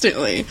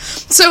constantly.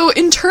 So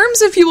in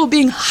terms of people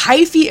being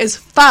hyphy as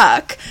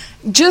fuck,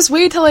 just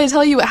wait till I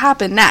tell you what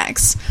happened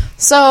next.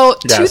 So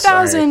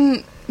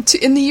in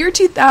the year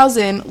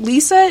 2000,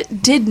 Lisa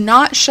did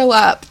not show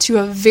up to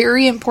a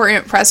very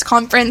important press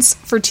conference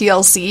for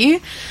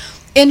TLC,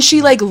 and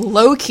she, like,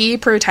 low-key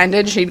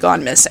pretended she'd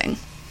gone missing.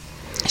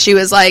 She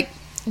was, like,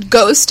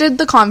 ghosted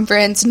the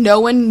conference, no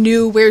one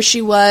knew where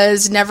she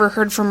was, never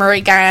heard from her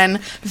again,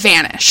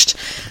 vanished.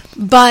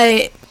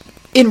 But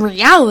in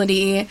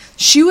reality,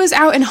 she was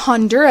out in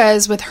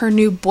Honduras with her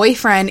new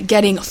boyfriend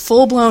getting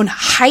full-blown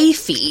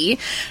hyphy,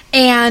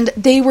 and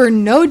they were,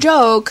 no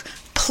joke,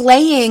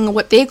 playing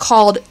what they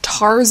called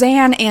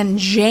Tarzan and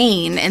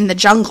Jane in the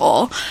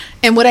jungle.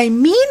 And what I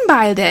mean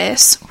by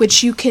this,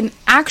 which you can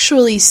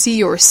actually see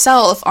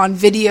yourself on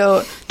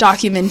video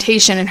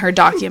documentation in her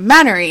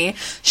documentary,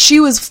 she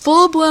was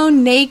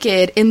full-blown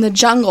naked in the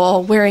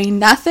jungle wearing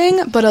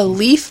nothing but a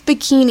leaf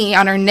bikini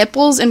on her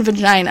nipples and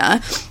vagina,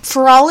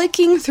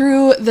 frolicking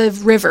through the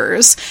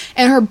rivers.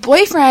 And her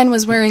boyfriend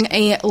was wearing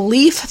a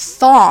leaf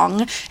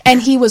thong,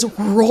 and he was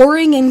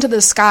roaring into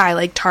the sky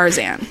like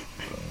Tarzan.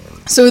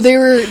 So they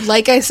were,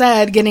 like I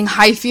said, getting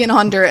hyphy in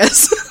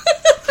Honduras.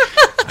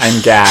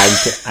 I'm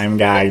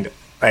gagged.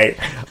 Like,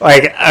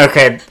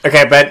 okay,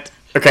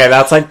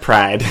 that's like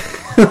Pride.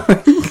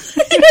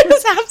 It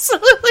is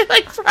absolutely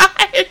like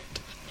Pride.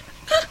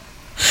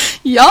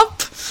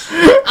 Yup.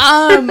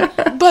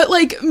 But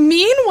like,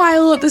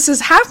 meanwhile this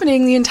is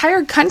happening, the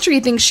entire country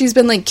thinks she's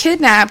been like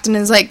kidnapped and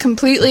is like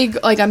completely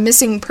like a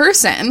missing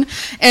person,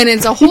 and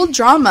it's a whole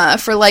drama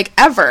for like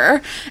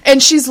ever,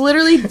 and she's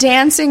literally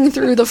dancing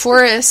through the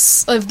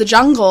forests of the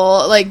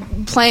jungle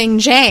like playing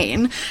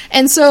Jane.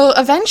 And so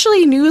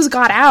eventually news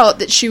got out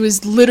that she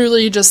was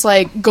literally just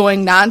like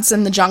going nuts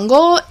in the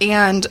jungle,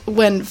 and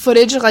when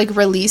footage like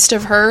released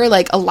of her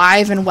like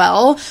alive and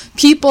well,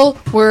 people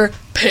were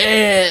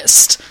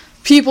pissed.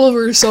 People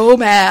were so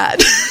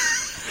mad.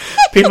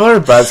 People are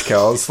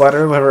buzzkills. Let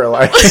her live her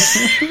life.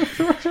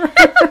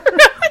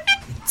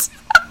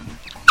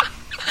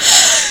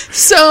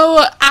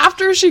 So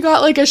after she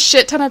got like a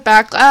shit ton of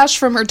backlash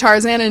from her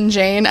Tarzan and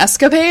Jane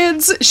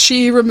escapades,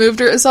 she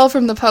removed herself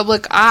from the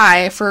public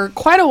eye for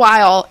quite a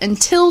while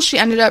until she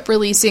ended up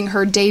releasing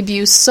her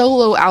debut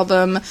solo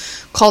album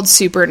called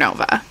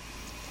Supernova.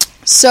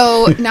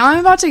 So now I'm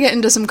about to get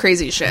into some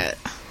crazy shit.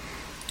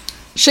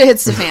 Shit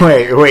hits the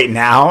fan. Wait,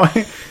 now?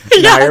 Yeah.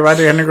 Now you're about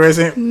to get into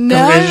crazy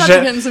Now I'm about shit?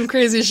 to get into some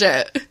crazy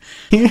shit.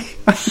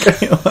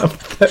 I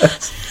love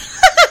this.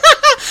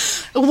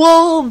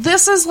 Well,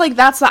 this is like,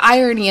 that's the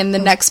irony in the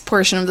next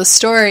portion of the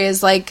story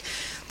is like,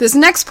 this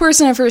next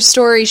portion of her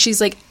story,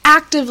 she's like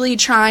actively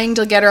trying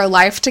to get her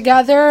life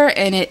together,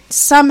 and it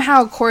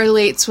somehow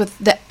correlates with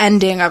the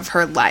ending of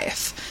her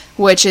life,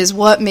 which is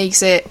what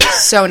makes it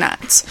so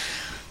nuts.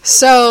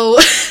 So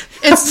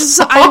it's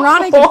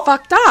ironic and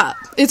fucked up.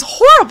 It's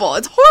horrible.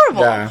 It's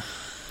horrible. Yeah.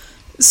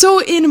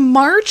 So in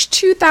March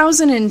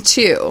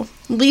 2002,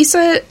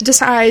 Lisa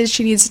decides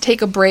she needs to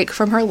take a break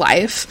from her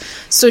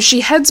life, so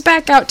she heads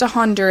back out to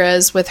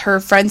Honduras with her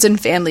friends and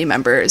family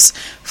members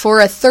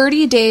for a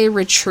 30-day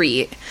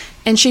retreat,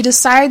 and she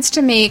decides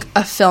to make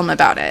a film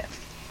about it.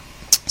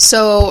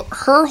 So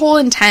her whole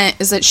intent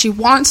is that she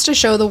wants to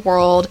show the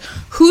world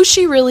who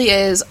she really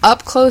is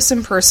up close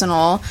and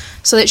personal,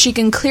 so that she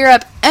can clear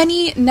up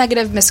any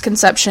negative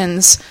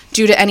misconceptions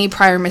due to any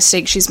prior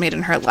mistakes she's made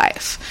in her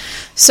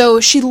life. So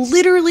she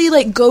literally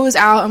like goes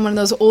out on one of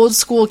those old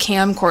school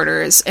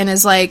camcorders and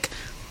is like,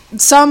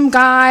 some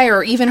guy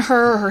or even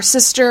her or her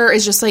sister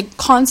is just like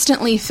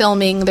constantly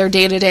filming their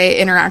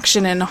day-to-day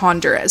interaction in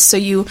Honduras. So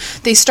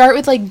they start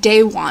with like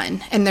day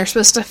 1 and they're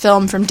supposed to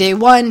film from day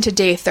 1 to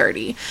day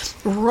 30.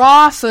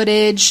 Raw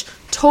footage,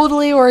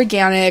 totally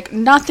organic,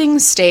 nothing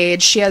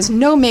staged. She has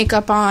no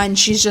makeup on.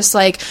 She's just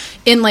like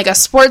in like a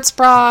sports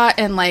bra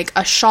and like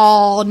a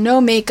shawl,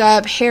 no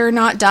makeup, hair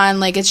not done.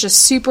 Like it's just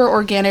super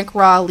organic,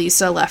 raw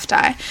Lisa Left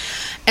Eye.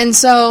 And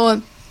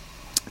so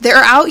they're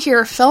out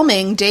here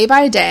filming day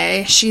by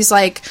day. She's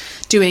like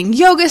doing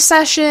yoga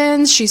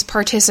sessions. She's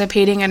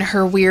participating in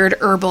her weird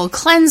herbal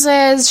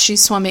cleanses.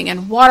 She's swimming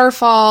in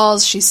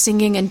waterfalls. She's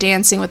singing and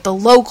dancing with the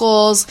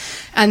locals.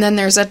 And then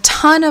there's a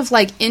ton of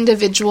like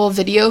individual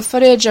video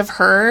footage of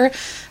her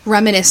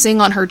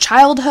reminiscing on her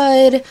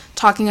childhood,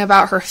 talking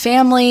about her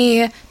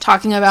family,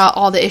 talking about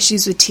all the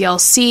issues with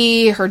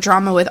TLC, her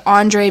drama with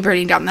Andre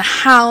burning down the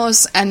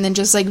house, and then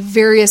just like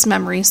various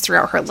memories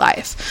throughout her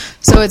life.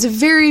 So it's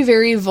very,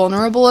 very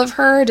vulnerable of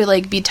her to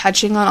like be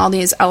touching on all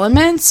these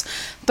elements,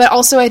 but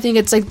also I think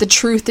it's like the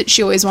truth that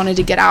she always wanted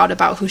to get out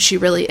about who she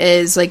really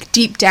is, like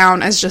deep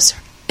down as just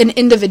an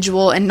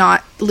individual and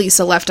not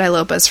Lisa Left Eye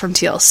Lopez from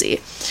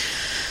TLC.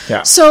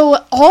 Yeah.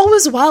 So all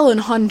was well in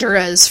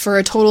Honduras for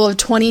a total of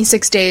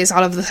 26 days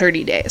out of the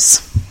 30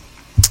 days.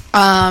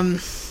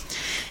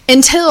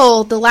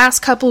 Until the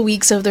last couple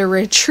weeks of the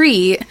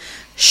retreat,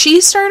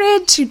 she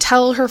started to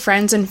tell her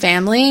friends and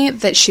family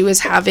that she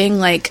was having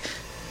like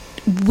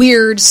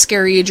weird,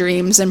 scary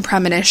dreams and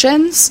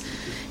premonitions.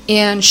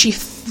 And she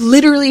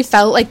literally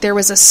felt like there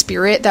was a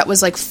spirit that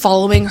was like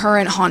following her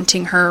and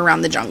haunting her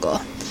around the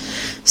jungle.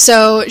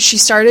 So she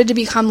started to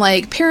become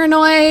like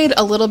paranoid,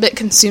 a little bit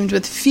consumed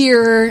with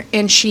fear,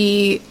 and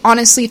she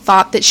honestly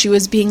thought that she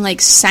was being like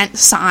sent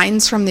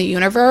signs from the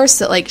universe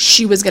that like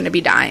she was going to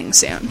be dying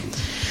soon.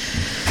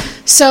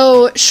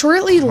 So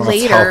shortly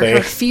later,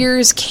 her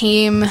fears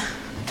came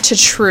to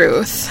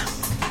truth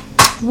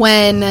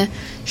when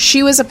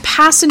she was a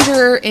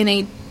passenger in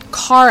a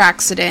car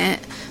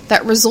accident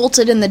that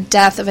resulted in the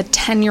death of a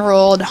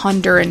 10-year-old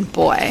Honduran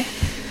boy.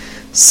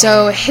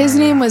 So his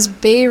name was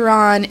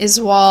Bayron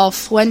Iswal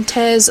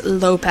Fuentes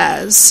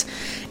Lopez,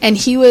 and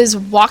he was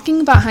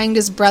walking behind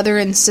his brother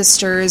and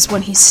sisters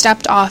when he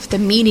stepped off the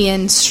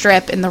median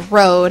strip in the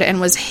road and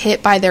was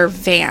hit by their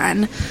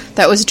van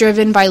that was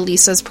driven by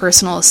Lisa's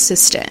personal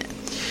assistant.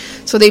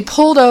 So they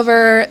pulled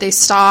over, they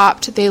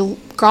stopped, they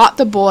got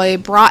the boy,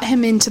 brought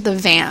him into the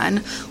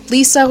van.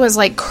 Lisa was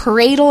like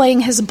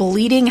cradling his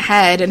bleeding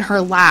head in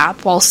her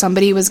lap while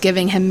somebody was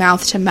giving him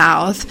mouth to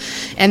mouth,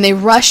 and they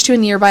rushed to a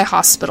nearby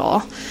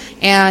hospital.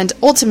 And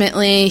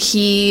ultimately,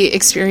 he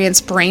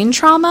experienced brain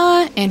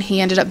trauma, and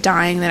he ended up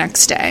dying the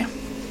next day.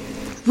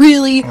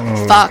 Really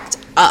fucked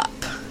up.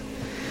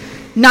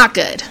 Not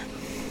good.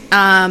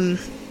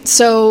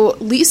 So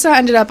Lisa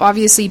ended up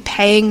obviously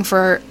paying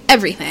for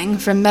everything,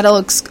 from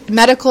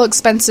medical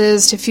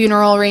expenses to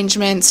funeral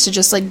arrangements to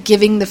just, like,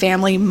 giving the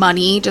family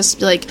money.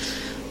 Just, like,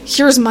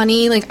 here's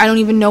money. Like, I don't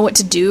even know what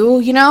to do,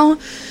 you know?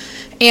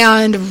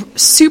 And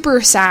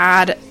super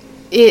sad,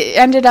 it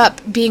ended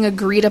up being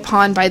agreed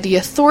upon by the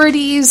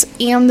authorities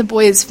and the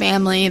boy's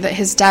family that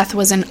his death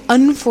was an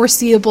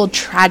unforeseeable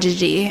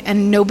tragedy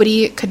and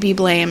nobody could be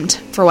blamed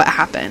for what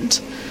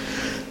happened.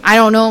 I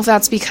don't know if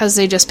that's because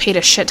they just paid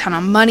a shit ton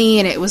of money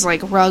and it was,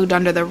 like, rugged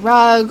under the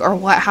rug or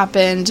what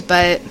happened,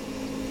 but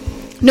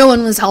no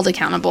one was held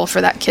accountable for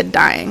that kid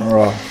dying.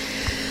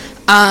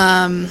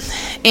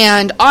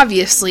 And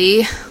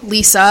obviously,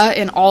 Lisa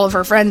and all of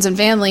her friends and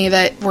family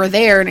that were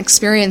there and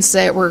experienced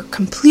it were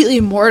completely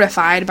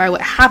mortified by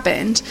what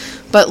happened.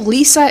 But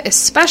Lisa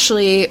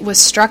especially was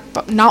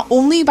struck not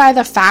only by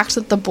the fact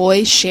that the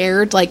boy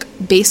shared, like,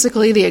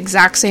 basically the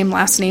exact same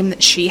last name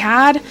that she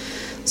had.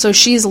 So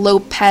she's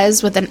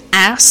Lopez with an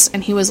S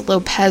and he was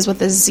Lopez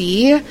with a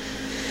Z.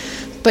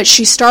 But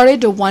she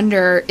started to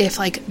wonder if,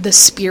 like, the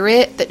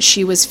spirit that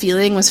she was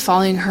feeling was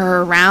following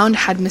her around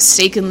had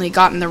mistakenly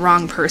gotten the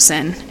wrong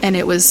person, and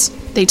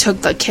they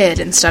took the kid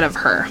instead of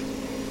her.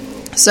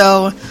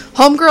 So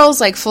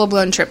homegirl's, like,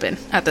 full-blown tripping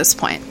at this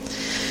point.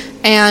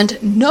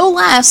 And no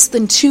less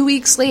than 2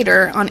 weeks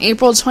later, on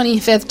April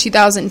 25th,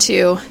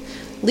 2002,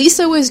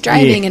 Lisa was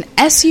driving an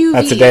SUV.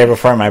 That's the day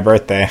before my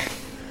birthday.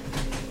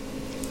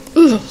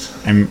 Ooh.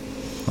 I'm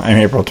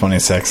April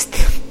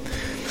 26th.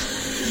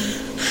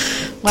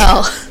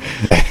 Well,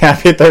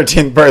 happy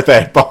 13th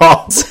birthday,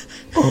 Balls.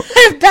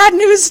 I have bad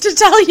news to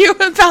tell you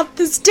about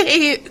this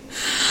date.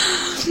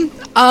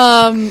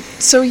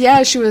 So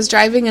yeah, she was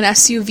driving an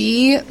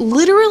SUV,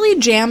 literally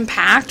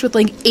jam-packed with,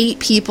 like, 8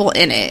 people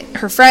in it.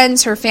 Her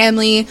friends, her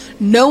family,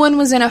 no one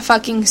was in a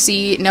fucking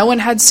seat, no one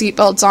had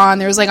seatbelts on,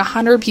 there was, like,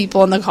 100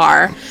 people in the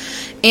car.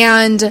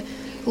 And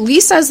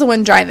Lisa's the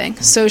one driving.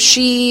 So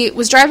she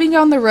was driving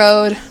down the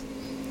road.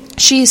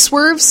 She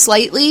swerves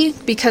slightly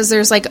because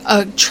there's, like,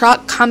 a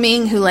truck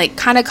coming who, like,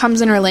 kind of comes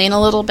in her lane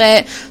a little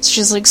bit. So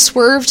she's, like,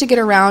 swerved to get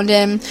around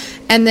him.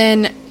 And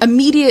then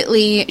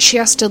immediately she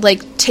has to,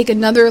 like, take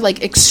another,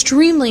 like,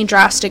 extremely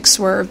drastic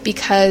swerve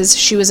because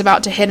she was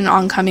about to hit an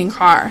oncoming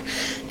car.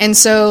 And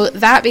so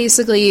that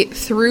basically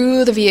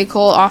threw the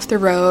vehicle off the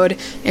road.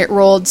 It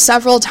rolled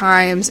several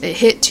times. It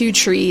hit 2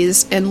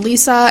 trees. And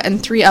Lisa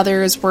and 3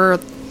 others were,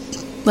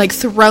 like,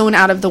 thrown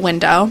out of the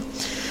window.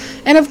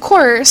 And of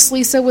course,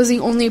 Lisa was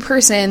the only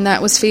person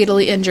that was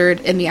fatally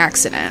injured in the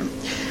accident.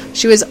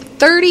 She was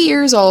 30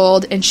 years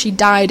old and she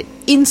died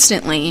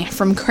instantly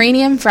from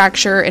cranium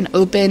fracture and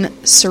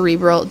open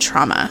cerebral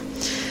trauma.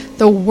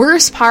 The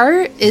worst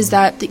part is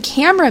that the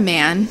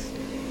cameraman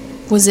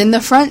was in the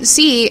front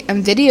seat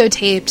and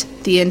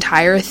videotaped the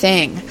entire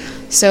thing.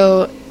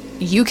 So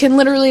you can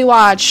literally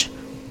watch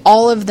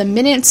all of the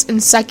minutes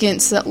and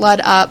seconds that led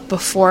up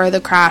before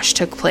the crash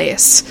took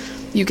place.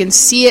 You can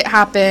see it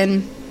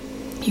happen.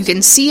 You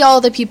can see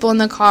all the people in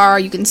the car,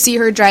 you can see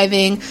her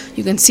driving,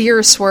 you can see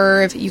her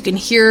swerve, you can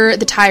hear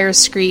the tires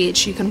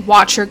screech, you can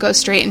watch her go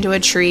straight into a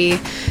tree,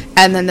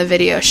 and then the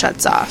video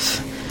shuts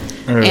off.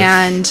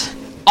 And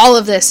all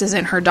of this is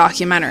in her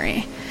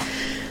documentary.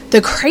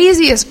 The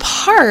craziest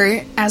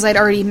part, as I'd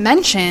already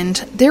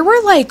mentioned, there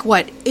were, like,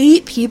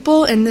 8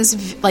 people in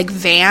this, like,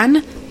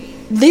 van?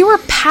 They were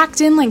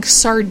packed in like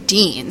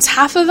sardines.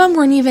 Half of them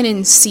weren't even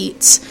in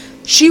seats.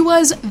 She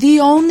was the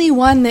only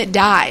one that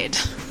died.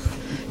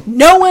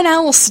 No one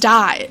else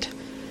died.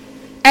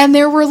 And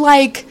there were,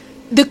 like,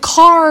 the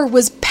car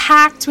was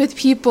packed with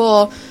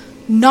people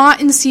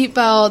not in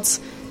seatbelts,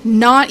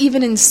 not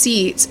even in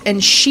seats,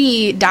 and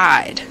she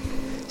died.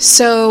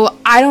 So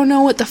I don't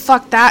know what the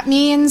fuck that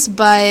means,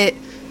 but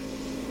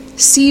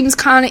seems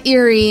kind of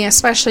eerie,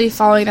 especially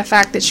following the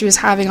fact that she was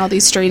having all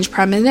these strange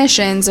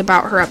premonitions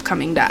about her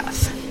upcoming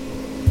death.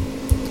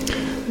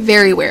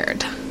 Very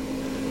weird.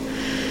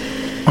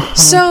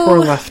 So poor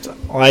left,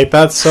 like,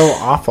 that's so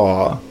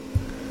awful.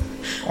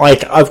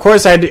 Like, of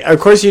course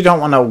you don't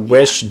want to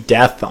wish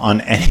death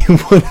on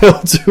anyone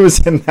else who's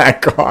in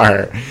that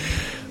car.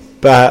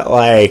 But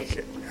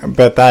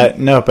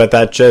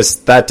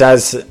that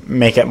does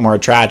make it more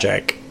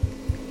tragic.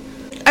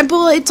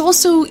 But it's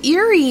also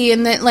eerie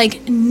in that,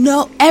 like,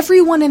 no,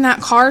 everyone in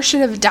that car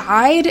should have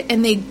died,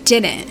 and they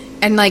didn't.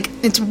 And, like,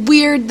 it's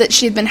weird that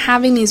she'd been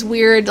having these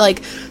weird, like,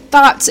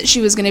 thoughts that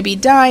she was going to be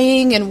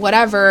dying and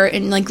whatever,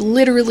 and, like,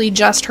 literally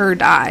just her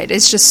died.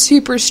 It's just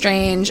super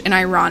strange and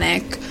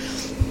ironic.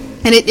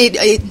 And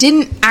it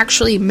didn't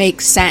actually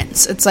make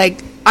sense. It's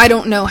like, I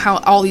don't know how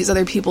all these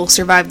other people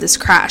survived this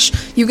crash.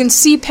 You can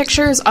see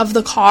pictures of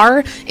the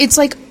car. It's,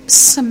 like,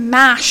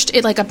 smashed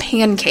it like a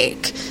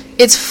pancake.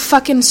 It's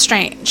fucking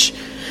strange.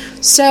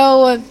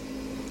 So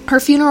her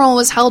funeral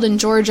was held in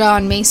Georgia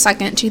on May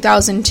 2nd,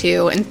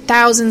 2002, and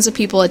thousands of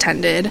people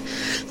attended.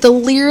 The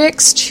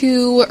lyrics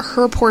to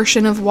her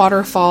portion of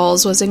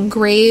Waterfalls was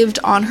engraved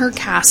on her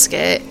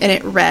casket, and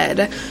it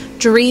read,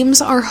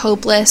 Dreams are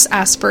hopeless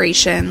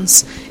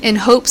aspirations. In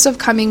hopes of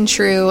coming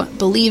true,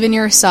 believe in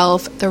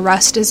yourself. The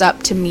rest is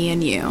up to me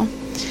and you.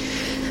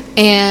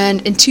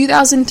 And in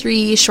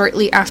 2003,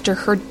 shortly after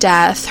her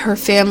death, her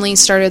family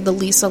started the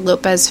Lisa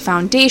Lopez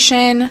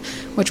Foundation,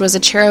 which was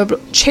a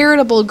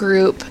charitable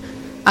group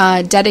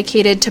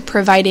dedicated to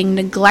providing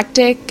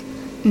neglected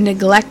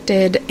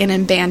and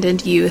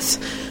abandoned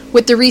youth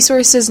with the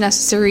resources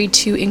necessary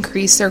to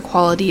increase their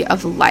quality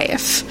of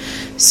life.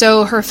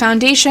 So her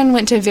foundation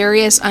went to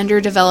various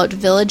underdeveloped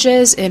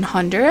villages in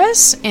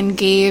Honduras and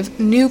gave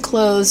new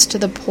clothes to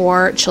the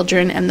poor,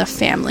 children, and the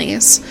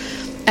families.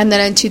 And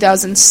then in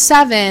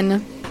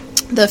 2007,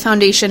 the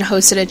foundation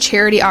hosted a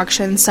charity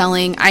auction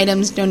selling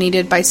items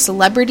donated by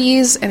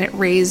celebrities, and it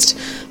raised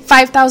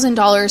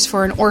 $5,000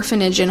 for an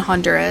orphanage in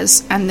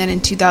Honduras. And then in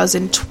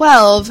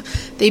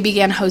 2012, they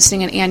began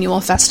hosting an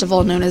annual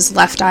festival known as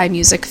Left Eye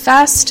Music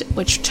Fest,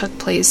 which took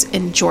place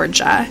in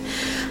Georgia.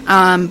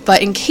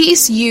 But in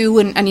case you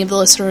and any of the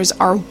listeners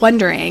are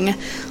wondering,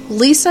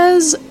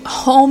 Lisa's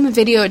home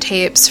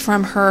videotapes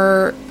from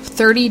her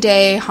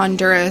 30-day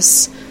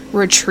Honduras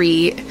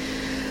retreat,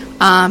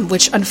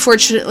 which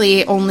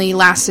unfortunately only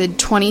lasted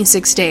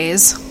 26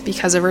 days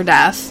because of her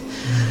death,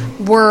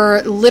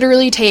 were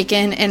literally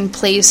taken and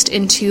placed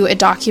into a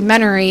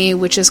documentary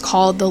which is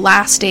called The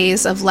Last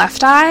Days of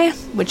Left Eye,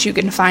 which you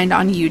can find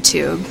on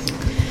YouTube.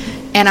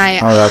 And I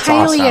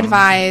highly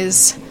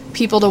advise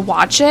people to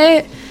watch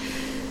it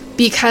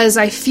because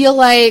I feel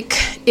like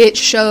it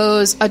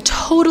shows a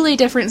totally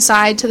different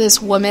side to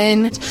this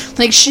woman.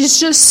 Like,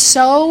 she's just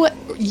so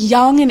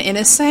young and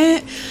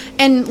innocent,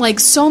 and like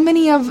so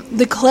many of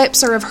the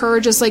clips are of her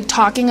just like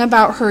talking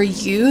about her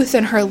youth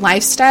and her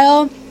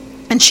lifestyle,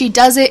 and she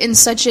does it in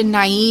such a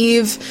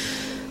naive,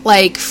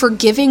 like,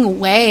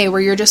 forgiving way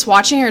where you're just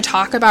watching her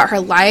talk about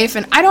her life.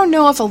 And I don't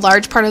know if a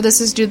large part of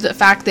this is due to the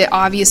fact that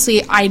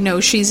obviously I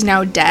know she's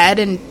now dead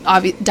and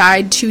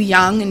died too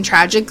young and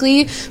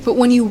tragically, but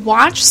when you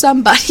watch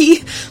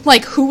somebody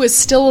like who was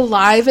still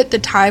alive at the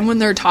time when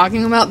they're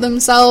talking about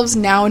themselves,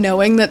 now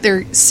knowing that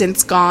they're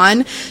since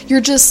gone,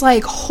 you're just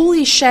like,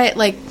 holy shit,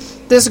 like,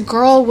 this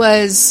girl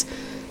was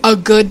a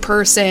good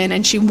person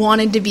and she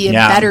wanted to be a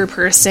better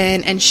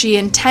person, and she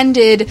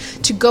intended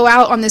to go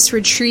out on this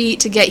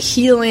retreat to get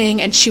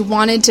healing, and she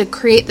wanted to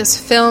create this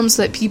film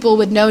so that people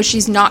would know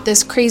she's not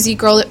this crazy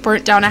girl that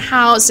burnt down a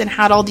house and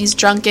had all these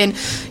drunken,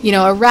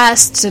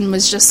 arrests and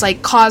was just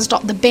like caused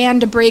the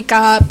band to break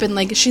up. And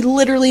like, she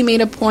literally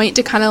made a point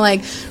to kind of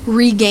like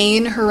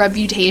regain her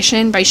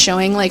reputation by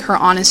showing like her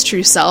honest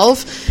true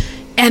self,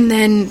 and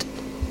then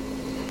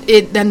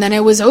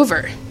it was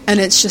over. And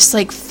it's just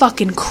like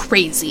fucking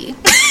crazy.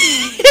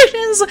 It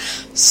is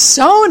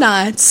so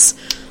nuts.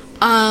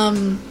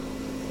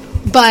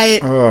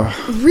 But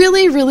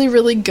really, really,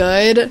 really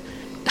good.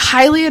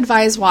 Highly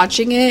advise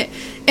watching it.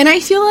 And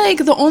I feel like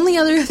the only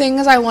other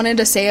things I wanted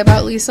to say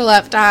about Lisa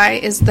Left Eye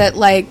is that,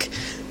 like,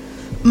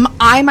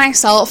 I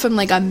myself am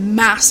like a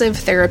massive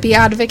therapy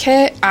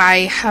advocate.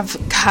 I have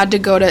had to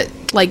go to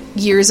like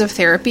years of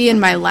therapy in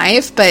my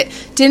life, but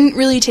didn't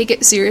really take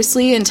it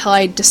seriously until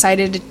I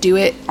decided to do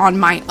it on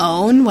my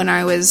own when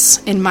I was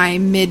in my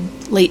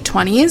late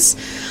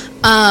 20s.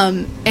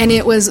 And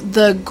it was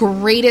the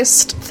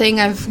greatest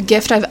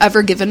gift I've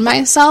ever given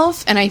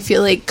myself. And I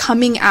feel like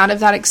coming out of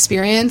that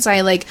experience,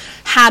 I like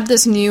had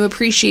this new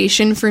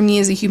appreciation for me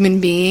as a human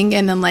being,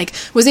 and then like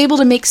was able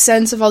to make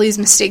sense of all these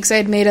mistakes I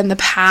had made in the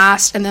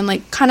past, and then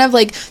like kind of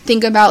like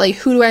think about like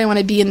who do I want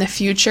to be in the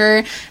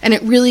future. And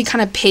it really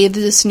kind of paved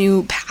this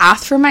new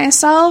path for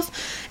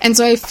myself. And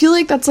so I feel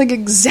like that's like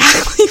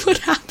exactly what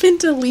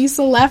happened to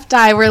Lisa Left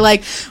Eye, where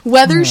like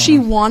whether she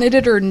wanted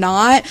it or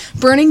not,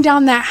 burning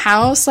down that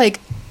house like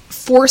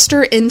forced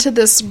her into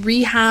this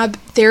rehab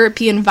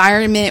therapy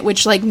environment,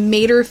 which like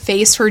made her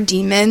face her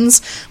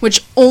demons,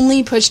 which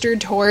only pushed her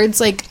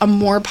towards like a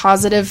more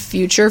positive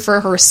future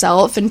for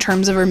herself in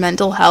terms of her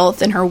mental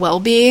health and her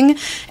well-being.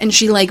 And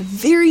she like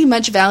very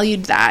much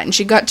valued that, and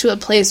she got to a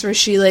place where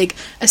she like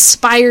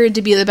aspired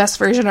to be the best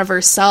version of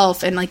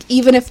herself. And like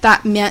even if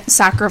that meant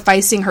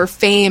sacrificing her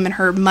fame and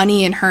her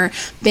money and her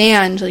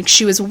band, like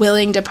she was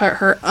willing to put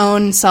her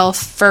own self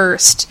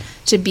first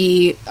to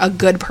be a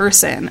good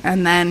person.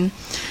 And then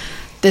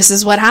this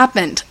is what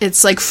happened.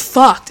 It's like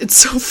fucked. It's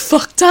so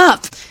fucked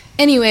up.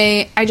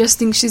 Anyway, I just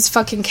think she's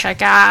fucking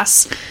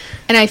kick-ass.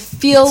 And I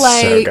feel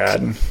like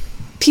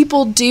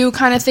people do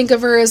kind of think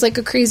of her as like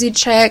a crazy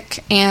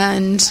chick.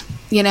 And,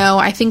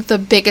 I think the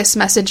biggest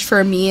message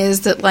for me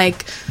is that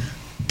like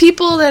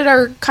people that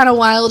are kind of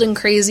wild and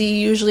crazy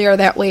usually are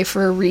that way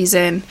for a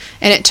reason.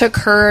 And it took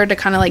her to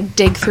kind of like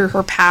dig through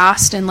her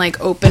past and like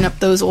open up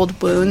those old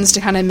wounds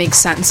to kind of make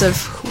sense of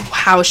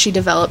how she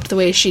developed the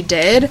way she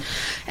did.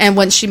 And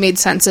once she made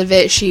sense of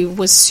it, she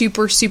was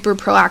super, super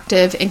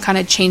proactive in kind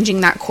of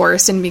changing that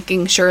course and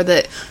making sure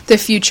that the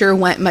future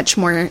went much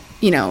more,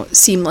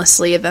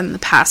 seamlessly than the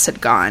past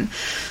had gone.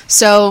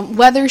 So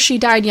whether she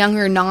died young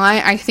or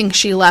not, I think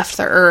she left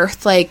the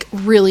earth like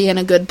really in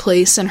a good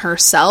place in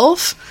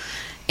herself.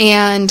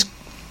 And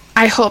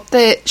I hope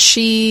that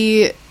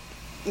she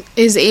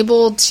is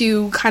able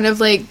to kind of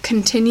like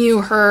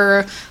continue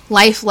her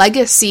life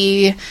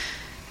legacy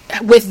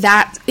with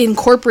that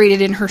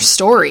incorporated in her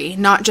story,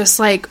 not just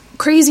like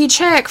crazy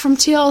chick from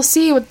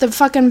TLC with the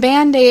fucking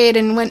Band-Aid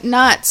and went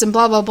nuts and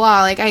blah blah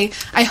blah. Like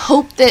I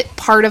hope that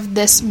part of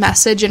this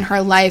message in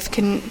her life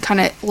can kind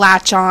of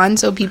latch on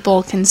so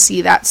people can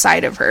see that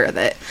side of her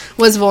that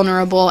was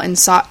vulnerable and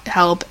sought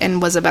help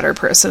and was a better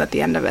person at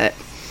the end of it.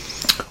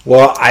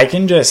 Well, I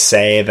can just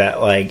say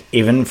that, like,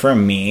 even for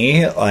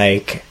me,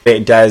 like,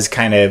 it does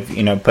kind of,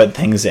 you know, put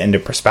things into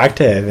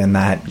perspective, in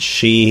that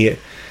she,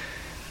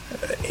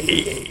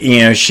 you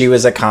know, she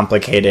was a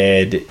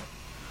complicated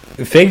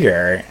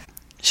figure.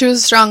 She was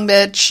a strong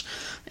bitch,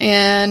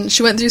 and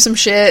she went through some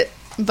shit,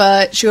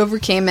 but she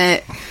overcame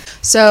it.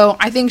 So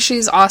I think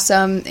she's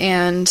awesome,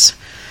 and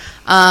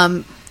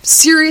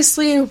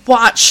seriously,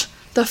 watch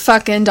the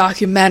fucking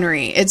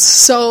documentary. It's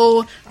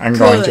so I'm good,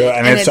 going to,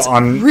 and it's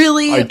on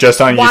really like, just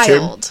on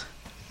wild. YouTube.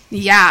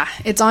 Yeah,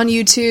 it's on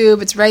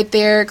YouTube. It's right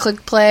there.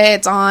 Click play.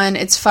 It's on.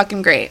 It's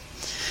fucking great.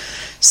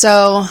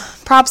 So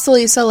props to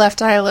Lisa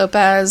Left Eye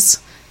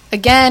Lopez.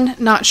 Again,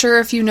 not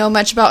sure if you know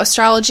much about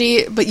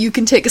astrology, but you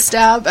can take a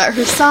stab at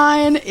her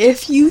sign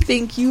if you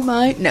think you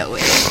might know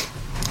it.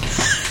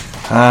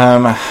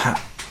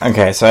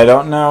 Okay, so I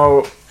don't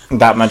know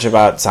that much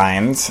about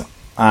signs.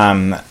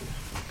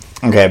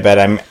 Okay, but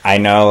I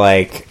know,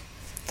 like,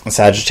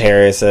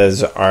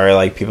 Sagittariuses are,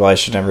 like, people I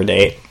should never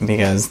date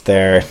because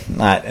they're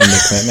not into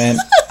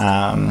commitment.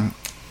 I'm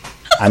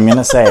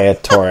gonna say a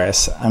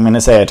Taurus.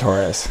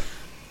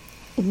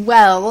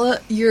 Well,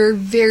 you're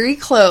very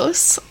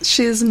close.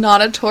 She's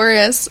not a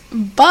Taurus,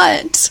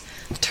 but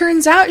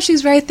turns out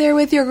she's right there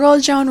with your girl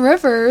Joan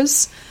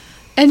Rivers,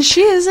 and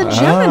she is a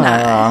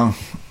Gemini.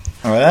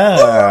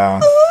 Well.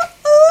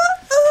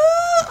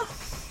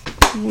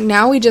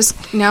 Now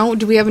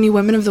do we have any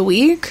women of the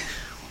week?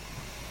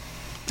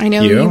 I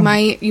know you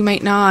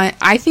might not.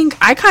 I think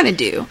I kind of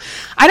do.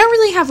 I don't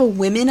really have a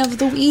women of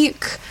the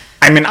week.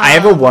 I mean, I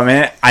have a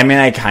woman. I mean,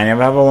 I kind of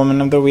have a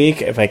woman of the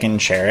week if I can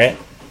share it.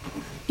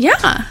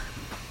 Yeah.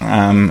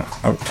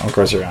 Of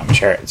course, you're going to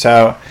share it.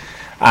 So,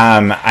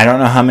 I don't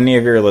know how many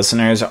of your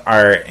listeners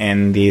are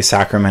in the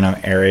Sacramento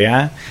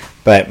area,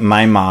 but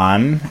my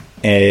mom.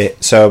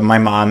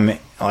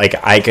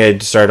 Like, I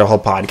could start a whole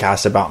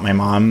podcast about my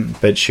mom,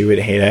 but she would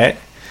hate it.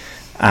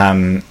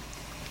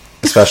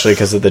 Especially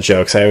because of the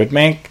jokes I would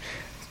make.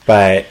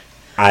 But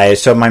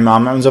so my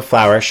mom owns a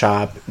flower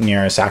shop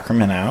near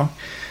Sacramento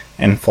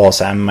in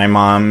Folsom. My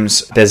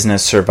mom's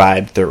business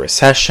survived the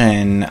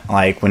recession,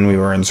 like, when we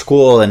were in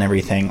school and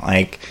everything.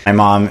 Like, my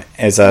mom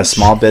is a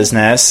small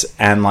business,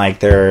 and, like,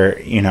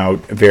 they're, you know,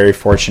 very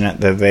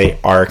fortunate that they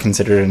are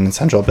considered an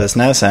essential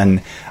business.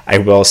 And I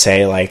will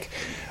say, like,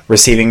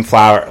 receiving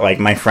flower, like,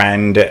 my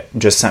friend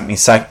just sent me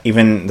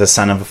even the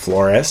son of a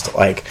florist,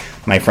 like,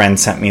 my friend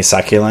sent me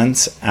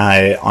succulents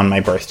on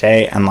my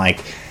birthday, and, like,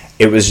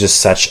 it was just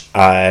such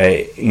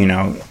a, you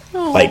know,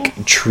 Aww.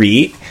 like,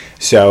 treat.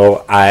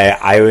 So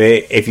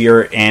if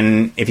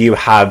you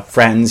have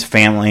friends,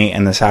 family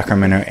in the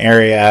Sacramento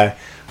area,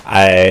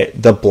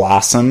 the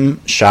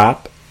Blossom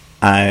Shop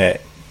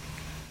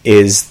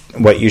is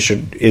where you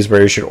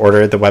should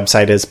order. The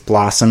website is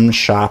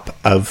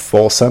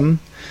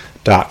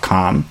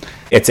blossomshopoffolsom.com.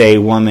 It's a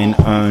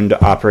woman-owned,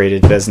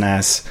 operated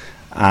business.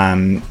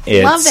 Love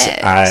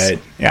it.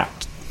 Yeah.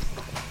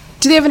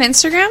 Do they have an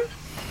Instagram?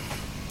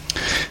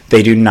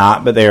 They do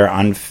not, but they are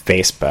on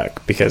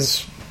Facebook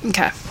because.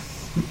 Okay.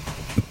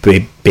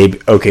 Baby,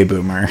 okay,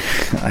 boomer.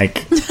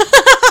 Like.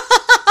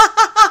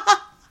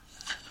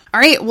 All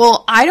right.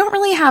 Well, I don't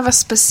really have a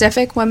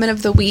specific women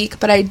of the week,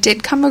 but I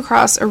did come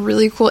across a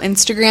really cool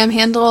Instagram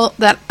handle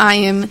that I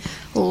am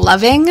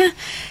loving.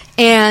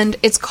 And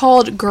it's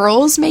called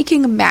Girls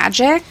Making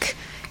Magic.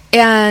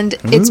 And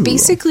it's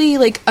basically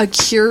like a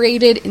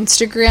curated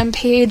Instagram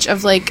page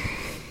of like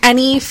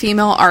any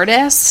female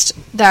artist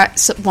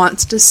that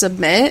wants to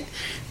submit.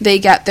 They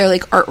get their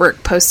like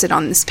artwork posted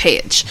on this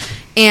page.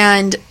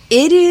 And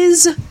it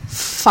is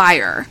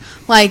fire.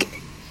 Like,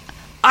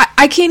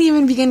 I can't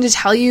even begin to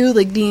tell you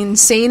like the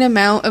insane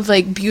amount of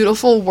like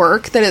beautiful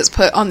work that is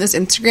put on this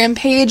Instagram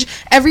page.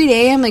 Every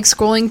day I'm like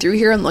scrolling through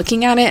here and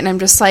looking at it, and I'm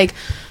just like,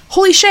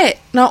 holy shit,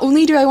 not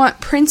only do I want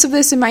prints of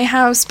this in my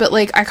house, but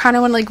like I kind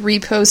of want to like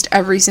repost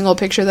every single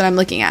picture that I'm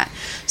looking at.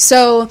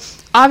 So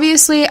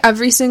obviously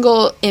every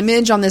single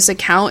image on this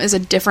account is a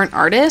different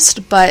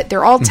artist, but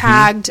they're all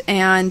tagged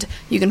and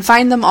you can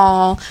find them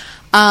all.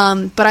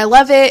 But I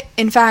love it.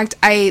 In fact,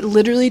 I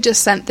literally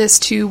just sent this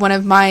to one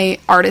of my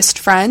artist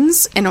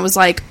friends, and it was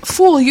like,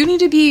 fool, you need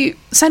to be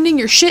sending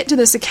your shit to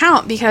this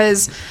account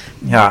because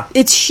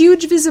it's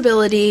huge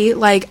visibility.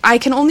 Like, I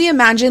can only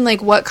imagine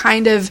like what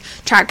kind of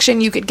traction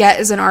you could get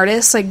as an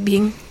artist, like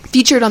being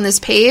featured on this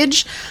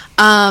page.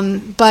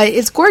 But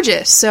it's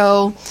gorgeous.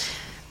 So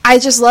I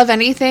just love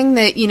anything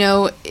that, you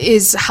know,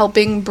 is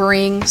helping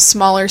bring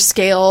smaller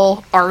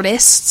scale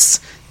artists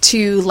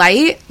to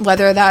light,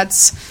 whether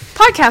that's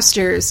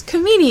podcasters,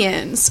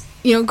 comedians,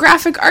 you know,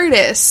 graphic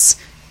artists,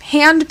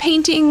 hand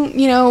painting,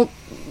 you know,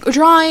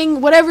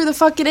 drawing, whatever the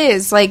fuck it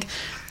is. Like,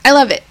 I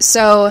love it.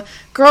 So,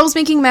 Girls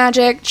Making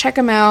Magic, check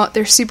them out.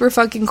 They're super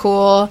fucking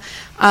cool.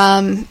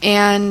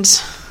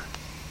 And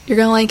you're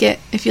gonna like it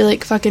if you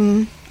like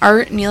fucking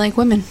art and you like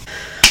women.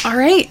 All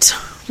right.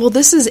 Well,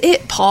 this is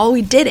it, Paul.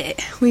 We did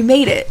it. We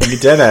made it. We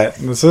did it.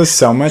 This was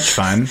so much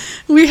fun.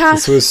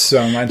 This was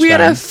so much fun. We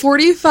had a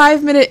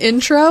 45-minute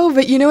intro,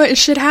 but you know what?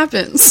 Shit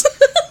happens.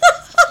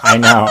 I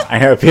know. I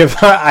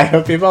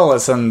hope people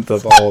listen to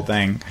the whole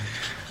thing.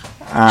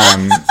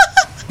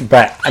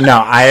 But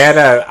no, I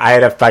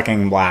had a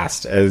fucking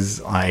blast.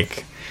 As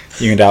like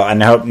you can tell,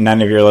 and I hope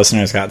none of your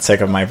listeners got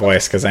sick of my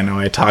voice because I know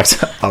I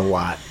talked a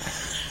lot.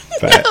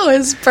 But, no,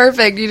 it's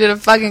perfect. You did a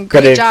fucking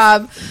great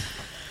job.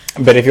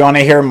 But if you want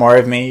to hear more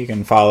of me, you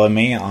can follow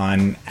me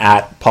on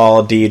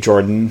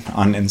 @PaulDJordan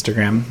on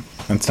Instagram.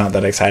 It's not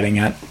that exciting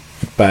yet,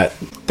 but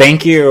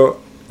thank you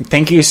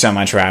so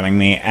much for having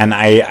me. And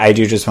I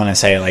do just want to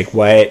say, like,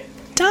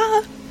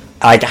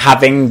 like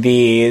having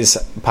these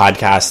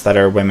podcasts that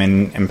are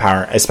women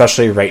empower,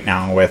 especially right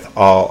now with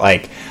all,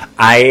 like,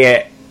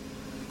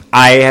 I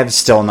have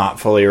still not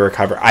fully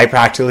recovered. I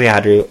practically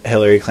had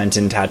Hillary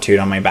Clinton tattooed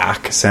on my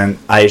back since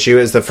she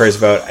was the first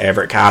vote I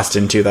ever cast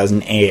in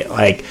 2008.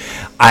 Like,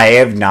 I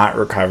have not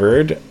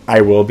recovered,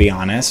 I will be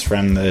honest,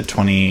 from the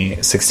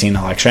 2016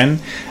 election.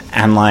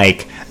 And,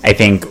 like, I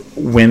think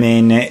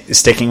women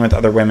sticking with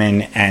other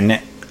women and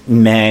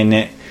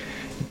men,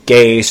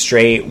 gay,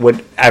 straight,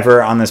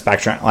 whatever on the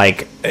spectrum,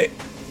 like,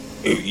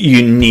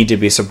 you need to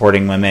be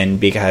supporting women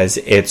because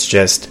it's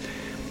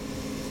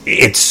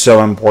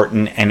so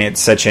important, and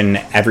it's such an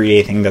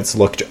everyday thing that's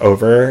looked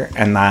over,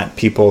 and that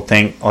people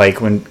think,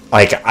 like,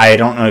 I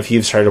don't know if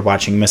you've started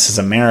watching Mrs.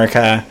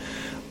 America,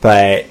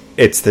 but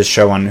it's the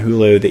show on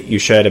Hulu that you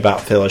should about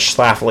Phyllis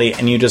Schlafly,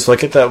 and you just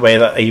look at the way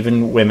that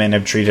even women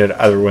have treated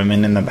other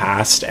women in the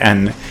past,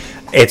 and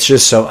it's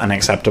just so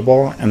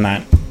unacceptable. And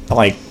that,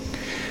 like,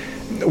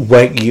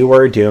 what you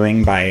are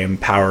doing by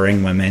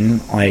empowering women,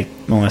 like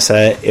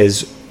Melissa,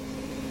 is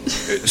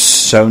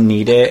so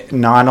needed.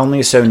 Not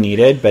only so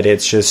needed, but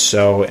it's just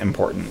so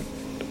important.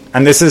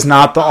 And this is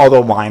not all the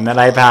wine that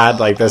I've had.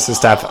 Like, this is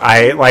stuff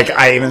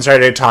I even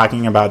started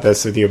talking about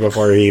this with you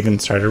before we even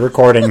started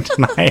recording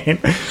tonight.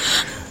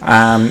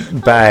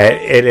 But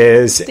it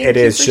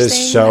is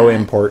just so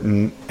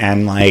important.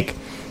 And, like,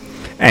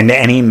 and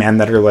any men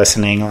that are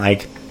listening,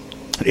 like,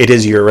 it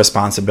is your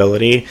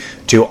responsibility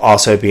to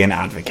also be an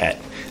advocate.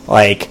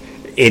 Like,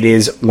 it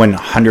is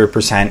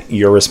 100%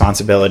 your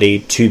responsibility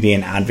to be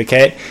an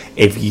advocate.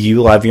 If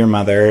you love your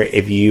mother,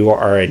 if you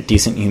are a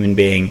decent human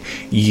being,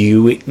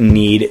 you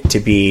need to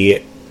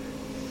be.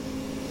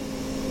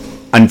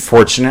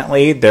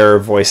 Unfortunately, there are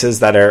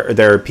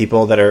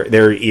people that are,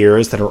 there are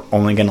ears that are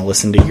only going to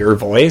listen to your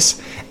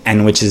voice,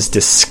 and which is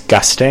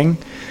disgusting.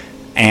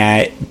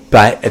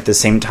 But at the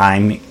same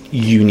time,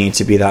 you need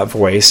to be that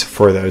voice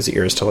for those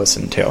ears to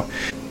listen to.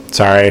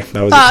 Sorry,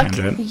 that was a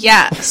tangent.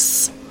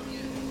 Yes.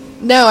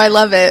 No, I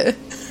love it.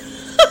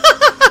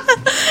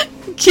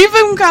 Keep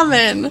them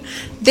coming.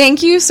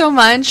 Thank you so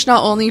much,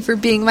 not only for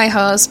being my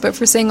host, but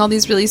for saying all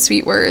these really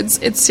sweet words.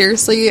 It's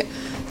seriously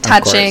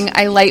touching.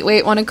 I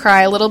lightweight want to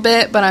cry a little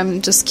bit, but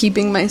I'm just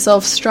keeping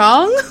myself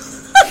strong.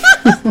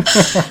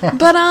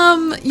 But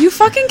you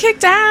fucking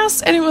kicked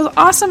ass, and it was an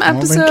awesome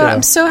episode.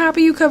 I'm so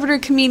happy you covered a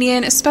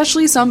comedian,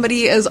 especially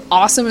somebody as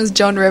awesome as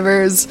Joan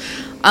Rivers.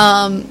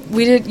 You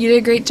did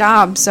a great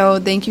job, so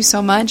thank you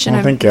so much, and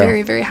I'm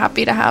very, very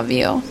happy to have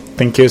you.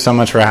 Thank you so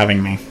much for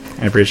having me.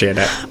 I appreciate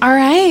it. All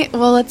right,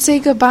 well, let's say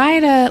goodbye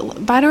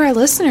to our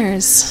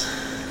listeners.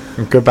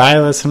 Goodbye,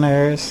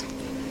 listeners.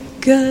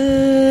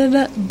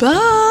 Goodbye.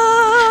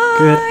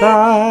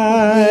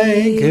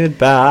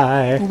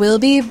 Goodbye. We'll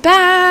be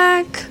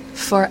back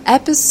for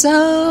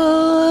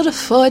episode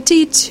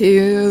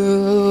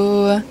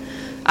 42.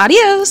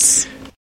 Adios.